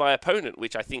disengages my opponent,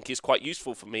 which I think is quite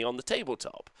useful for me on the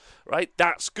tabletop, right?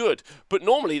 That's good. But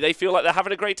normally they feel like they're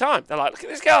having a great time. They're like, look at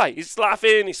this guy, he's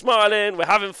laughing, he's smiling, we're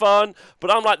having fun.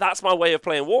 But I'm like, that's my way of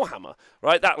playing Warhammer,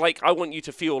 right? That, like, I want you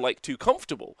to feel like too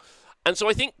comfortable. And so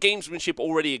I think gamesmanship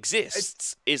already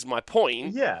exists, is my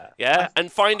point. Yeah. And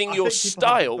finding your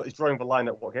style. He's drawing the line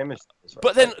at what game is. Right?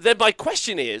 But then my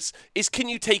question is can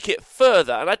you take it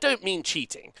further? And I don't mean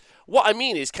cheating. What I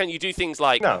mean is, can you do things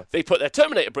like they put their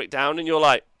Terminator brick down and you're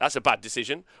like, that's a bad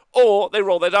decision? Or they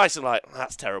roll their dice and like,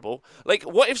 that's terrible. Like,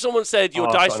 what if someone said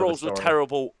your dice rolls were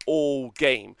terrible all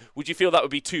game? Would you feel that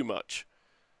would be too much?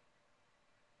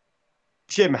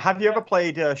 Jim, have you ever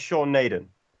played Sean Naden?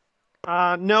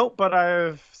 No, but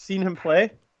I've seen him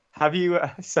play. Have you? I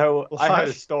heard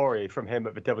a story from him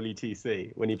at the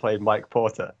WTC when he played Mike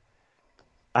Porter.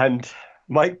 And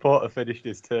Mike Porter finished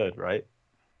his turn, right?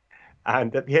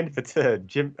 And at the end of the turn,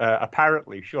 Jim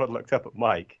apparently Sean looked up at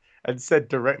Mike and said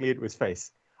directly into his face,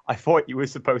 "I thought you were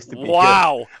supposed to be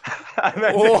wow." Good." And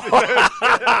then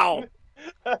wow.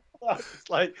 It's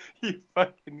like, you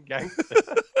fucking gangster.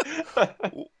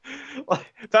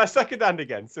 That's second hand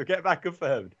again, so get that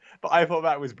confirmed. But I thought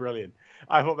that was brilliant.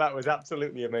 I thought that was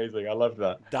absolutely amazing. I loved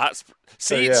that.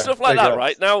 Stuff like that,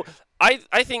 right? Now,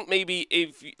 I think maybe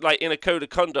if, like, in a code of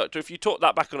conduct, or if you talk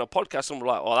that back on a podcast, someone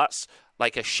will be like, oh, that's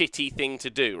like a shitty thing to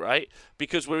do, right?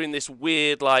 Because we're in this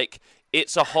weird, like,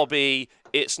 it's a hobby,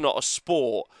 it's not a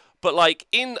sport. But, like,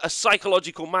 in a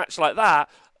psychological match like that,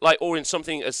 like, or in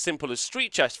something as simple as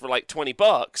street chess for, like,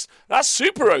 $20, that's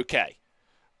super okay.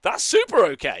 That's super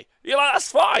okay. You're like,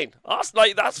 that's fine.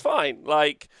 That's fine.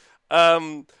 Like,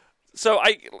 so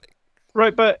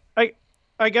Right, but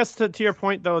I guess to your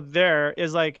point though, there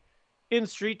is like in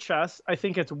street chess, I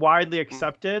think it's widely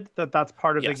accepted that that's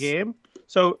part of the game.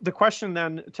 So the question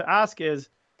then to ask is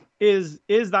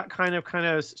that kind of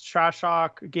trash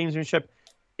talk, gamesmanship,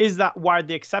 is that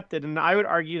widely accepted? And I would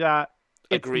argue that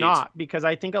it's not, because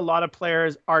I think a lot of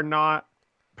players are not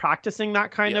practicing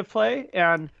that kind of play.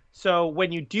 And so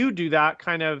when you do that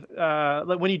kind of,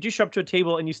 like when you do show up to a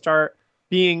table and you start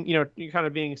being, you kind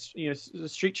of being,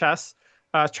 street chess,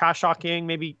 trash talking,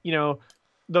 maybe,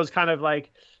 those kind of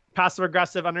like passive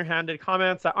aggressive, underhanded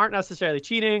comments that aren't necessarily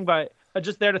cheating, but are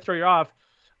just there to throw you off.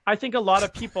 I think a lot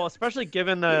of people, especially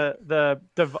given the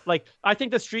like, I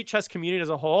think the street chess community as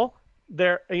a whole,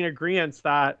 they're in agreement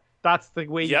that that's the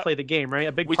way you play the game, right?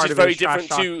 A big Which part is of very it is trash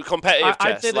different to competitive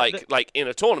chess. Like in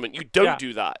a tournament, you don't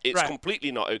do that. It's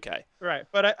completely not okay. Right,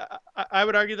 but I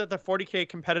would argue that the 40K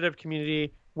competitive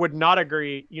community would not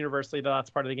agree universally that that's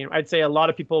part of the game. I'd say a lot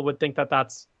of people would think that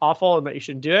that's awful and that you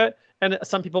shouldn't do it, and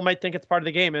some people might think it's part of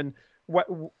the game. And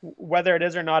whether it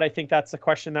is or not, I think that's a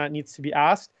question that needs to be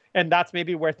asked, and that's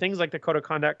maybe where things like the code of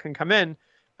conduct can come in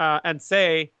and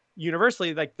say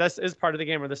universally, like, this is part of the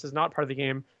game or this is not part of the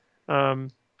game.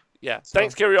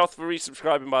 Thanks, Kirioth, for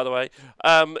resubscribing, by the way.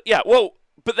 Well,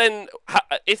 but then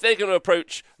if they're going to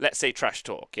approach, let's say, trash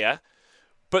talk,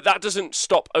 but that doesn't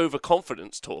stop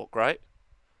overconfidence talk, right?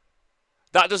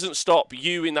 That doesn't stop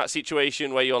you in that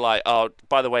situation where you're like, oh,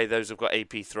 by the way, those have got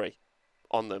AP3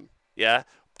 on them,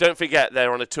 Don't forget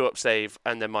they're on a 2-up save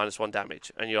and they're -1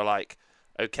 damage, and you're like,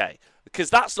 okay. Because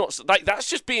that's not, like, that's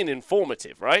just being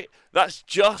informative, right? That's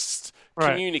just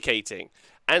communicating.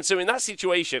 And so in that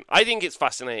situation, I think it's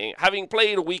fascinating. Having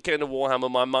played a weekend of Warhammer,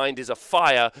 my mind is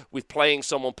afire with playing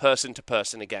someone person to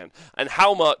person again. And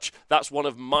how much that's one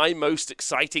of my most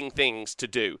exciting things to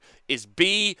do, is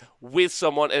be with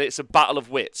someone and it's a battle of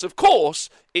wits. Of course,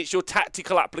 it's your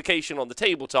tactical application on the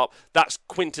tabletop. That's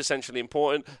quintessentially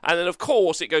important. And then, of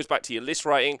course, it goes back to your list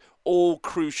writing, all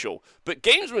crucial. But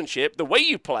gamesmanship, the way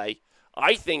you play,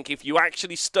 I think if you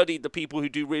actually studied the people who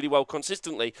do really well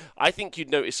consistently, I think you'd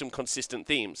notice some consistent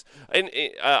themes. And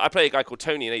I play a guy called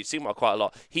Tony in Age of Sigmar quite a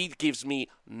lot. He gives me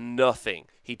nothing.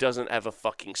 He doesn't ever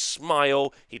fucking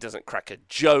smile. He doesn't crack a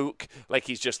joke. Like,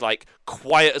 he's just like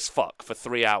quiet as fuck for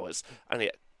 3 hours. And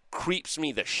it creeps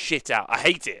me the shit out. I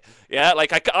hate it.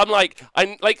 Like I'm like,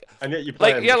 and yet you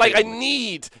play I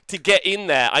need to get in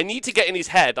there. I need to get in his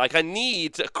head. Like, I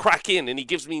need to crack in, and he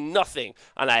gives me nothing,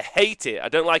 and I hate it. I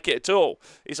don't like it at all.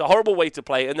 It's a horrible way to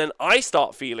play. And then I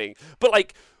start feeling, but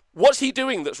like, what's he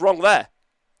doing that's wrong there?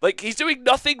 Like, he's doing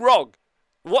nothing wrong.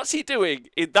 What's he doing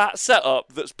in that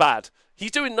setup that's bad?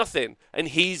 He's doing nothing, and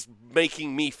he's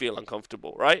making me feel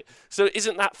uncomfortable, right? So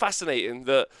isn't that fascinating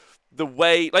that the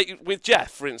way, like with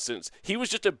Jeff, for instance, he was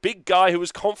just a big guy who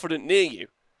was confident near you.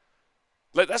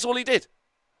 Like, that's all he did.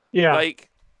 Yeah. Like,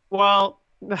 well,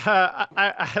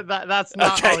 that's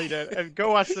not all he did.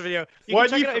 Go watch the video.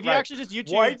 If you actually just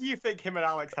YouTube. Why do you think him and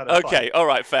Alex had a fight? Okay, all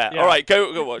right, fair. Yeah. All right,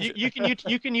 go watch it. You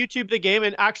can YouTube the game,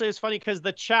 and actually, it's funny because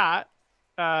the chat.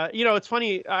 It's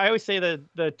funny. I always say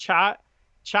the chat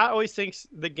always thinks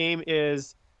the game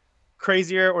is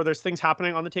crazier, or there's things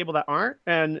happening on the table that aren't.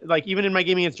 And like, even in my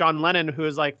game against John Lennon, who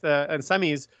is like in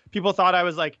semis, people thought I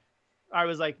was like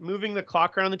moving the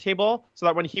clock around the table so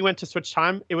that when he went to switch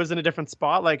time, it was in a different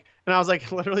spot. Like, and I was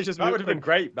like literally just. That would have been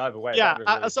great, by the way.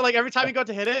 Yeah. So like every time you go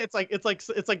to hit it,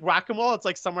 it's like whack-a-mole. It's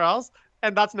like somewhere else,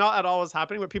 and that's not at all what's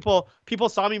happening. But people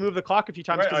saw me move the clock a few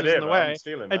times because it was in the way,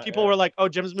 and people were like, "Oh,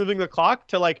 Jim's moving the clock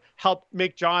to like help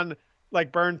make John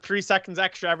like burn 3 seconds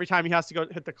extra every time he has to go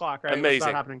hit the clock." Right? Amazing. It's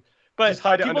not happening. But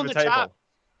people in the chat,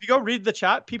 if you go read the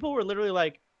chat, people were literally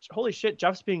like, holy shit,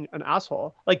 Jeff's being an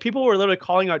asshole. Like, people were literally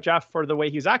calling out Jeff for the way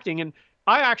he was acting. And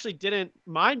I actually didn't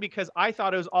mind, because I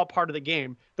thought it was all part of the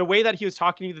game. The way that he was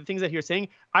talking to you, the things that he was saying,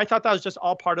 I thought that was just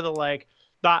all part of the, like,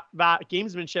 that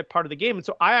gamesmanship part of the game. And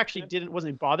so I actually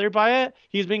wasn't bothered by it.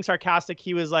 He was being sarcastic.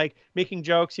 He was like making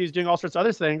jokes. He was doing all sorts of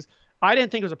other things. I didn't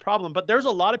think it was a problem. But there's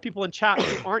a lot of people in chat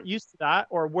who aren't used to that,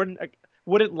 or wouldn't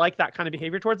like that kind of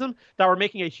behavior towards them, that were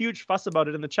making a huge fuss about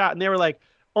it in the chat. And they were like,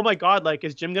 oh my God, like,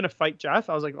 is Jim going to fight Jeff?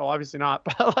 I was like, oh, obviously not.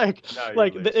 But like,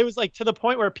 it was like to the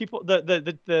point where people,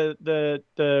 the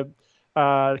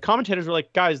commentators were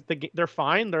like, guys, they're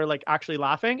fine. They're like actually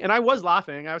laughing. And I was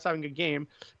laughing. I was having a good game,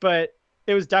 but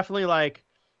it was definitely like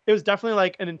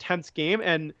an intense game.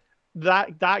 And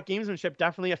that gamesmanship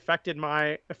definitely affected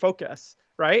my focus,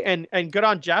 right? And good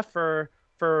on Jeff for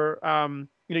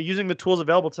using the tools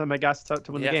available to him, I guess, to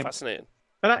win the game. Yeah, fascinating.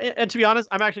 And to be honest,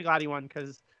 I'm actually glad he won,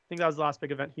 because I think that was the last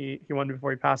big event he won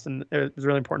before he passed, and it was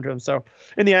really important to him. So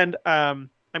in the end, I'm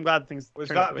glad things Was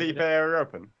turned out that the way the they did. Bay Area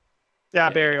Open? Yeah,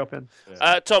 Bay Area Open.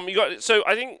 Tom, you got. So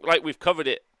I think like we've covered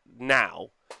it now.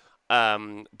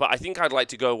 But I think I'd like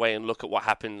to go away and look at what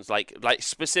happens, like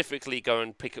specifically go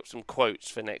and pick up some quotes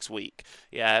for next week.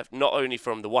 Yeah, not only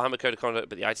from the Warhammer Code of Conduct,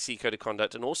 but the ITC Code of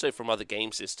Conduct, and also from other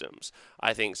game systems,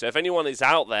 I think. So if anyone is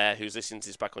out there who's listening to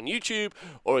this back on YouTube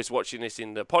or is watching this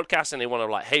in the podcast and they want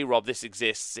to like, hey, Rob, this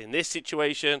exists in this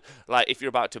situation. Like if you're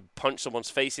about to punch someone's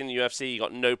face in the UFC, you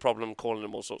got no problem calling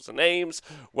them all sorts of names.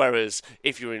 Whereas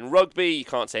if you're in rugby, you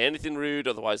can't say anything rude,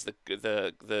 otherwise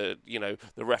the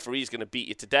referee's going to beat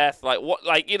you to death. Like what?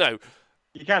 Like you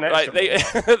can like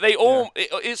they all. Yeah.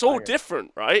 It's all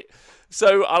different, right?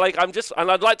 So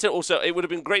I'd like to also. It would have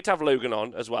been great to have Logan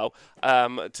on as well,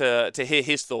 to hear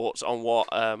his thoughts on what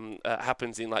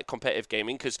happens in like competitive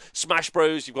gaming. Because Smash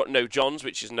Bros, you've got no Johns,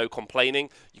 which is no complaining.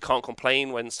 You can't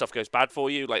complain when stuff goes bad for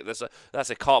you. Like that's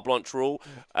a carte blanche rule.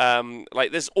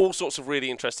 Like there's all sorts of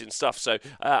really interesting stuff. So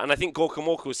and I think Gorka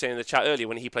Morka was saying in the chat earlier,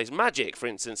 when he plays Magic, for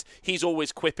instance, he's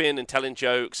always quipping and telling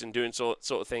jokes and doing sort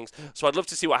of things. So I'd love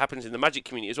to see what happens in the Magic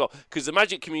community as well, because the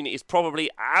Magic community is probably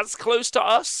as close to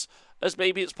us as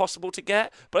maybe it's possible to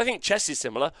get. But I think chess is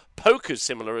similar. Poker's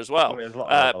similar as well.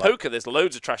 Poker, there's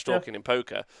loads of trash talking in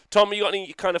poker. Tom, you got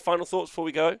any kind of final thoughts before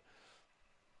we go?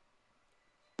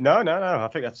 No. I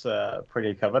think that's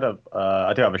pretty covered.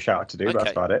 I do have a shout out to do, but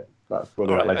that's about it. We'll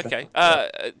do that later.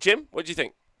 Okay. Jim, what do you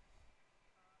think?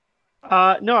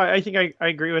 No, I think I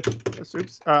agree with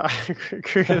Oops. I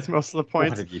agree with most of the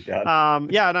points. What have you done?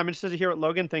 Yeah, and I'm interested to hear what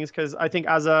Logan thinks, because I think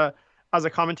as a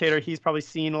commentator, he's probably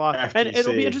seen a lot, FGC, and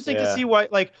it'll be interesting to see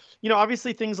what, like,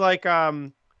 obviously things like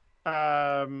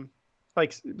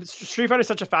Street Fighter is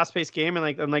such a fast-paced game,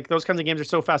 and like those kinds of games are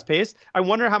so fast-paced. I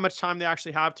wonder how much time they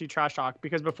actually have to trash talk,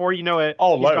 because before you know it,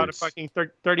 he's got a fucking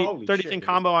 30 thing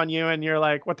combo on you, and you're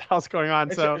like, what the hell's going on?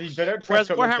 Whereas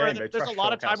Warhammer, there's a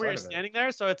lot of time where you're standing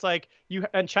there, so it's like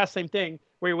and chess, same thing,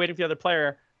 where you're waiting for the other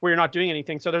player, where you're not doing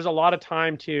anything. So there's a lot of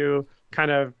time to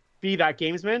kind of be that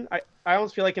gamesman. I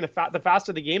almost feel like the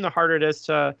faster the game, the harder it is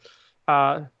to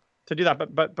do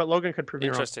that. But Logan could prove me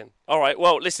wrong. Interesting. All right.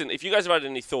 Well, listen, if you guys have had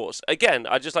any thoughts, again,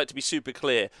 I'd just like to be super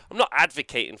clear. I'm not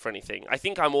advocating for anything. I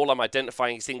think I'm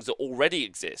identifying things that already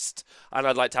exist, and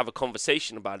I'd like to have a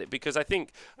conversation about it, because I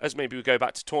think, as maybe we go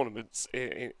back to tournaments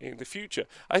in the future,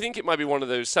 I think it might be one of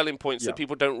those selling points that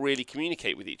people don't really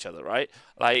communicate with each other, right?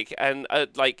 And I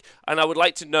would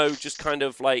like to know just kind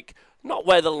of like, not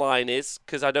where the line is,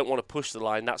 because I don't want to push the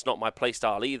line. That's not my play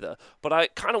style either. But I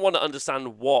kind of want to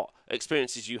understand what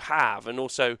experiences you have, and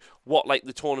also what like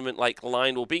the tournament like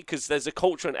line will be, because there's a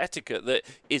culture and etiquette that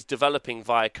is developing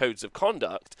via codes of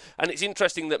conduct. And it's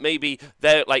interesting that maybe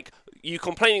they're like, you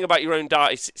complaining about your own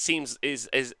dice is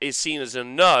seen as a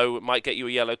no, it might get you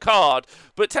a yellow card,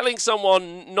 but telling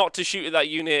someone not to shoot at that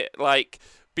unit like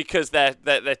because they're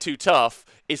too tough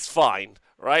is fine.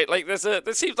 Right, like there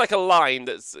seems like a line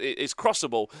is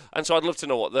crossable, and so I'd love to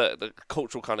know what the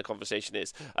cultural kind of conversation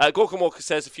is. Gorka Walker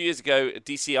says, a few years ago,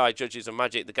 DCI judges on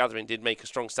Magic the Gathering did make a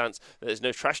strong stance that there's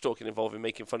no trash talking involved in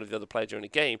making fun of the other player during a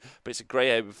game, but it's a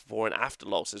grey area before and after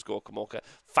lol, says Gorka Walker.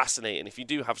 Fascinating. If you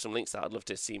do have some links to that, I'd love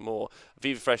to see more.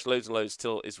 Viva Fresh, loads and loads,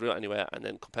 till is real anywhere, and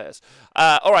then compares.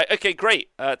 All right, okay, great.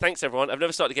 Thanks everyone. I've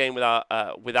never started a game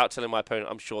without telling my opponent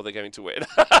I'm sure they're going to win.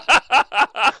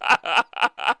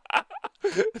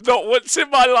 Not once in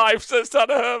my life, says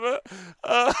Tanner Herbert.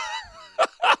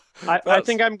 I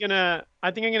think I'm gonna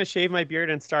shave my beard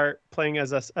and start playing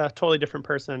as a totally different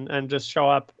person, and just show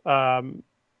up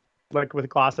like with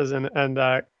glasses and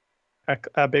a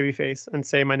baby face, and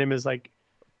say my name is like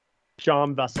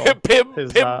John Vessel. Pim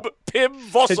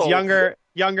Vossel. His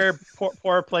younger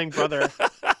poor playing brother.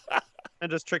 And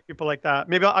just trick people like that.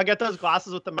 Maybe I'll get those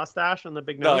glasses with the mustache and the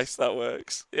big nose. Nice, that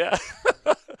works. Yeah.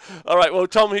 All right, well,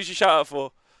 Tom, who's your shout out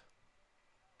for?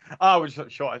 I just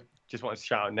wanted to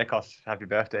shout out Nikos, happy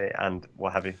birthday, and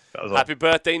what have you. That was all. Happy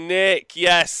birthday, Nick.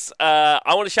 Yes. I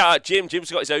want to shout out Jim. Jim's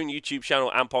got his own YouTube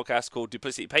channel and podcast called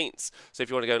Duplicity Paints. So if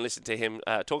you want to go and listen to him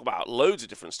talk about loads of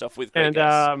different stuff with great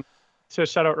guests. So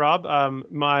shout out Rob.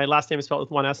 My last name is spelled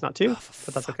with one S, not two,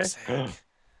 but that's okay. So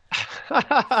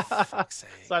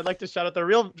I'd like to shout out the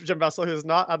real Jim Vessel, who's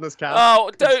not on this cast.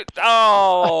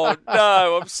 Oh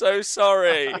no, I'm so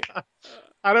sorry.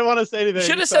 I don't want to say anything.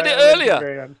 Should have said it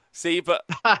earlier. See, but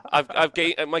my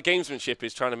gamesmanship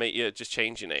is trying to make you just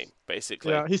change your name,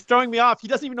 basically. Yeah, he's throwing me off. He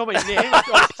doesn't even know my name.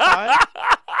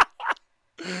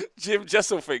 Jim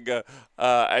Jesselfinger.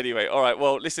 Anyway, all right.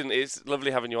 Well, listen, it's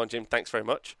lovely having you on, Jim. Thanks very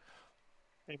much.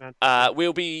 Hey, man.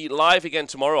 We'll be live again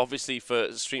tomorrow, obviously,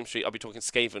 for Stream Street. I'll be talking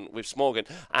Skaven with Smorgan.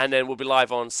 And then we'll be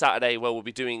live on Saturday where we'll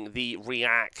be doing the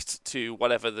react to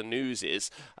whatever the news is.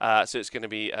 So it's going to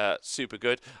be super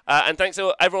good. And thanks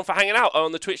to everyone for hanging out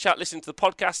on the Twitch chat, listening to the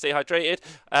podcast, stay hydrated.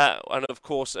 And, of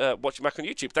course, watching back on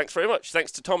YouTube. Thanks very much.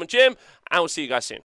 Thanks to Tom and Jim. And we'll see you guys soon.